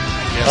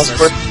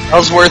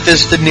 Ellsworth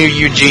is the new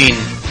Eugene.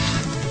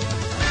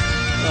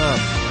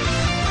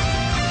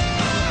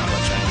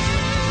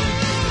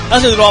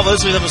 That's it all for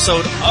this week's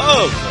episode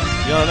of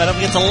You Know That. Don't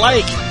forget to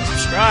like,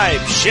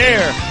 subscribe,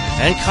 share,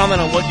 and comment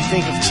on what you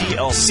think of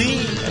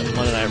TLC,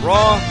 Monday Night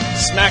Raw,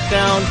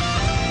 SmackDown.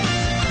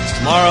 It's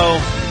tomorrow.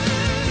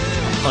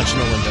 I'm punching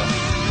a window.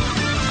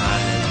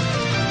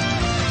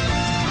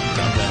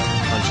 I'm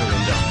gonna punch a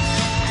window.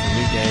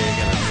 New day, you're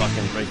gonna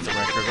fucking break the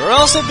record. Or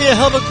else it'd be a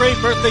hell of a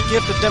great birthday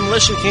gift if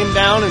Demolition came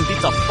down and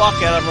beat the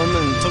fuck out of them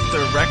and took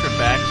their record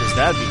back, because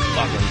that'd be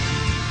fucking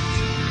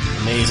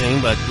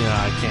amazing, but, you know,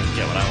 I can't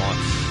get what I want.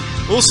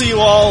 We'll see you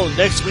all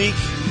next week.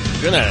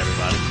 Good night,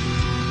 everybody.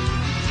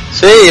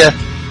 See ya.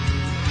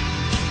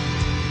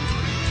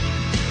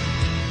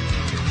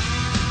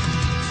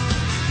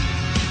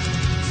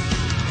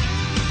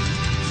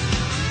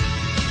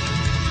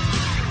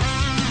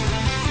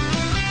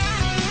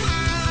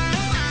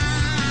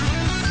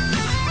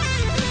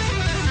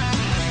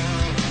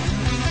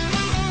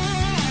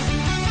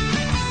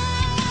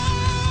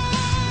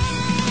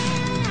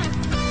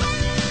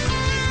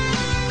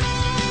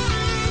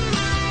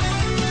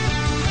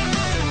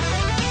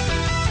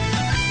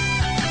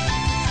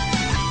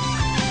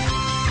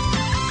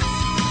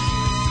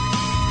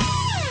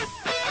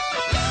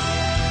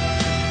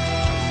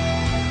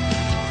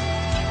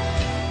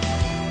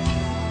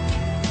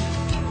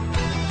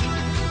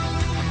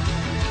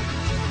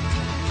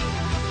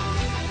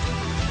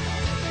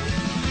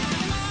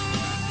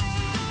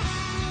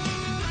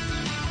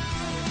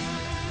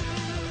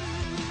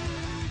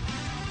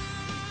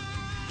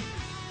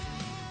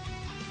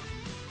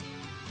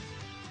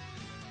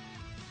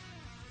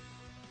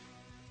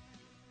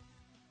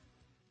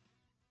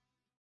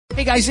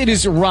 Hey guys, it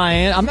is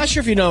Ryan. I'm not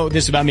sure if you know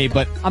this about me,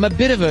 but I'm a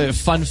bit of a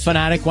fun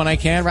fanatic when I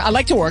can. I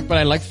like to work, but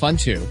I like fun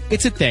too.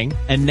 It's a thing.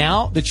 And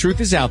now the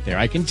truth is out there.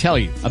 I can tell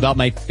you about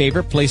my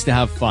favorite place to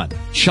have fun.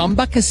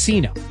 Chumba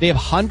Casino. They have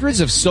hundreds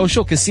of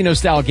social casino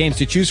style games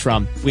to choose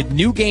from with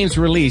new games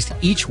released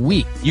each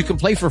week. You can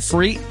play for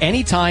free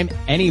anytime,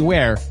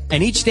 anywhere,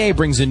 And each day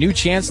brings a new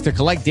chance to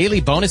collect daily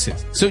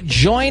bonuses. So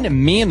join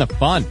me in the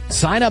fun.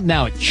 Sign up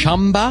now at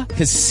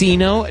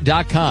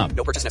ChumbaCasino.com.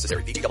 No purchase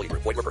necessary. VGW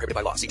Group. Void were prohibited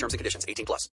by law. See terms and conditions. 18+.